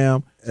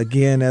program.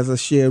 Again, as I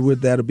shared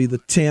with, that'll be the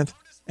 10th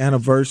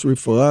anniversary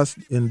for us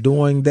in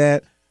doing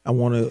that. I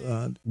want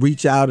to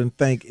reach out and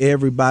thank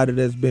everybody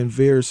that's been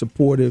very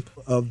supportive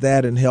of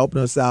that and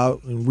helping us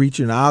out and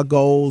reaching our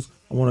goals.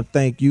 I want to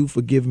thank you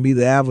for giving me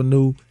the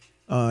avenue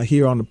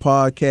here on the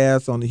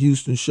podcast, on the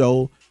Houston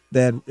show,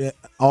 that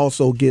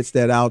also gets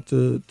that out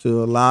to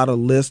a lot of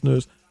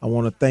listeners. I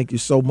want to thank you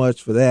so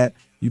much for that.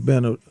 You've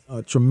been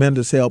a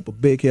tremendous help, a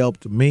big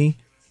help to me.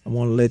 I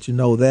want to let you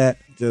know that.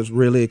 Just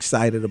really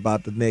excited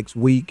about the next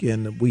week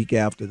and the week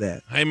after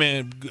that. Hey,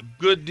 man,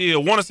 good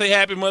deal. Want to say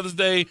Happy Mother's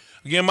Day.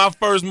 Again, my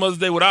first Mother's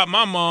Day without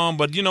my mom,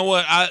 but you know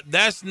what?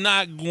 That's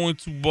not going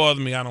to bother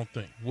me, I don't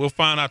think. We'll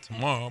find out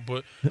tomorrow,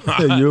 but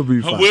you'll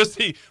be fine.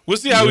 We'll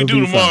see how we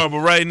do tomorrow, but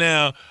right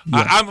now,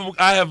 yeah.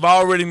 I have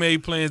already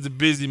made plans to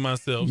busy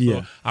myself,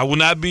 so I will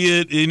not be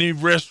at any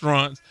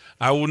restaurants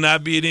I will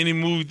not be at any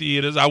movie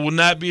theaters. I will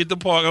not be at the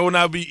park. I will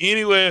not be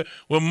anywhere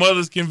where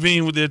mothers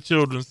convene with their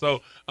children.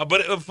 So,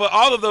 but for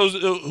all of those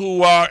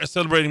who are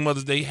celebrating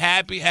Mother's Day,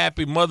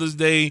 happy Mother's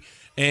Day,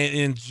 and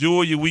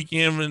enjoy your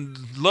weekend. And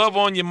love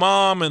on your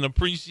mom and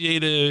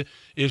appreciate her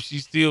if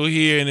she's still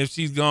here. And if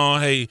she's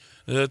gone, hey,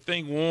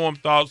 think warm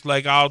thoughts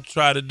like I'll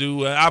try to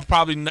do. I'll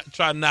probably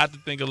try not to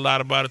think a lot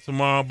about it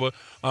tomorrow, but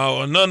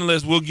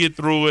nonetheless, we'll get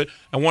through it.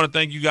 I want to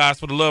thank you guys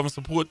for the love and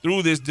support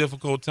through this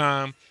difficult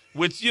time,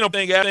 which, I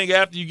think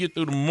after you get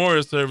through the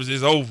memorial service,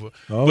 it's over.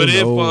 But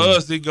for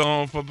us, it goes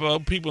on. For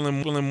people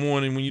in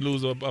mourning, when you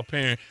lose a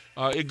parent,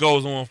 it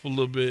goes on for a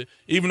little bit.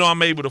 Even though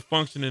I'm able to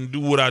function and do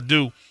what I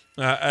do,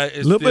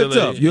 it's a little bit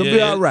tough. You'll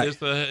be all right.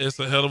 It's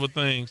a hell of a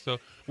thing. So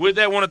with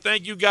that, I want to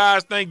thank you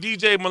guys. Thank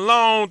DJ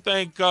Malone.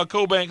 Thank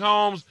CoBank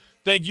Homes.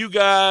 Thank you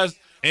guys.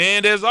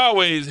 And as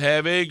always,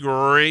 have a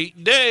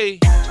great day.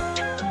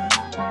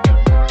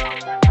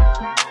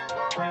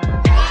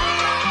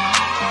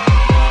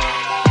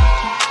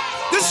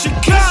 This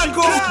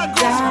Chicago.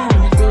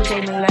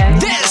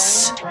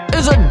 This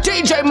is a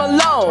DJ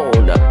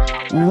Malone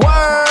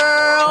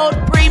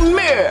world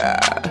premiere.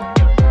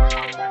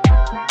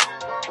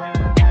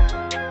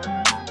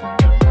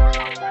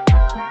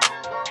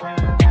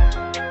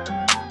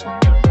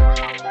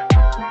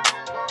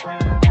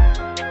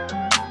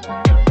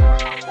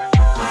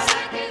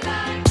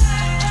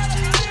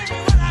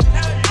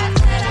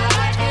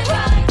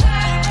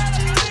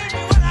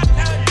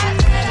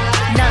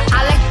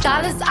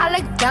 I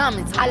like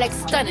diamonds, I like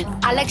stunning,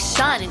 I like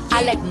shining,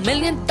 I like $1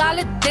 million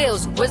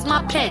deals. Where's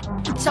my pen?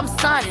 I'm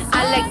signing.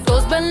 I like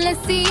those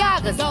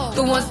Balenciagas,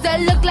 the ones that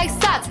look like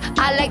socks.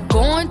 I like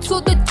going to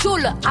the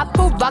jeweler, I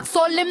put rocks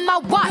all in my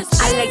watch.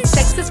 I like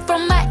texts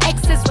from my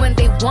exes when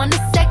they want a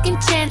second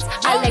chance.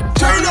 I like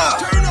turn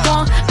up,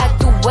 I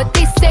do what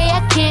they say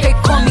I can't. They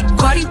call me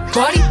Cardi,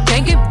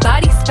 banging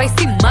body,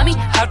 spicy mommy,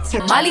 hot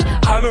tamale,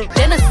 harder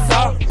than a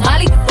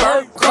Somali.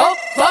 Go.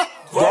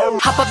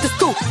 Hop up the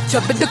stoop,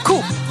 jump in the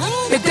coop,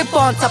 big dip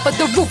on top of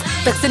the roof,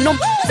 flexing them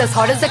as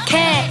hard as I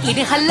can,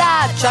 eating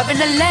halal, driving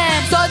a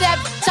lamb. So that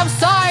bitch, I'm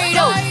sorry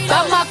though,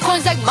 got my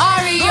coins like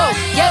Mario.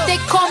 Yeah, they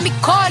call me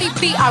Cardi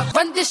B, I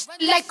run this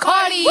shit like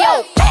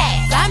cardio.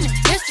 I'm in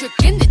district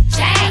in the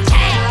chain.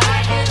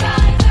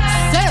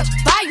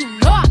 Certified, you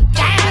know I'm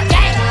gang.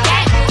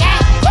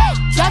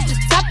 Drop the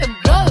top and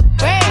blow the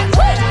brand.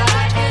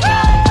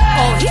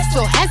 Oh, he's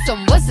so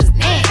handsome, what's his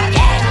name?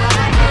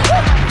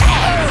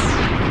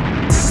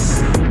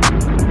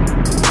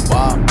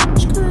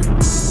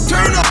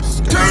 Turn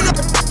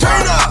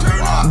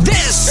up.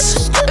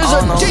 This is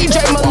a DJ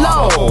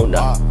Malone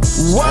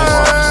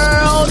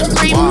world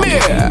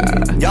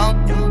premiere. Young,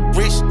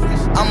 rich,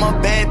 I'm a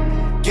bad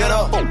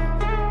getter.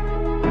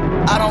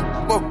 I don't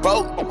work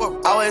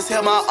broke. Always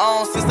held my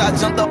own since I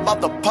jumped up off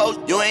the post.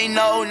 You ain't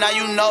know, now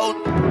you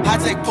know. I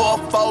take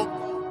 4-4.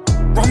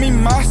 Run me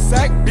my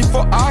sack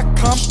before I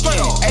come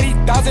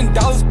in.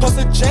 $80,000 plus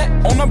a jet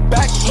on the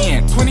back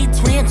end. 20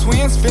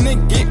 twins finna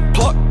get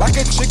plucked like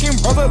a chicken.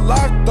 Brother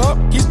locked up,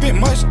 he spent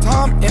much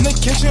time in the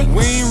kitchen.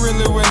 We ain't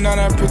really with none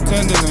of that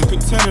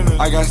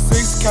pretending. I got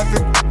 6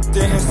 Catholic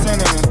in his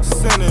synonym.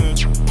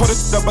 Put it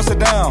up, bust it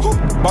down.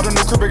 Bought a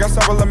new crib, got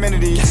several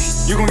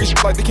amenities. You gon' get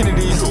shit like the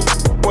Kennedys.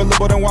 Boy,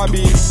 little than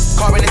YB.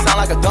 Car really sound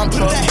like a dump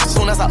truck.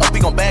 Soon as I up, we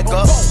gon' back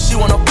up. She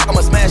wanna fuck,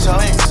 I'ma smash her.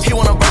 He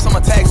wanna burst, I'ma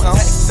tax him.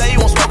 Say he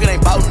won't smoke, it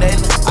ain't bout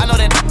nothing. I know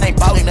that ain't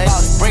bout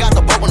nothing. Bring out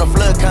the boat when the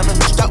flood coming.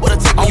 Stop with a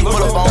tick when you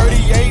pull up on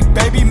 38,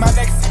 baby, my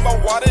neck see more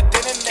water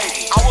than a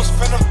Navy. I was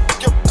finna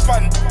get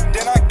fun,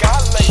 then I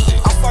got lazy.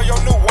 I saw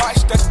your new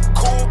watch, that's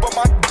cool, but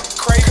my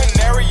crazy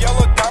canary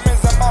yellow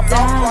diamonds in my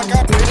mouth like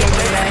I did a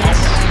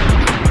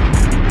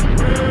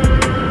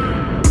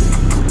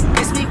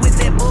This week with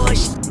that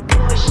bullshit.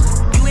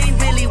 You ain't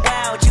really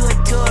wild, you a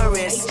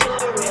tourist.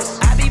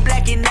 I be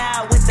blacking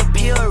out with the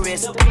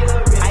purist.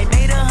 I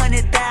made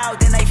 100,000,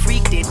 then I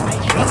freaked it.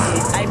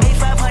 I made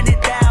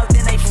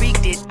 500,000, I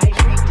freaked it.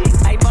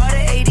 I bought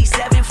an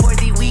 87 for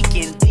the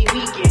weekend.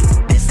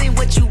 This ain't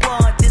what you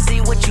want, this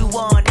ain't what you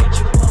want.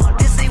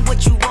 This ain't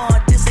what you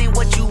want, this ain't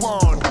what you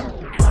want.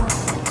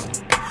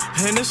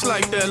 And it's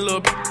like that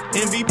look.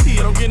 MVP,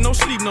 I don't get no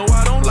sleep, no,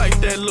 I don't like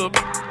that look.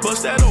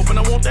 Bust that open,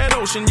 I want that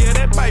ocean, yeah,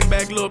 that bite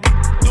back look.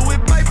 Do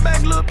it bite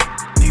back look.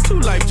 Need 2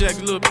 life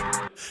jackets look.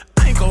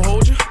 I ain't gon'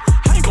 hold you,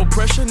 I ain't gon'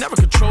 pressure, never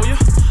control you.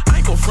 I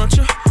ain't gon' front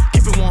you,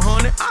 keep it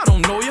 100, I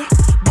don't know you.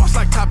 Boss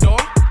like Top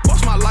Dog,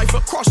 boss my life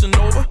up, crossing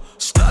over.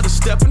 Stutter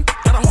stepping,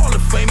 got a Hall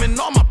of Fame and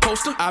on my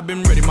poster. I've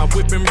been ready, my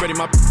whip been ready,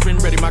 my been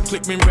ready, my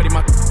click been ready,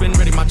 my been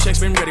ready, my checks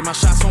been ready, my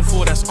shots on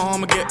full, that's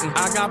Armageddon.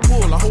 I got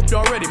pull, I hope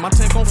y'all ready, my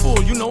tank on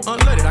full, you know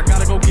unleaded. I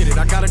gotta go get it,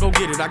 I gotta go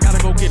get it, I gotta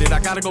go get it, I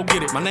gotta go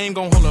get it. My name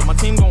gon' hold up, my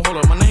team gon' hold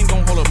up, my name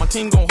gon' hold up, my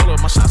team gon' hold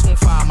up, my shots gon'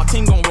 fire, my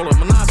team gon' roll up,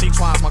 my Nazi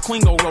twice, my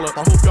queen gon' roll up.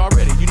 I hope y'all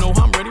ready, you know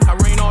I'm ready, I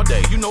rain all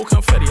day, you know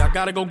confetti. I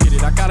gotta go get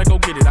it, I gotta go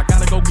get it, I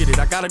gotta go get it,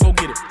 I gotta go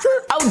get it.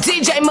 Oh,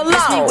 DJ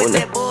Malone,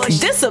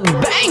 this a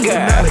banger.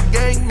 You're not a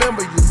gang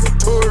member, you're a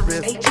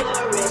tourist.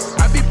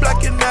 I be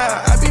blacking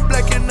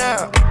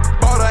out,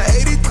 Bought bought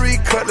a 83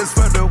 Cutlass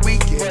for the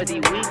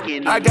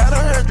weekend. I got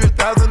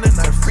 100,000 and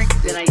I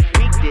freaked it.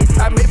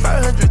 I made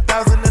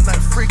 500,000 and I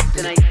freaked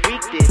it.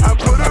 I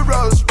put a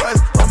Rolls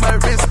Royce on my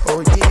wrist,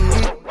 oh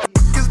yeah.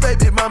 Cause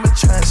baby mama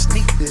try and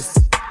sneak this.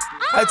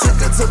 I took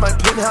her to my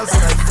penthouse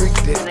and I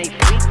freaked it.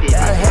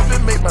 I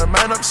haven't made my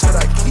mind up, should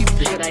I keep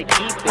it?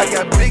 I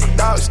got big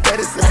dog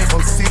status and ain't no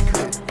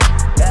secret.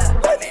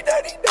 Daddy,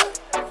 daddy, daddy,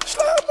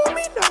 slime on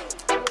me now.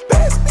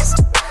 Pass me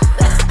some.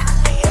 Daddy,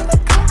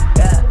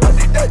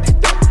 daddy, daddy,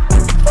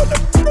 on the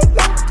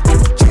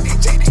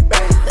GD,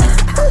 bang.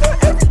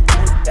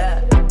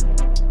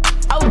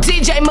 Oh,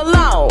 DJ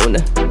Malone,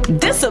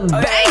 this a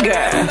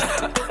banger.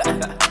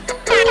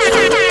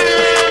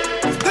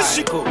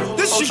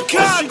 This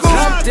Chicago.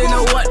 Jumped in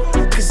a what?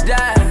 Cause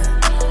that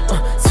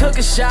took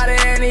a shot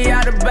at Annie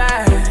out the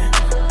bag.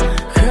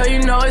 Girl, you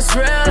know it's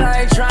real,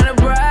 I ain't tryna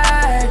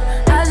brag.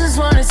 I just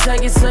wanna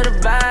take it to the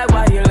bag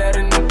while you let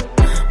it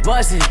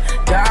bust it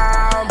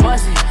down,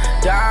 bust it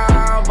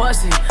down,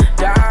 bust it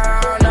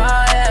down,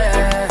 oh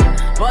yeah.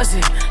 Bust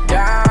it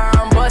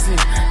down, bust it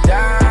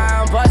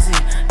down, bust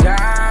it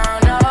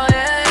down, oh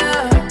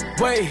yeah.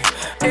 Wait,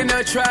 in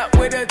the trap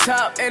with the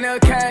top and the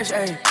cash,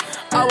 ayy.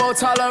 I won't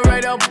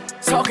tolerate them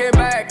talking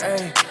back,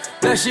 ayy.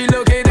 Then she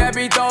looking at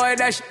me throwing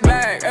that shit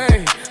back,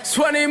 ayy.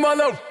 20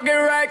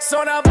 motherfucking racks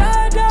on a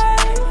bad day.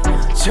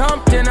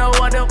 Jumped in a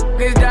what the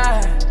fuck is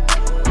that?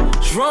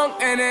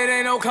 Drunk and it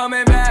ain't no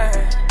coming back.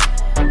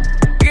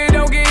 You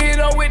don't get hit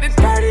on with the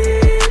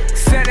 30.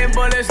 Sending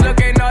bullets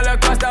looking all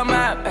across the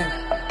map, ayy.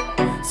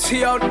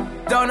 T.O.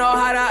 don't know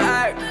how to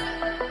act.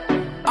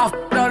 I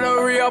f***ed on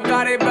the re-up,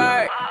 got it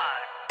back.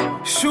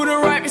 Shooter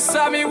right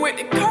beside me with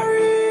the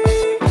curry.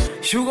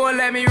 You gon'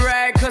 let me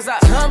rag, cause I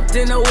jumped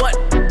in the what,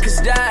 cause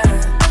that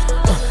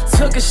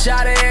took a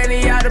shot at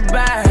Annie out the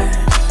bag.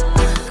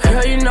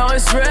 Girl, you know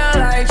it's real,